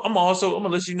 I'm gonna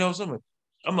let you know something.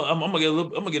 I'm gonna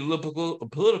get a little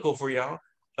political for y'all.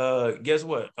 Guess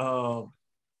what?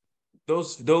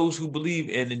 Those who believe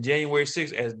in the January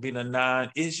 6th as being a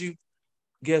non-issue,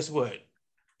 guess what?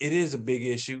 It is a big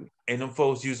issue, and them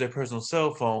folks use their personal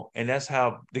cell phone, and that's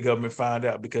how the government found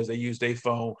out, because they use their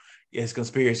phone as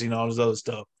conspiracy and all this other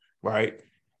stuff, right?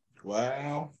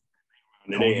 Wow.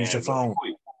 Don't use your phone.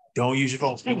 Don't use your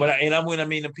phone. But when I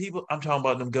mean the people, I'm talking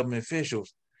about them government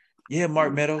officials. Yeah,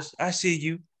 Mark Meadows, I see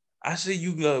you. I see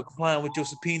you complying with your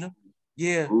subpoena.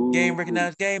 Yeah, game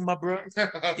recognized game, my bro.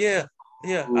 Yeah.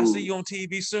 I see you on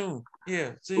TV soon.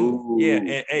 Yeah, soon.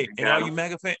 Yeah, and all you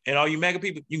MAGA fans and all you MAGA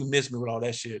people, you can miss me with all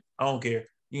that shit. I don't care.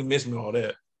 You can miss me with all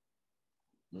that.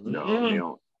 No, they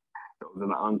don't. Those are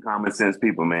the uncommon sense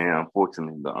people, man.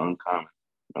 Unfortunately, the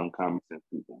uncommon sense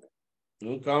people.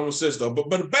 Uncommon sense though. But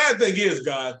the bad thing is,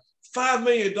 guys, $5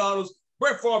 million.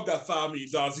 Brett Favre got $5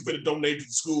 million. He could have donated to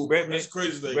the school. That's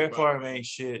crazy. Brett Favre ain't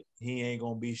shit. He ain't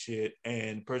gonna be shit.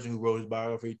 And the person who wrote his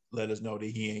biography let us know that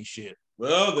he ain't shit.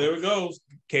 Well, there it goes.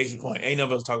 Case in point, ain't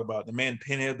none of us talk about it. The man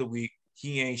Pinhead of the week.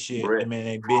 He ain't shit. That man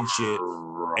ain't been shit.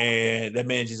 And that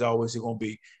man just always gonna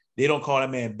be. They don't call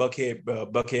that man Buckhead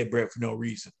Brett for no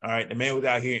reason. All right, the man was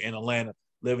out here in Atlanta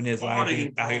living his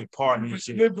life, out here partying and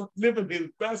shit. Living his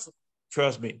best.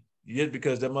 Trust me. Just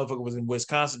because that motherfucker was in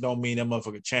Wisconsin don't mean that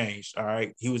motherfucker changed. All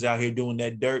right. He was out here doing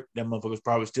that dirt. That motherfucker's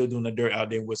probably still doing that dirt out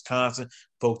there in Wisconsin.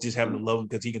 Folks just happen to love him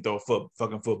because he can throw a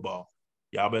fucking football.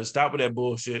 Y'all better stop with that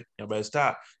bullshit. Y'all better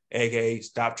stop. AKA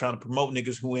stop trying to promote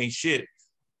niggas who ain't shit.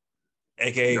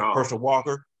 AKA Herschel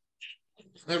Walker.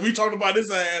 And we talked about his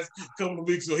ass a couple of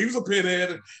weeks ago. He was a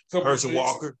pinhead. Herschel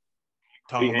Walker.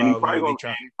 He's probably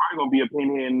gonna be a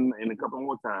pinhead in a couple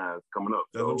more times coming up.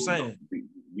 That's what I'm saying.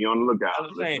 Be on the lookout.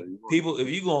 I'm saying, people, if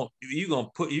you gonna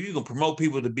promote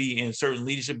people to be in certain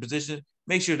leadership positions,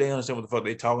 make sure they understand what the fuck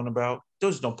they're talking about.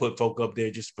 Just don't put folk up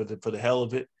there just for the hell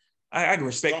of it. I can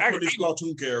respect.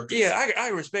 I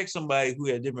respect somebody who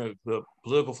had different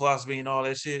political philosophy and all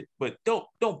that shit, but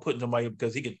don't put somebody up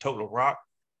because he can tote a rock.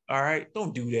 All right,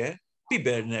 don't do that. Be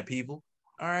better than that, people.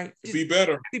 All right, be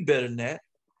better. Be better than that.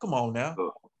 Come on now.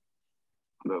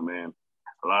 Look, man.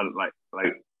 A lot of like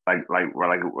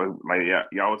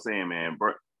y'all was saying, man.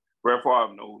 Brett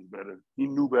Favre knows better. He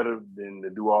knew better than to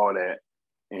do all that.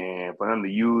 And for him to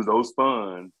use those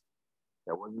funds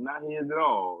that was not his at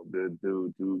all to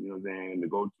you know what I'm saying, to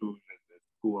go to the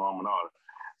school arm and all that.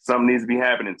 Something needs to be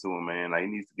happening to him, man. Like he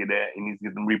needs to get that. He needs to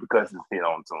get them repercussions hit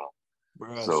on to him.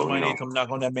 Bro, so, somebody need to come knock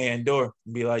on that man's door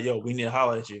and be like, yo, we need to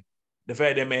holler at you. The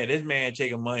fact that this man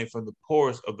taking money from the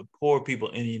poorest of the poor people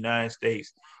in the United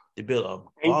States to build a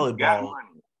volleyball.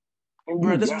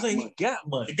 Bro, that's what I'm saying. Money. He got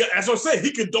money. That's what I'm saying.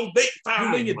 He could donate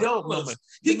 $5 million.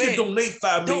 He could donate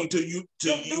 $5 million to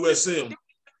USM.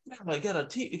 Like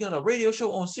got a radio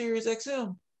show on Sirius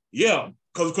XM. Yeah,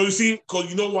 because you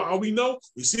know why we know?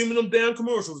 We see him in them damn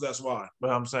commercials. That's why. But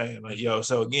I'm saying, like, yo,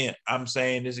 so again, I'm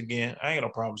saying this again. I ain't got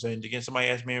no problem saying it again. Somebody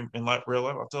asked me in like real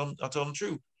life, I'll tell them the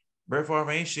truth. Brett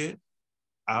Favre ain't shit.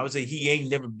 I would say he ain't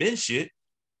never been shit.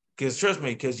 Because trust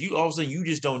me, because you all of a sudden you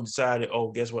just don't decide that,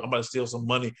 oh, guess what? I'm about to steal some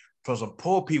money from some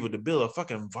poor people to build a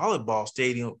fucking volleyball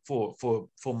stadium for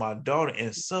my daughter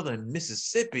in southern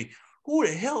Mississippi. Who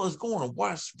the hell is going to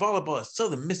watch volleyball in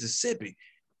southern Mississippi?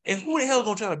 And who the hell is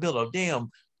going to try to build a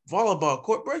damn volleyball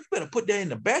court? Bro, you better put that in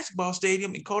the basketball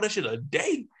stadium and call that shit a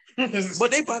day.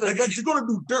 But they about to if you're gonna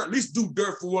do dirt, at least do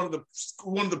dirt for one of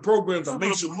the programs that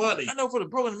makes you money. I know for the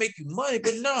program to make you money,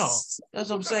 but no, that's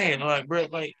what I'm saying. Like, bro,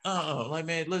 like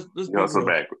man, let's go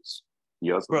backwards.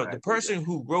 Bro, the person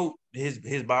who wrote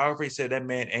his biography said that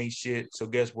man ain't shit. So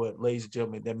guess what, ladies and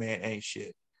gentlemen, that man ain't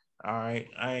shit. All right,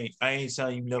 I ain't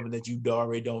telling you nothing that you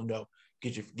already don't know.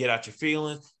 Get out your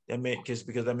feelings. That man,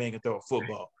 because that man can throw a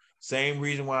football. Same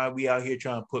reason why we out here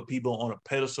trying to put people on a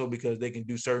pedestal because they can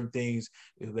do certain things.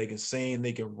 If they can sing,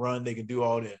 they can run, they can do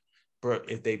all that. But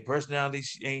if they personality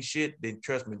ain't shit, then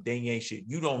trust me, they ain't shit.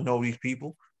 You don't know these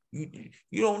people. You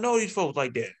don't know these folks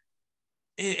like that.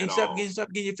 And stop getting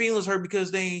your feelings hurt because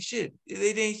they ain't shit.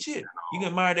 They ain't shit. You can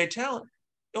admire their talent.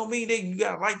 Don't mean you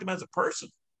gotta like them as a person.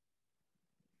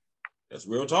 That's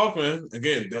real talk, man.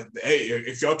 Again, hey,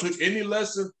 if y'all took any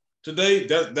lesson today,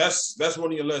 that's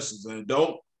one of your lessons, man.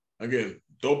 Don't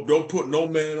put no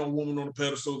man or woman on the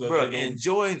pedestal. Bro,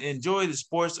 enjoy the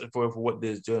sports for what it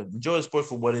is. Enjoy the sports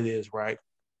for what it is, right,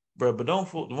 bro? But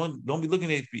don't be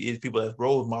looking at these people as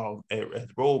role models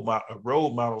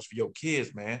for your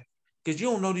kids, man. Because you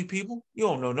don't know these people. You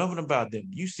don't know nothing about them.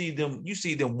 You see them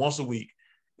once a week,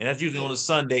 and that's usually on a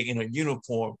Sunday in a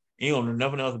uniform. You don't know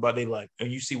nothing else about their life,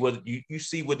 and you see what you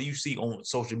see on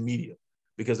social media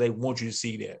because they want you to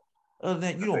see that. Other than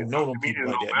that, you don't know them people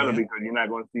like that, man. Because you're not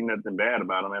going to see nothing bad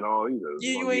about them at all either.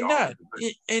 Yeah, you ain't not.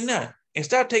 Ain't not. And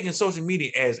stop taking social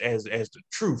media as the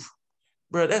truth,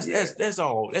 bro. That's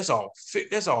all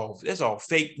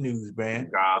fake news, man.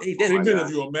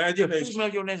 That's your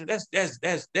imagination.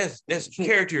 That's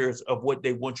characters of what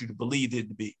they want you to believe it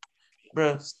to be,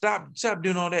 bro. Stop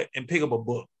doing all that and pick up a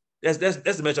book. That's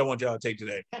the message I want y'all to take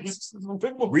today.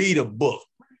 Read a book.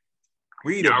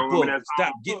 Read a book.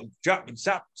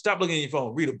 Stop looking at your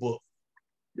phone. Read a book.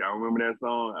 Y'all remember that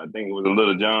song? I think it was a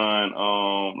Little John,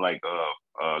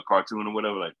 cartoon or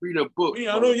whatever. Like, read a book.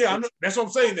 Yeah, I know. That's what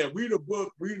I'm saying. That read a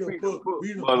book. Read a book.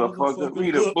 Motherfucker,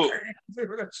 read a book.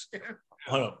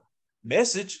 Hold on.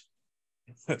 Message.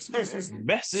 Listen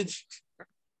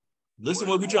to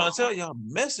what we trying to tell y'all.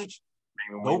 Message.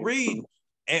 Go read.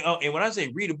 And when I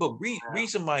say read a book, read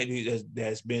somebody that's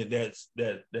I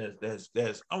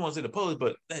want to say the police,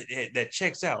 but that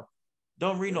checks out.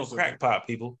 Don't read no crackpot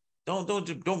people.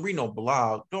 Don't read no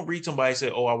blog. Don't read somebody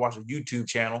say, oh, I watched a YouTube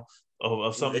channel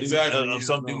of some dude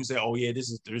who said, oh yeah, this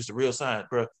is the real science,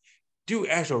 bro. Do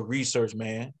actual research,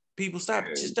 man. People stop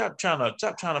trying to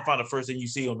find the first thing you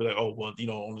see and be like, oh well,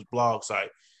 on this blog site.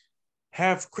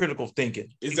 Have critical thinking.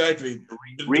 Exactly.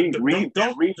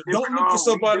 Don't look for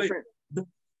somebody.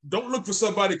 Don't look for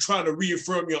somebody trying to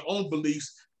reaffirm your own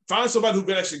beliefs. Find somebody who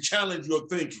can actually challenge your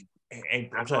thinking.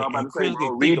 That's what I'm about to say,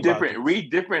 bro. Read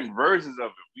different versions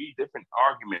of it. Read different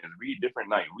arguments. Read the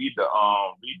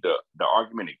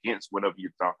argument against whatever you're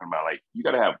talking about. Like, you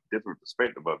gotta have different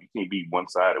perspective of it. You can't be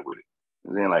one-sided with it.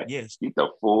 And then get the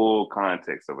full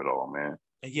context of it all, man.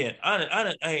 Again,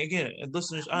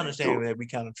 listeners, I understand that we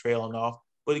kind of trailing off,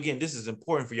 but again, this is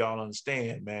important for y'all to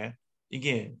understand, man.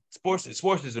 Again, sports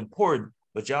is important.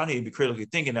 But y'all need to be critically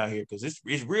thinking out here because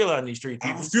it's real out in these streets.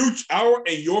 Our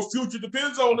and your future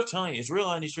depends on it. I'm telling you, it's real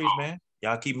out in these streets, man.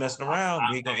 Y'all keep messing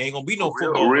around. Ain't gonna be no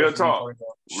football. Real talk.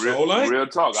 Real talk. Real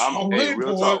talk.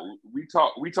 We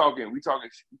talking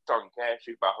cash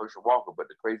shit about Herschel Walker, but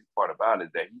the crazy part about it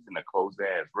is that he's in a close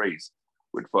ass race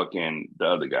with fucking the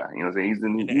other guy. You know what I'm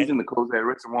saying? He's in the close ass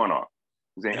race with Warnock.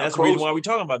 And that's the reason why we're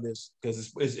talking about this,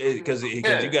 because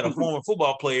you got a former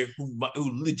football player who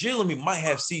legitimately might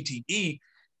have CTE,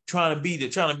 trying to be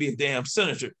a damn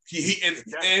senator.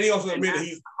 And he also admitted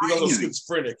he's also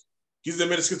schizophrenic. He's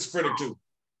admitted schizophrenic too.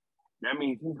 That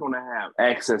means he's going to have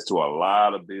access to a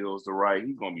lot of bills to write.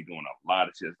 He's going to be doing a lot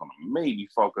of shit that's going to maybe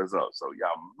fuck us up. So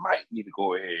y'all might need to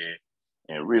go ahead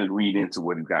and really read into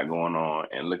what he's got going on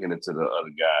and looking into the other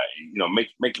guy.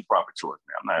 Make a proper choice.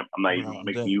 Man. I'm not even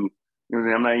making you. You know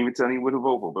what I'm not even telling you what to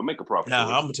vote for, but make a proper choice.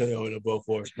 I'm gonna tell you what to vote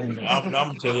for. I'm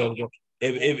gonna tell you what to vote.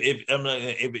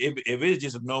 If it's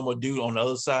just a normal dude on the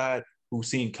other side who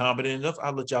seems competent enough,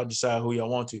 I'll let y'all decide who y'all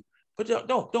want to. But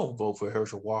don't vote for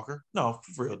Herschel Walker. No,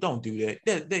 for real, don't do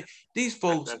that. These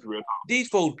folks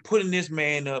putting this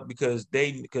man up because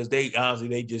they honestly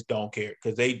they just don't care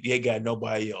because they got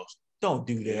nobody else. Don't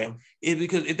do that.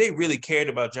 Because if they really cared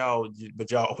about y'all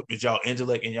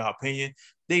intellect and y'all opinion,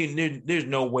 there's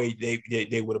no way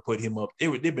they would have put him up.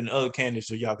 There've been other candidates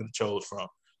that y'all could have chose from.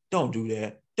 Don't do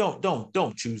that.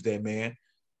 Don't choose that man.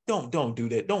 Don't do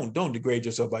that. Don't degrade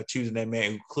yourself by choosing that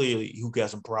man who got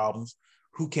some problems,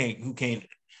 who can't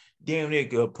damn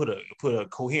near put a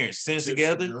coherent sentence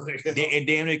together and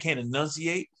damn near can't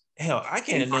enunciate. Hell, I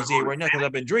can't enunciate right now because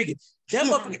I've been drinking. That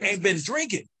motherfucker ain't been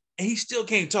drinking and he still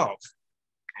can't talk.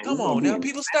 Come on now,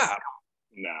 people, stop.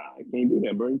 Nah, I can't do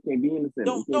that, bro. You can't be in the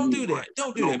Senate. Don't do that.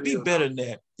 Don't do that. Be better than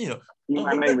that. You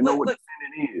might not even know what the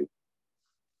Senate is.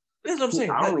 That's what I'm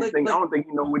saying. I don't think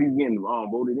he know what he's getting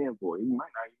voted in for. He might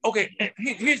not. Okay,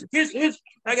 here's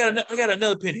I got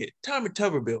another pin hit. Tommy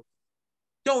Tuberville.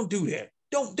 Don't do that.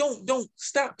 Don't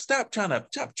stop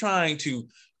trying to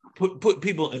put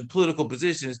people in political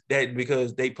positions that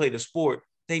because they play the sport,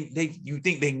 you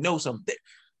think they know something.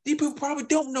 These people probably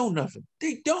don't know nothing.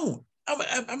 They don't.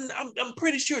 I'm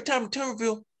pretty sure Tommy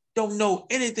Tuberville don't know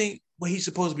anything what he's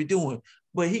supposed to be doing.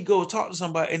 But he go talk to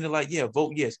somebody and they're like, yeah,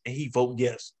 vote yes. And he vote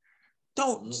yes.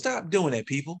 Don't stop doing that,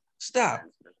 people. Stop.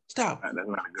 That's not a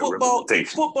good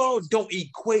football don't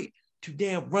equate to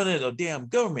damn running a damn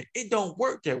government. It don't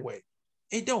work that way.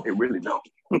 It don't. It really don't.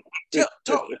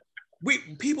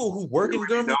 People who work in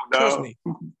government, trust me,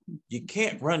 you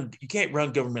can't run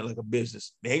government like a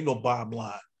business. There ain't no bottom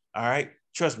line. All right?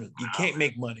 Trust me, you can't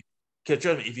make money. Because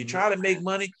trust me, if you try to make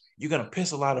money, you're gonna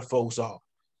piss a lot of folks off.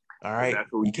 All right?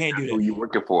 You can't do that. That's who you're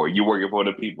working for. You're working for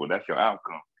the people. That's your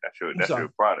outcome. That's your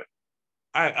product.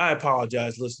 I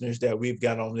apologize, listeners, that we've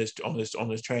got on this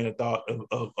train of thought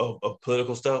of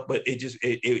political stuff, but it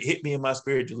hit me in my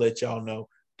spirit to let y'all know,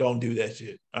 don't do that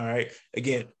shit. All right.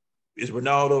 Again, it's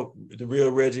Ronaldo, the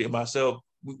real Reggie, and myself.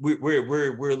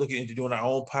 We're looking into doing our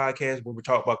own podcast where we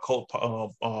talk about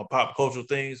pop cultural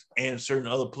things and certain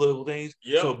other political things.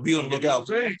 Yep. So be on the lookout.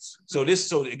 So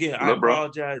again, I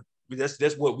apologize.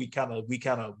 That's what we kind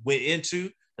of went into.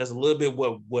 That's a little bit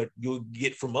what you'll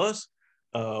get from us.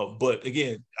 But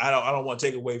again, I don't want to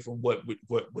take away from what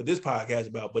this podcast is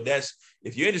about. But that's,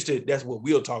 if you're interested, that's what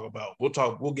we'll talk about.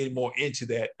 We'll get more into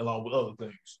that along with other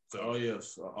things. So. Oh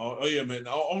yes, man.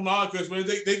 On our Chris, man,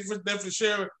 thank you for definitely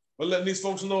sharing or letting these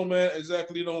folks know, man.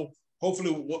 Exactly,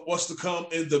 hopefully what's to come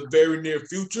in the very near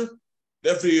future.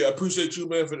 Definitely appreciate you,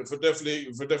 man, for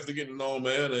definitely getting on,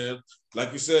 man. And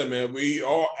like you said, man, we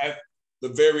are at the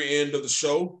very end of the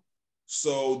show.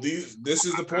 So this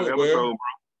is the point where.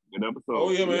 Good episode.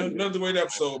 Oh yeah, man! Another great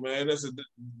episode, man.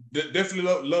 Definitely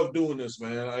love doing this,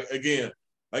 man. Again,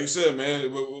 like you said, man,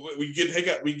 we get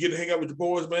to hang out with the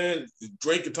boys, man.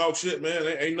 Drink and talk shit, man.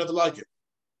 Ain't nothing like it.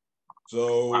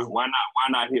 So why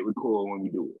not hit record when we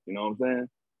do it? You know what I'm saying?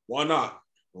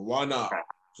 Why not?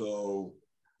 So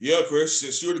yeah, Chris,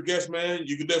 since you're the guest, man,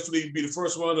 you can definitely be the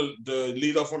first one to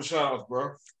lead off on the shout outs,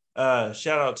 bro.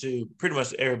 Shout out to pretty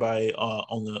much everybody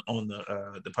on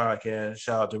the podcast.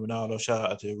 Shout out to Ronaldo.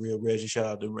 Shout out to Real Reggie. Shout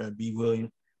out to B.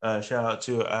 Williams. Shout out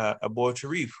to our boy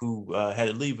Sharif, who had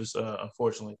to leave us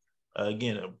unfortunately.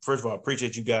 Again, first of all, I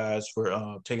appreciate you guys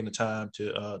for taking the time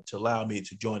to allow me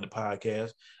to join the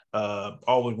podcast.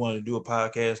 Always wanted to do a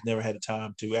podcast, never had the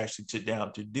time to actually sit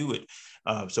down to do it.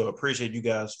 So I appreciate you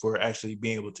guys for actually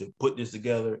being able to put this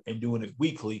together and doing it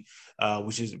weekly,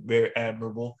 which is very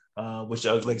admirable. Which,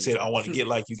 like I said, I want to get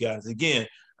like you guys again.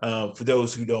 For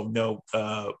those who don't know,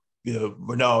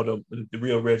 Ronaldo, the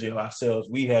Real Reggie, and ourselves,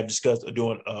 we have discussed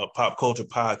doing a pop culture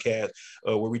podcast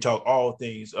where we talk all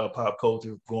things pop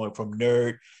culture, going from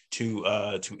nerd to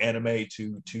anime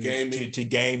to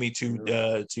gaming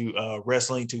to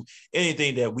wrestling to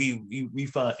anything that we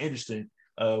find interesting.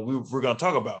 We're going to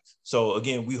talk about. So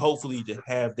again, we hopefully to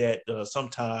have that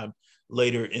sometime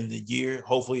later in the year.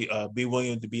 Hopefully, B.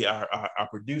 Williams to be our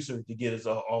producer to get us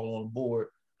all on board.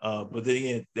 But then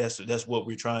again, that's what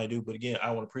we're trying to do. But again,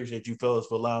 I want to appreciate you fellas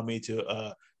for allowing me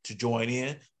to to join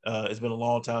in. It's been a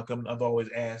long time coming. I've always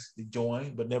asked to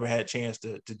join, but never had a chance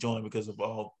to join because of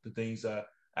all the things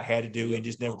I had to do and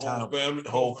just never time. The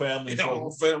whole family. A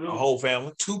whole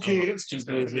family. Two kids.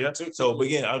 Yeah. So, but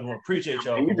again, I want to appreciate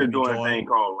y'all. And you just doing a thing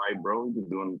called life, bro. You just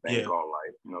doing a thing called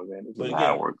life. You know what I'm saying? This is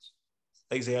how it works.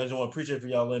 Like I said, I just want to appreciate for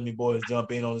y'all letting me boys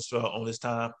jump in on this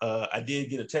time. I did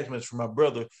get a text message from my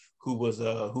brother who was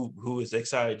who is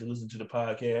excited to listen to the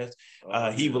podcast.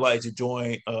 He would like to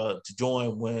join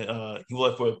when he would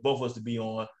like for both of us to be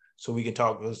on so we can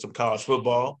talk some college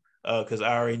football. Because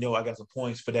I already know I got some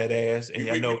points for that ass, and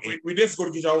I know we definitely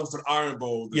going to get y'all on for the Iron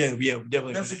Bowl. Yeah,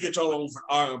 definitely get y'all on for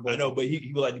the Iron Bowl. I know, but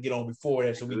he would like to get on before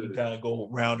that so we can kind of go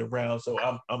round and round. So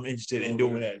I'm interested in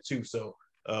doing that too. So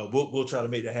we'll try to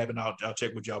make that happen. I'll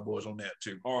check with y'all boys on that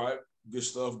too. All right, good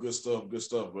stuff,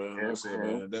 man. Like I said,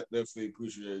 man, that definitely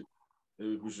appreciate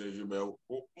you, man.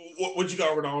 What you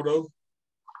got, Ronaldo?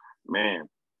 Man,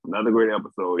 another great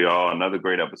episode, y'all. Another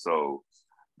great episode.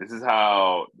 This is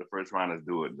how the first rounders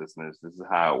do it, listeners. This is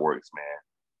how it works, man.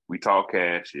 We talk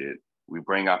cash shit. We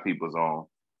bring our peoples on.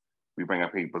 We bring our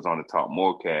peoples on to talk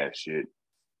more cash shit,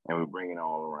 and we bring it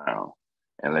all around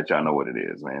and let y'all know what it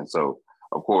is, man. So,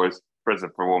 of course, first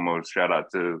and foremost, shout out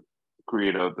to the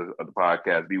creator of the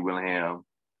podcast, B. Willingham.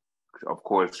 Of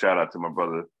course, shout out to my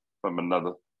brother from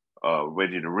another,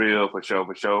 Reggie the Real, for sure.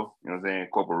 You know what I'm saying?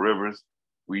 Corporal Rivers.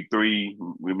 We've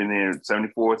been there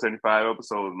 74, 75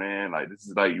 episodes, man. Like, this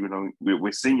is like, you know,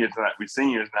 we're seniors now. We're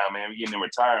seniors now, man. We're getting in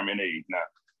retirement age now.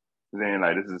 You know what I'm saying?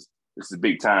 Like, this is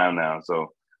big time now.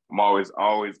 So I'm always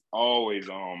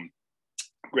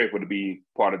grateful to be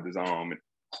part of this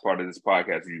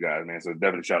podcast with you guys, man. So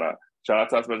definitely shout out to our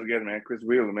special guest, man, Chris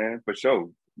Wheeler, man, for sure.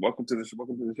 Welcome to the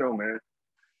show, man. You know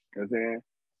what I'm saying?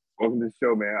 Welcome to the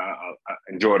show, man. I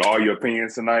enjoyed all your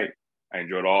opinions tonight. I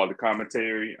enjoyed all the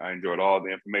commentary. I enjoyed all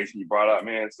the information you brought up,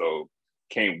 man. So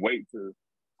can't wait for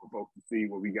folks to see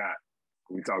what we got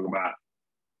when we talk about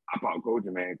our pop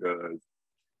culture, man, because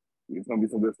there's going to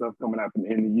be some good stuff coming out in the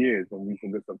end of the year. There's going to be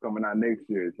some good stuff coming out next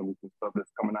year. There's going to be some stuff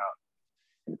that's coming out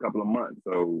in a couple of months.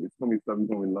 So it's going to be stuff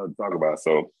we're going to love to talk about.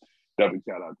 So definitely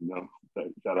shout out to them.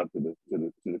 Shout out to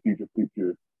the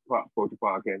future pop culture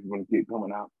podcast we're going to get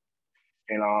coming out.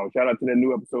 And shout out to that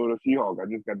new episode of She-Hulk. I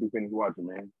just got to finish watching,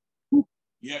 man.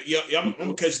 Yeah. I'm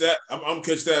gonna catch that. I'm gonna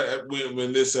catch that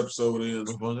when this episode is.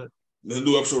 The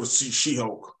new episode of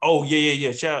She-Hulk. Oh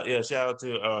yeah. Shout out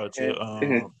to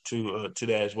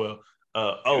that as well.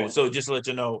 So just to let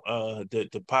you know,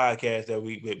 the podcast that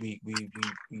we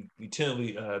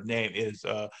tentatively name is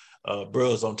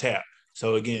Bros on Tap.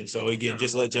 So again,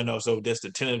 just to let you know, so that's the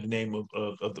tentative name of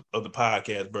the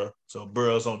podcast, bro. So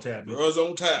Bros on Tap. Bros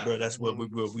on Tap, bro. That's what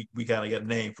we kind of got a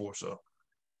name for. So.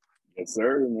 Yes,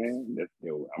 sir, man.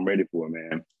 I'm ready for it,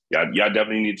 man. Y'all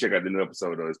definitely need to check out the new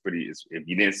episode, though. If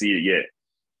you didn't see it yet,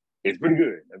 it's pretty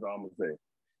good. That's all I'm gonna say.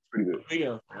 It's pretty good.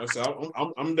 Yeah,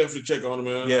 I'm definitely check on it,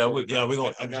 man. Yeah, we're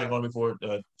gonna check on it before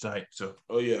tonight. So.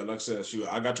 Oh yeah, like I said,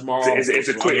 I got tomorrow. It's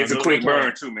a quick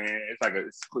burn too, man. It's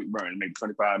a quick burn. Maybe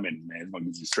 25 minutes, man. It's gonna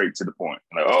get you straight to the point.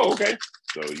 Like, oh, okay.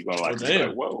 So you're gonna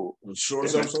like whoa.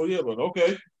 Short episode, yeah, but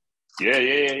okay. Yeah.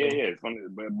 It's funny,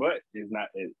 but it's not.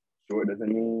 Short doesn't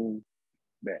mean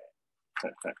bad.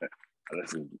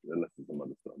 unless it's some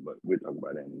other stuff, but we'll talk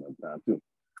about that another time too.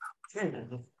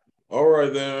 All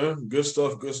right, then. Good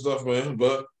stuff, man.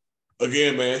 But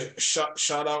again, man,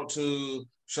 shout out to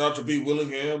B.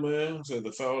 Willingham, man,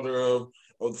 the founder of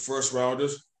the First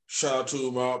Rounders. Shout out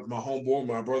to my homeboy,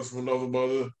 my brother from another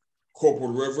mother,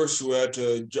 Corporal Rivers, who had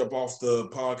to jump off the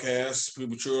podcast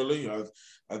prematurely.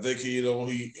 I think he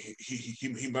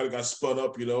might have got spun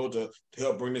up, to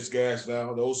help bring this gas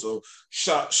down. Also,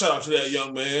 shout out to that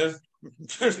young man,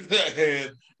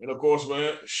 and of course,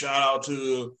 man, shout out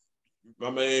to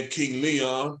my man King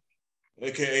Leon,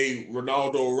 aka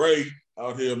Ronaldo Ray,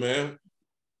 out here, man.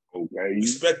 Okay,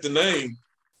 respect the name.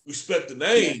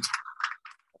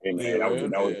 Hey man, that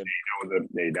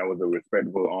was a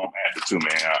respectable answer too,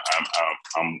 man.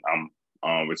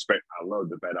 I'm respect. I love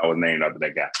the fact I was named after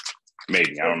that guy.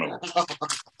 Maybe I don't know.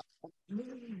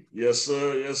 Yes,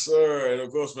 sir. And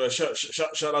of course, man,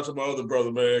 shout out to my other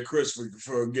brother, man, Chris,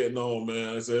 for getting on, man.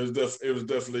 It was definitely,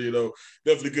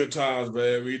 definitely good times,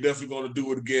 man. We definitely going to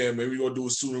do it again, man. We're going to do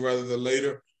it sooner rather than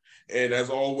later. And as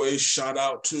always, shout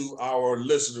out to our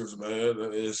listeners, man.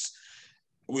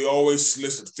 We always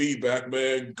listen to feedback,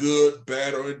 man, good,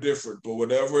 bad, or indifferent. But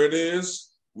whatever it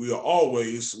is, we are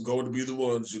always going to be the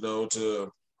ones,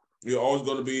 we're always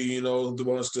going to be, the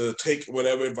ones to take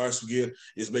whatever advice we get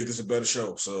is make this a better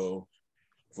show. So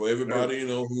for everybody,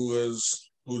 who's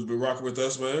been rocking with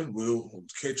us, man, we'll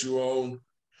catch you on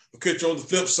the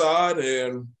flip side.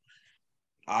 And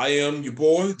I am your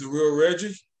boy, The Real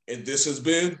Reggie, and this has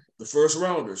been The First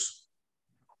Rounders.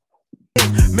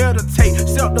 Meditate,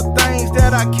 sell the things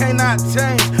that I cannot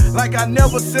change. Like I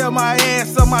never sell my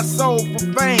ass or my soul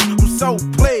for fame. I'm so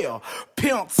player,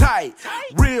 pimp tight,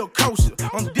 real kosher.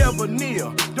 I'm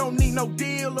debonair. Don't need no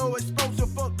deal or exposure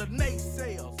for the